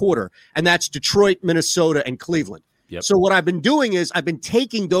third quarter. And that's Detroit, Minnesota, and Cleveland. Yep. So what I've been doing is I've been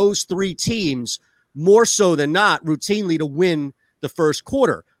taking those three teams more so than not routinely to win the first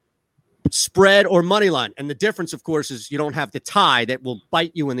quarter, spread or money line. And the difference, of course, is you don't have the tie that will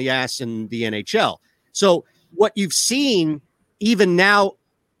bite you in the ass in the NHL. So what you've seen even now,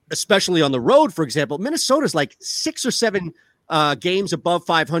 especially on the road, for example, Minnesota's like 6 or 7 games above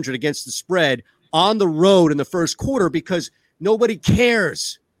 500 against the spread on the road in the first quarter because nobody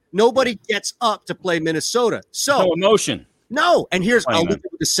cares. Nobody gets up to play Minnesota. So no emotion. No. And I'll look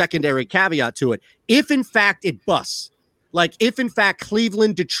at the secondary caveat to it. If in fact it busts, like if in fact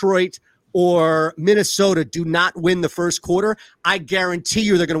Cleveland, Detroit, or Minnesota do not win the first quarter, I guarantee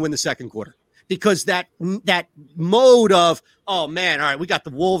you they're going to win the second quarter. Because that mode of, oh man, all right, we got the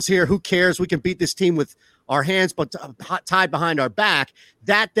Wolves here. Who cares? We can beat this team with our hands but tied behind our back.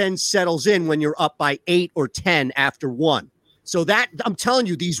 That then settles in when you're up by 8 or 10 after one. So that I'm telling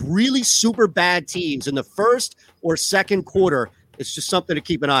you, these really super bad teams in the first or second quarter, it's just something to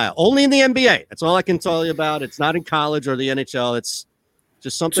keep an eye on. Only in the NBA. That's all I can tell you about. It's not in college or the NHL. It's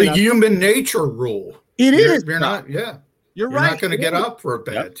just something. It's a human nature rule. You're not. Yeah. You're right. Not going to get up for a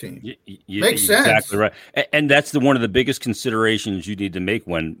bad team. Makes sense. Exactly right. And that's one of the biggest considerations you need to make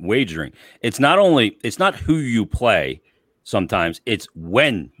when wagering. It's not who you play sometimes, it's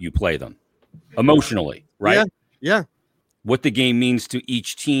when you play them emotionally, right? Yeah. What the game means to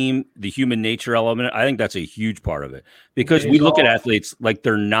each team, the human nature element. I think that's a huge part of it because we look at athletes like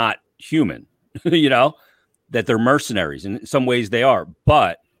they're not human, that they're mercenaries. In some ways they are,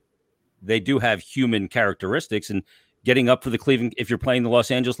 but they do have human characteristics. And getting up for the Cleveland, if you're playing the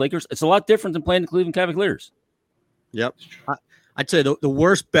Los Angeles Lakers, it's a lot different than playing the Cleveland Cavaliers. Yep. I'd say the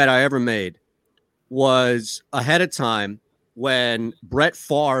worst bet I ever made was ahead of time when Brett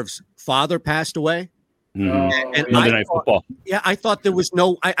Favre's father passed away. Mm-hmm. And Monday Night Football. Yeah, I thought there was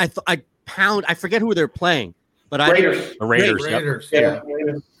no. I forget who they're playing, but Raiders. Yeah.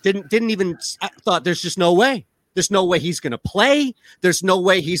 Didn't even. I thought there's just no way. There's no way he's going to play. There's no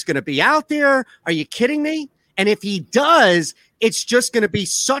way he's going to be out there. Are you kidding me? And if he does, it's just going to be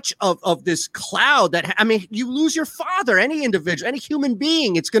such of this cloud that, I mean, you lose your father, any individual, any human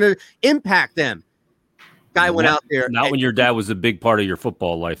being, it's going to impact them. Guy went out there. Not when your dad was a big part of your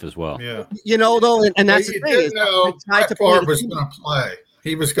football life as well. Yeah. Though, and that's the thing. Brett Favre was going to play.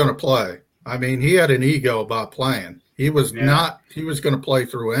 He was going to play. I mean, he had an ego about playing. He was not. He was going to play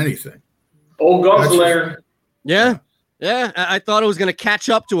through anything. Old gunslinger. Yeah. I thought it was going to catch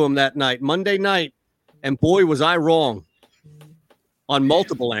up to him that night, Monday night. And boy, was I wrong on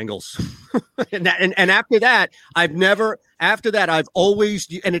multiple angles. and after that, I've always,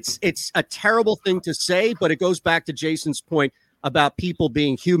 and it's a terrible thing to say, but it goes back to Jason's point about people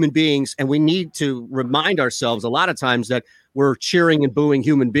being human beings. And we need to remind ourselves a lot of times that we're cheering and booing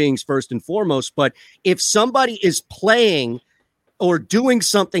human beings first and foremost. But if somebody is playing or doing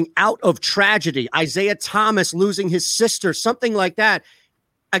something out of tragedy, Isaiah Thomas losing his sister, something like that,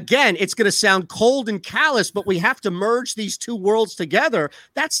 again, it's going to sound cold and callous, but we have to merge these two worlds together.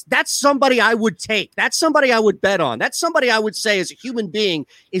 That's somebody I would take. That's somebody I would bet on. That's somebody I would say as a human being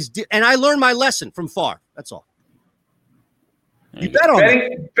and I learned my lesson from Favre. That's all. You bet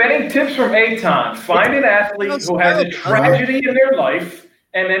on betting tips from Eitan. Find an athlete who has a tragedy in their life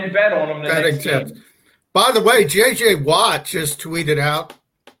and then bet on them. Betting tips. By the way, J.J. Watt just tweeted out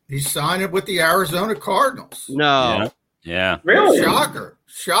he's signing with the Arizona Cardinals. No. Yeah. Really? Shocker.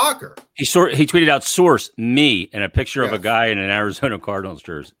 He tweeted out source me and a picture of a guy in an Arizona Cardinals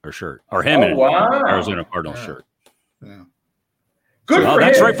shirt or him in an Arizona Cardinals shirt. Yeah. Good for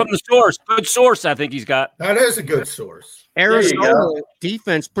that's him. right from the source. Good source. I think he's got. That is a good source. Arizona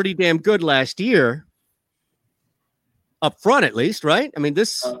defense pretty damn good last year. Up front, at least, right? I mean,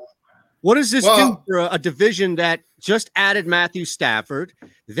 what does this do for a division that just added Matthew Stafford,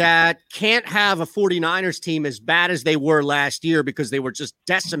 that can't have a 49ers team as bad as they were last year because they were just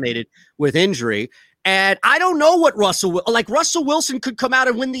decimated with injury, And I don't know what Russell Wilson could come out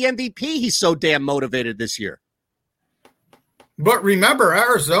and win the MVP. He's so damn motivated this year. But remember,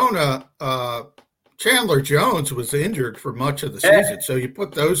 Arizona, Chandler Jones was injured for much of the season. So you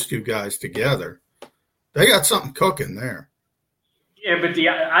put those two guys together, they got something cooking there. Yeah, but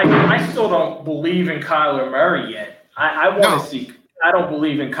I still don't believe in Kyler Murray yet. I want to see. I don't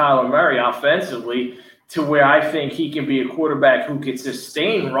believe in Kyler Murray offensively to where I think he can be a quarterback who can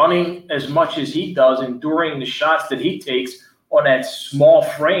sustain running as much as he does, enduring the shots that he takes on that small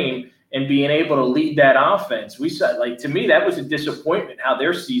frame and being able to lead that offense. We said, to me, that was a disappointment how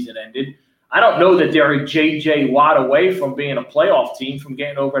their season ended. I don't know that they're a J.J. Watt away from being a playoff team, from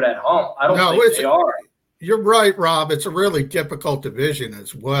getting over that hump. I don't think they are. You're right, Rob. It's a really difficult division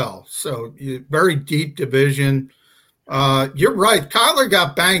as well. So very deep division. You're right. Kyler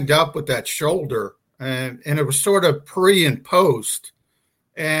got banged up with that shoulder, and it was sort of pre and post.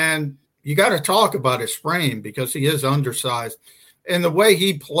 And you got to talk about his frame because he is undersized. And the way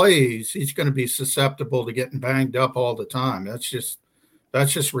he plays, he's going to be susceptible to getting banged up all the time. That's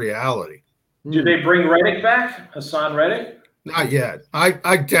just reality. Do they bring Reddick back, Hassan Reddick? Not yet.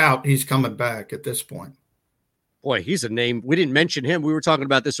 I doubt he's coming back at this point. Boy, he's a name. We didn't mention him. We were talking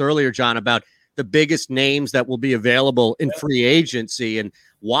about this earlier, John, about the biggest names that will be available in free agency. And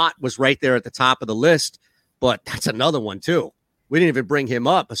Watt was right there at the top of the list, but that's another one too. We didn't even bring him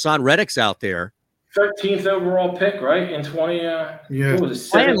up. Hassan Reddick's out there. 13th overall pick, right? In 20, what was it,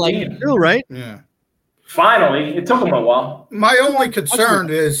 17? Like it too, right? Yeah. Finally. It took him a while. My only concern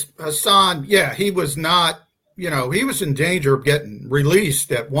is Hassan, he was not, he was in danger of getting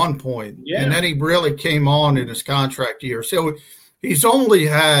released at one point. Yeah. And then he really came on in his contract year. So he's only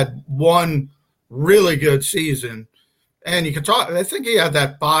had one really good season. And you can talk, I think he had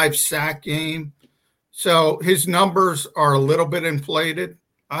that 5-sack game. So his numbers are a little bit inflated.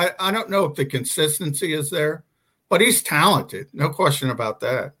 I don't know if the consistency is there, but he's talented. No question about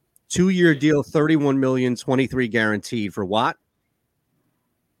that. 2-year deal, $31 million, 23 guaranteed for Watt.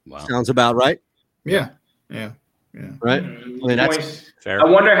 Wow. Sounds about right. Yeah. Right. I mean, that's fair. I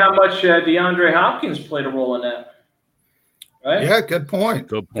wonder how much DeAndre Hopkins played a role in that. Right? Yeah, good point.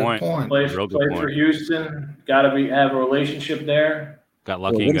 Good point. Played for Houston. Got to have a relationship there. Got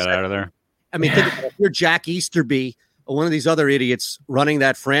lucky and got out of there. I mean, think about it. If you're Jack Easterby, one of these other idiots running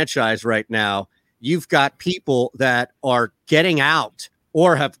that franchise right now, you've got people that are getting out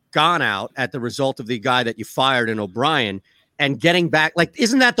or have gone out at the result of the guy that you fired in O'Brien and getting back.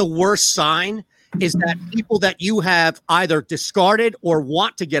 Isn't that the worst sign? Is that people that you have either discarded or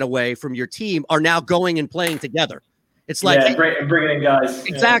want to get away from your team are now going and playing together. It's like bringing in guys.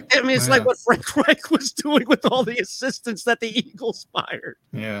 Exactly. I mean, it's like what Frank Reich was doing with all the assistants that the Eagles fired.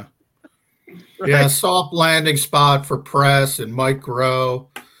 Yeah. Right? Yeah, soft landing spot for Press and Mike Rowe.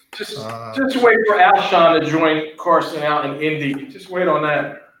 Just wait for Alshon to join Carson out in Indy. Just wait on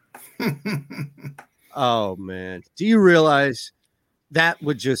that. Oh, man. Do you realize that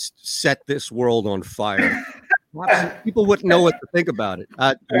would just set this world on fire? People wouldn't know what to think about it.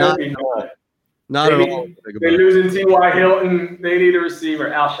 Not at all. They're losing T.Y. Hilton. They need a receiver.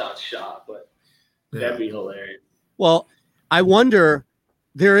 Alshon's shot, but that'd be hilarious. Well, I wonder,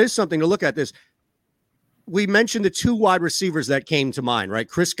 there is something to look at this. We mentioned the 2 wide receivers that came to mind, right?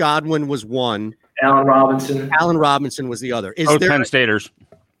 Chris Godwin was one. Allen Robinson was the other. Penn Staters.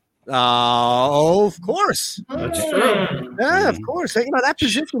 Of course. That's true. Yeah, of course. That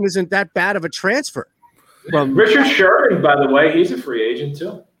position isn't that bad of a transfer. Richard Sherman, by the way, he's a free agent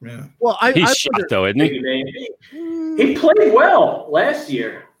too. Yeah. Well, he's shot though, isn't he? He played well last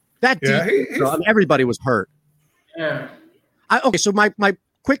year. Everybody was hurt. Yeah. Okay, so my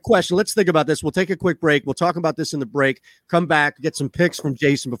quick question. Let's think about this. We'll take a quick break. We'll talk about this in the break. Come back, get some picks from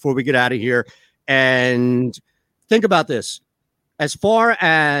Jason before we get out of here, and think about this. As far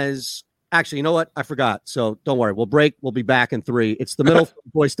as actually, you know what? I forgot. So don't worry. We'll break. We'll be back in 3. It's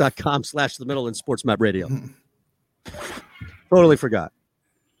themiddlevoice.com/themiddle and SportsMap Radio. Totally forgot.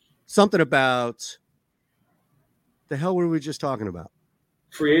 Something about the hell were we just talking about?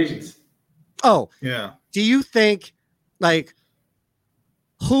 Free agents. Oh, yeah. Do you think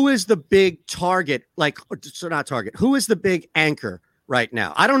who is the big target? Not target. Who is the big anchor right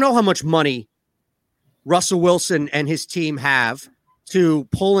now? I don't know how much money Russell Wilson and his team have to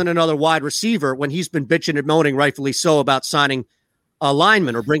pull in another wide receiver when he's been bitching and moaning, rightfully so, about signing a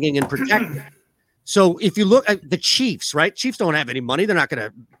lineman or bringing in protection. So if you look at the Chiefs, right? Chiefs don't have any money. They're not going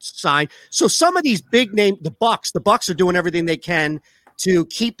to sign. So some of these big name, the Bucs are doing everything they can to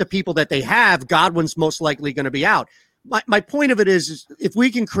keep the people that they have. Godwin's most likely going to be out. My point of it is if we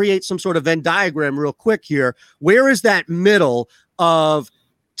can create some sort of Venn diagram real quick here, where is that middle of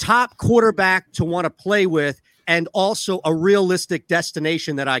top quarterback to want to play with, and also a realistic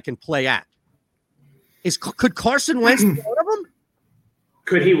destination that I can play at. Could Carson Wentz be one of them?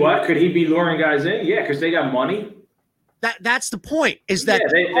 Could he what? Could he be luring guys in? Yeah, because they got money. That's the point. Is that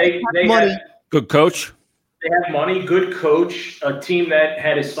they money? Good coach. They have money, good coach, a team that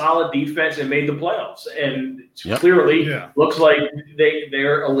had a solid defense and made the playoffs, and clearly looks like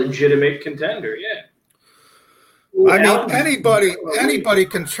they're a legitimate contender. Yeah. I mean, anybody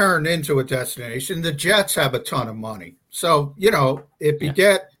can turn into a destination. The Jets have a ton of money, so if you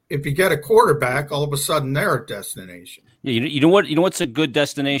get a quarterback, all of a sudden they're a destination. Yeah, you know what? You know what's a good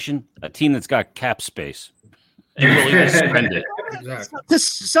destination? A team that's got cap space and really spend it. Exactly.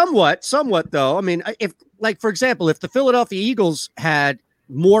 Somewhat though. I mean, for example, if the Philadelphia Eagles had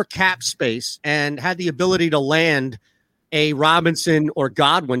more cap space and had the ability to land a Robinson or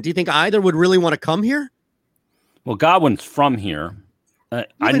Godwin, do you think either would really want to come here? Well, Godwin's from here.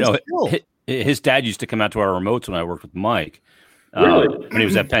 I know his dad used to come out to our remotes when I worked with Mike. Really? When he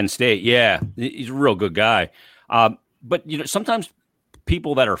was at Penn State. Yeah, he's a real good guy. But sometimes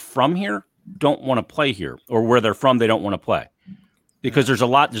people that are from here don't want to play here, or where they're from, they don't want to play because there's a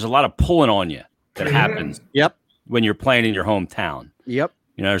lot of pulling on you that happens. Yep. When you're playing in your hometown. Yep.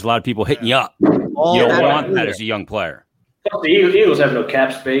 There's a lot of people hitting you up. You don't want that as a young player. The Eagles have no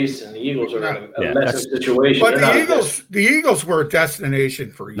cap space, and the Eagles are in a messy situation. But the Eagles were a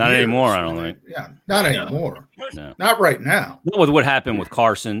destination for years. Not anymore, I don't think. Yeah, not anymore. No. Not right now. Not with what happened with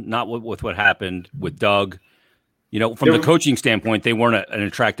Carson, not with what happened with Doug. From the coaching standpoint, they weren't an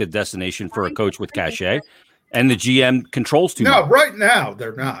attractive destination for a coach with cachet, and the GM controls too much. No, right now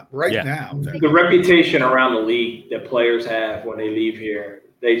they're not. Now. The reputation around the league that players have when they leave here,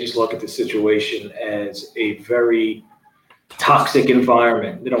 they just look at the situation as a very toxic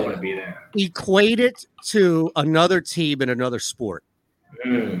environment. They don't want to be there. Equate it to another team in another sport.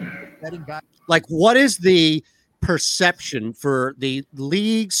 Like, what is the perception for the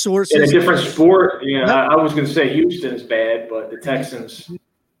league sources? In a different sport, I was going to say Houston's bad, but the Texans.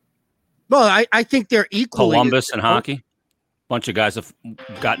 Well, I think they're equally. Columbus and hockey. Bunch of guys have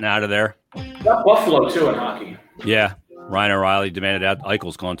gotten out of there. Got Buffalo, too, in hockey. Yeah. Ryan O'Reilly demanded out.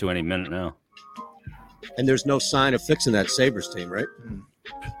 Eichel's going to any minute now. And there's no sign of fixing that Sabres team, right?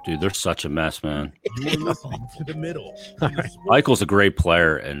 Dude, they're such a mess, man. You're listening to The Middle. Eichel's a great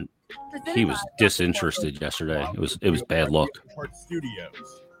player, and he was disinterested yesterday. It was bad luck.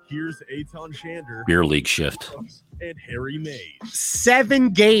 Studios. Here's Eitan Shander. Beer league shift. And Harry Mays.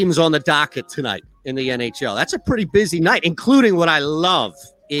 7 games on the docket tonight in the NHL. That's a pretty busy night, including what I love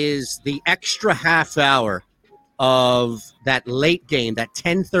is the extra half hour of that late game, that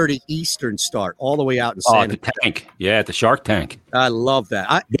 10:30 Eastern start, all the way out in San the tank. Yeah, at the Shark Tank. I love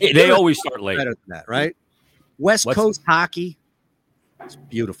that. They always start late. Better than that, right? West Coast hockey. It's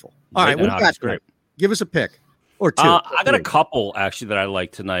beautiful. All right, what do you got tonight? Give us a pick. Or two. I got a couple, actually, that I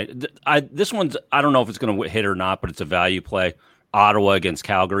like tonight. This one's, I don't know if it's going to hit or not, but it's a value play. Ottawa against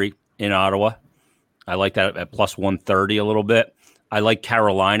Calgary in Ottawa. I like that at plus 130 a little bit. I like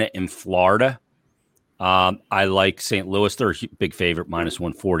Carolina in Florida. I like St. Louis. They're a big favorite, minus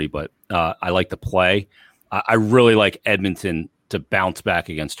 140, but I like the play. I really like Edmonton to bounce back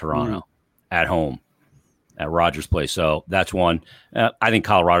against Toronto at home at Rogers Place. So that's one. I think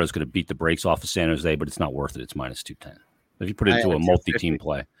Colorado is going to beat the brakes off of San Jose, but it's not worth it. It's minus 210 if you put it into a multi-team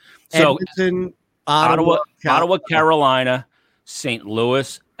play. So Edmonton, Ottawa, Carolina, St.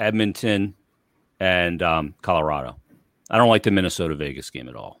 Louis, Edmonton, and Colorado. I don't like the Minnesota-Vegas game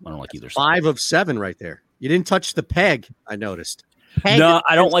at all. I don't like either side. 5 of 7 right there. You didn't touch the peg, I noticed. No,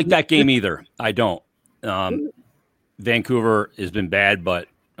 I don't like that game either. I don't. Vancouver has been bad, but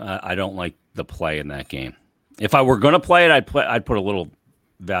I don't like the play in that game. If I were going to play it, I'd put a little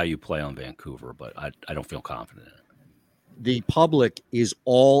value play on Vancouver, but I don't feel confident in it. The public is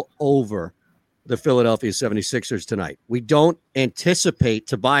all over the Philadelphia 76ers tonight. We don't anticipate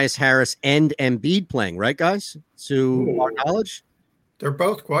Tobias Harris and Embiid playing, right, guys? To our knowledge? They're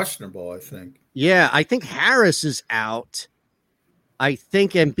both questionable, I think. Yeah, I think Harris is out. I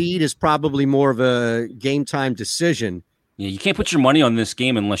think Embiid is probably more of a game-time decision. Yeah, you can't put your money on this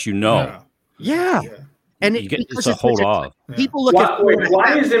game unless you know. Yeah. And you get to hold off. People look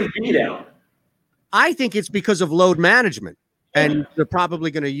why is Embiid out? I think it's because of load management. And they're probably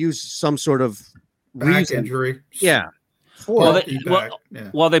going to use some sort of back injury. Yeah. Well,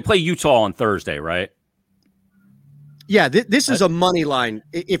 they play Utah on Thursday, right? Yeah, this is a money line.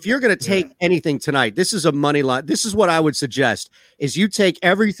 If you're going to take anything tonight, this is a money line. This is what I would suggest, is you take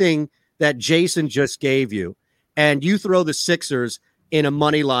everything that Jason just gave you and you throw the Sixers in a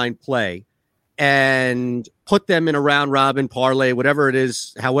money line play. and put them in a round robin parlay, whatever it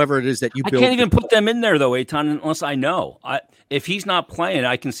is, however it is that you build. I can't even put them in there though, Eitan, unless I know. If he's not playing,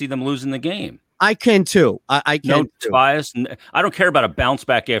 I can see them losing the game. I can too. I can. No Tobias. I don't care about a bounce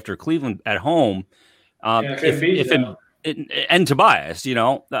back after Cleveland at home. And Tobias,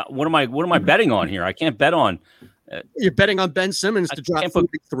 what am I betting on here? I can't bet on. You're betting on Ben Simmons to drop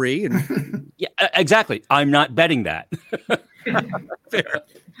 43. And yeah, exactly. I'm not betting that. Fair.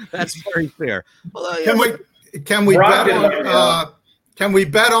 That's very fair. Can we bet on? Can we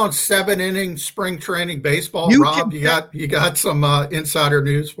bet on 7-inning spring training baseball? Rob, you got some insider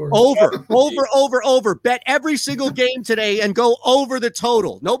news for us? Over. Bet every single game today and go over the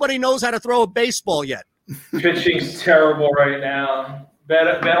total. Nobody knows how to throw a baseball yet. Pitching's terrible right now.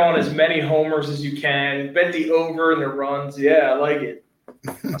 Bet on as many homers as you can. Bet the over and the runs. Yeah, I like it.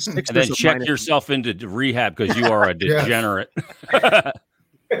 And then check yourself into rehab because you are a degenerate.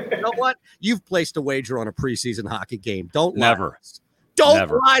 You know what? You've placed a wager on a preseason hockey game. Don't never.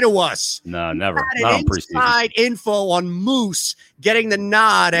 Lie to us. No, never. Not on inside info on Moose getting the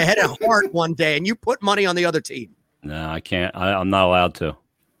nod ahead of Hart one day, and you put money on the other team. No, I can't. I'm not allowed to. All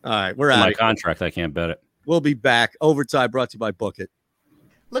right, we're out. My contract, I can't bet it. We'll be back. Overtime brought to you by Book It.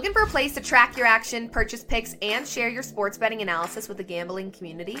 Looking for a place to track your action, purchase picks, and share your sports betting analysis with the gambling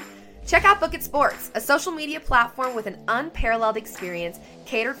community? Check out Book It Sports, a social media platform with an unparalleled experience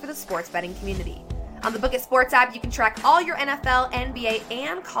catered for the sports betting community. On the Book It Sports app, you can track all your NFL, NBA,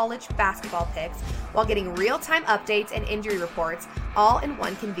 and college basketball picks while getting real-time updates and injury reports all in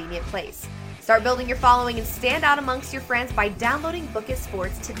one convenient place. Start building your following and stand out amongst your friends by downloading Book It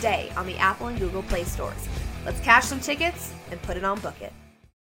Sports today on the Apple and Google Play stores. Let's cash some tickets and put it on Book It.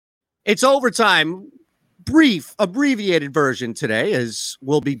 It's overtime. Brief, abbreviated version today, as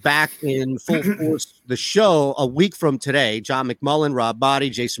we'll be back in full force the show a week from today. John McMullen, Rob Body,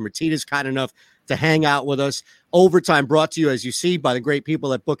 Jason Martinez, kind enough to hang out with us. Overtime brought to you, as you see, by the great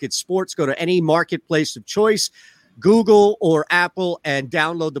people at Book It Sports. Go to any marketplace of choice, Google or Apple, and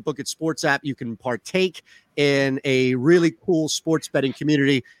download the Book It Sports app. You can partake in a really cool sports betting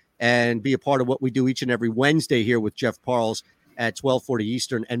community and be a part of what we do each and every Wednesday here with Jeff Parles at 12:40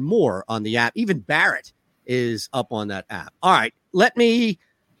 Eastern and more on the app. Even Barrett is up on that app. All right, let me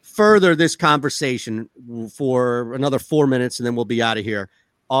further this conversation for another 4 minutes, and then we'll be out of here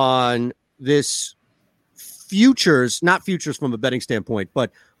on this not futures from a betting standpoint,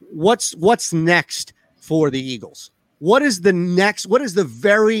 but what's next for the Eagles? What is the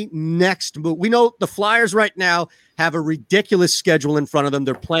very next move? We know the Flyers right now have a ridiculous schedule in front of them.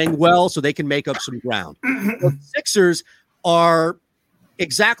 They're playing well, so they can make up some ground. The Sixers are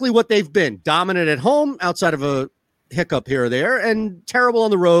exactly what they've been: dominant at home outside of a hiccup here or there, and terrible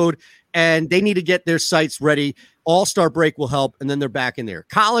on the road. And they need to get their sights ready. All-Star break will help, and then they're back in there.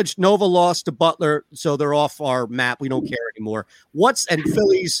 College, Nova lost to Butler, so they're off our map. We don't care anymore. And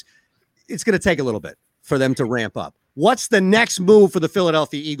Phillies, it's going to take a little bit for them to ramp up. What's the next move for the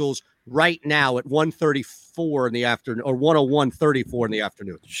Philadelphia Eagles right now at 1:34 in the afternoon, or 1:01:34 in the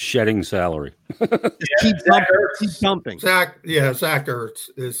afternoon? Shedding salary. Keep dumping. Zach Ertz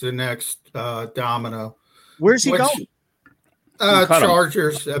is the next domino. Where's he going?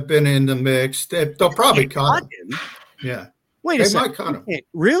 Chargers have been in the mix. They'll probably cut him. Yeah. Wait a second.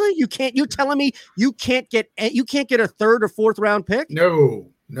 Really? You can't? You telling me you can't get a third or fourth round pick? No.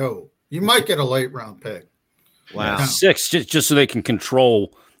 You might get a late round pick. Wow. 6 just so they can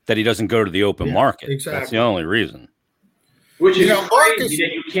control that he doesn't go to the open market. Exactly. That's the only reason. Which is crazy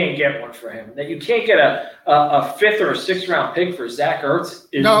that you can't get one for him. That you can't get a fifth or a sixth round pick for Zach Ertz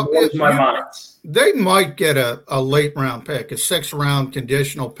blows my mind. They might get a late round pick, a 6th round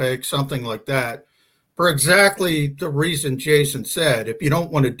conditional pick, something like that, for exactly the reason Jason said. If you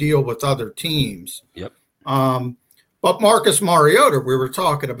don't want to deal with other teams. Yep. But Marcus Mariota, we were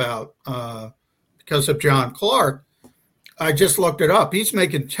talking about because of John Clark. I just looked it up. He's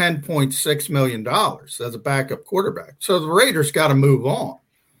making $10.6 million as a backup quarterback. So the Raiders got to move on.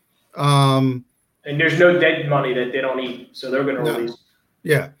 And there's no dead money that they don't eat, so they're going to release.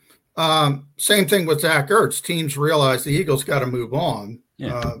 Yeah. Same thing with Zach Ertz. Teams realize the Eagles got to move on,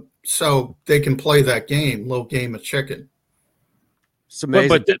 so they can play that game, little game of chicken. It's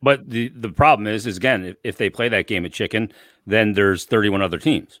amazing. But the problem is again, if they play that game of chicken, then there's 31 other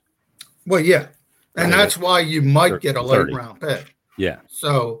teams. Well, yeah. And that's why you might get a late round pick. Yeah.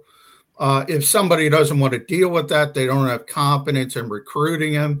 So if somebody doesn't want to deal with that, they don't have confidence in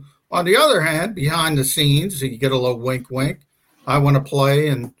recruiting him. On the other hand, behind the scenes, you get a little wink, wink. I want to play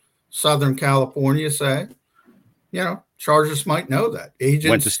in Southern California, say. Chargers might know that.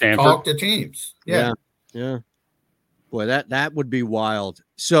 Agents talk to teams. Yeah. Boy, that would be wild.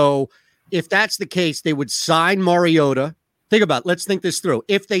 So if that's the case, they would sign Mariota. Think about it. Let's think this through.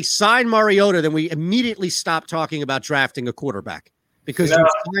 If they sign Mariota, then we immediately stop talking about drafting a quarterback because you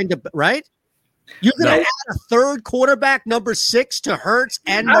signed a, right? You're going to add a third quarterback, number 6, to Hurts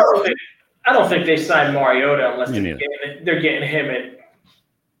and Mariota. I don't think they signed Mariota unless they're getting him at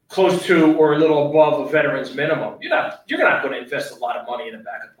close to or a little above a veteran's minimum. You're not going to invest a lot of money in a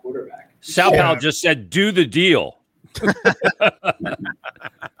backup quarterback. Sal Powell just said, "Do the deal."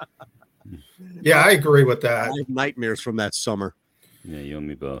 Yeah, I agree with that. I have nightmares from that summer. Yeah, you and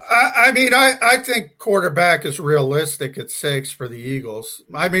me both. I mean, I think quarterback is realistic at 6 for the Eagles.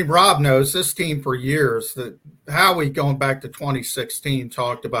 I mean, Rob knows this team for years that Howie, going back to 2016,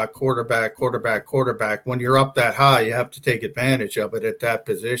 talked about quarterback. When you're up that high, you have to take advantage of it at that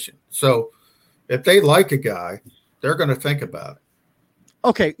position. So if they like a guy, they're going to think about it.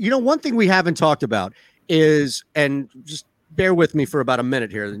 Okay, one thing we haven't talked about is, and just bear with me for about a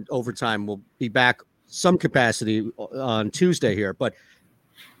minute here, and overtime we'll be back some capacity on Tuesday here, but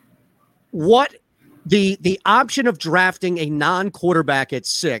what the option of drafting a non-quarterback at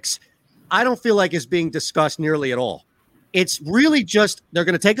 6, I don't feel like is being discussed nearly at all. It's really just they're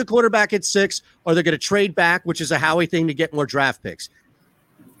going to take a quarterback at 6 or they're going to trade back, which is a Howie thing to get more draft picks.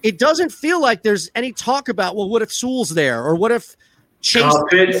 It doesn't feel like there's any talk about, well, what if Sewell's there or what if Chase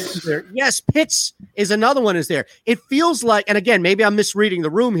Pitts. There. Yes, Pitts is another one is there. It feels like, and again, maybe I'm misreading the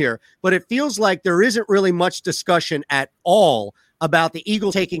room here, but it feels like there isn't really much discussion at all about the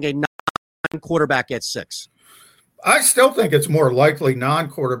Eagles taking a non-quarterback at 6. I still think it's more likely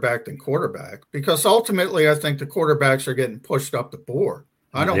non-quarterback than quarterback because ultimately I think the quarterbacks are getting pushed up the board.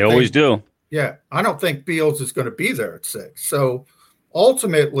 They always do. Yeah, I don't think Fields is going to be there at 6. So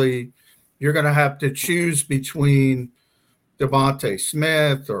ultimately you're going to have to choose between Devontae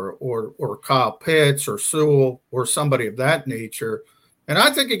Smith or Kyle Pitts or Sewell or somebody of that nature. And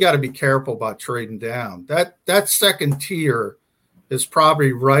I think you got to be careful about trading down. That second tier is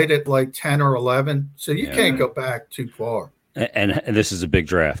probably right at like 10 or 11. So you can't go back too far. And this is a big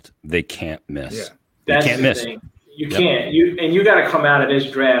draft. They can't miss. Yeah. That's can't the miss. thing. You can't. You got to come out of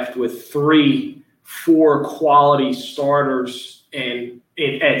this draft with 3-4 quality starters. And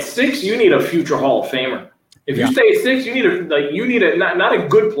at 6, you need a future Hall of Famer. If you stay at 6, you need a not a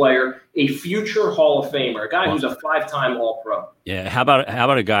good player, a future Hall of Famer, a guy who's a 5-time All-Pro. Yeah, how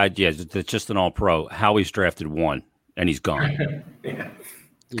about a guy? Yeah, that's just an All-Pro. Howie's drafted 1, and he's gone. Yeah.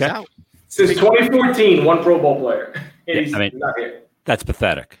 Okay. Since 2014, 1 Pro Bowl player. And he's not here. That's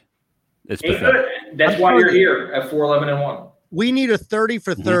pathetic. It's pathetic. That's why you're here at 4-11-1. We need a 30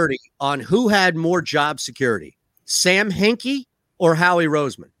 for 30 on who had more job security, Sam Hinkie or Howie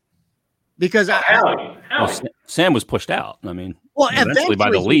Roseman. Because Howie. Sam was pushed out. I mean, well, eventually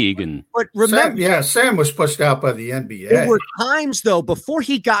by the league. But remember, Sam was pushed out by the NBA. There were times, though, before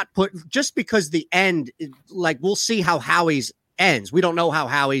he got put, just because the end, like we'll see how Howie's ends. We don't know how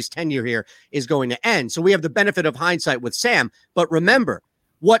Howie's tenure here is going to end. So we have the benefit of hindsight with Sam. But remember,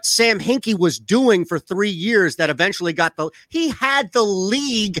 what Sam Hinkie was doing for 3 years that eventually he had the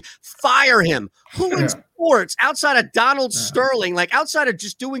league fire him. Who in sports outside of Donald Sterling, like outside of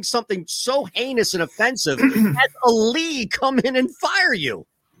just doing something so heinous and offensive, had a league come in and fire you?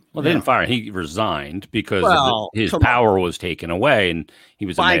 Well, they didn't fire him. He resigned because his power was taken away and he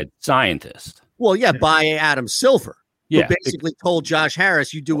was a mad scientist. Well, yeah, by Adam Silver. Yeah. Who basically told Josh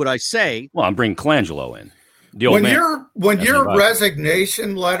Harris, you do what I say. Well, I'm bringing Colangelo in. When your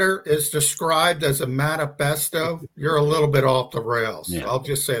resignation letter is described as a manifesto, you're a little bit off the rails. Yeah. I'll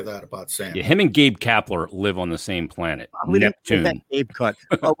just say that about Sam. Yeah, him and Gabe Kapler live on the same planet. We Neptune. That Gabe cut.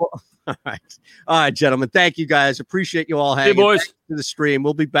 All right, gentlemen. Thank you guys. Appreciate you all hanging. Hey, boys. To the stream.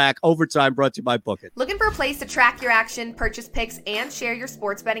 We'll be back. Overtime brought to you by Book It. Looking for a place to track your action, purchase picks, and share your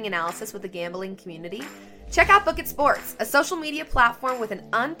sports betting analysis with the gambling community? Check out Book It Sports, a social media platform with an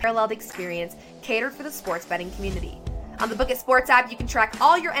unparalleled experience catered for the sports betting community. On the Book It Sports app, you can track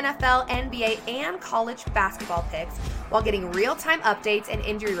all your NFL, NBA, and college basketball picks while getting real-time updates and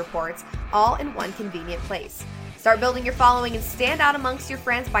injury reports all in one convenient place. Start building your following and stand out amongst your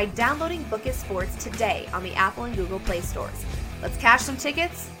friends by downloading Book It Sports today on the Apple and Google Play stores. Let's cash some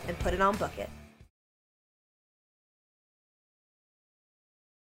tickets and put it on Book It.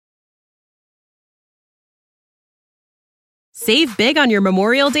 Save big on your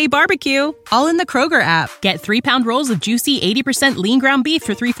Memorial Day barbecue, all in the Kroger app. Get 3-pound rolls of juicy 80% lean ground beef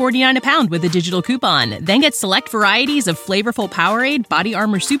for $3.49 a pound with a digital coupon. Then get select varieties of flavorful Powerade, Body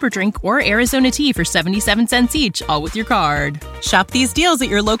Armor Super Drink, or Arizona tea for 77 cents each, all with your card. Shop these deals at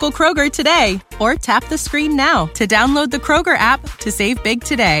your local Kroger today, or tap the screen now to download the Kroger app to save big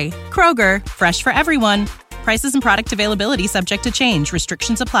today. Kroger, fresh for everyone. Prices and product availability subject to change.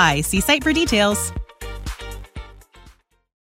 Restrictions apply. See site for details.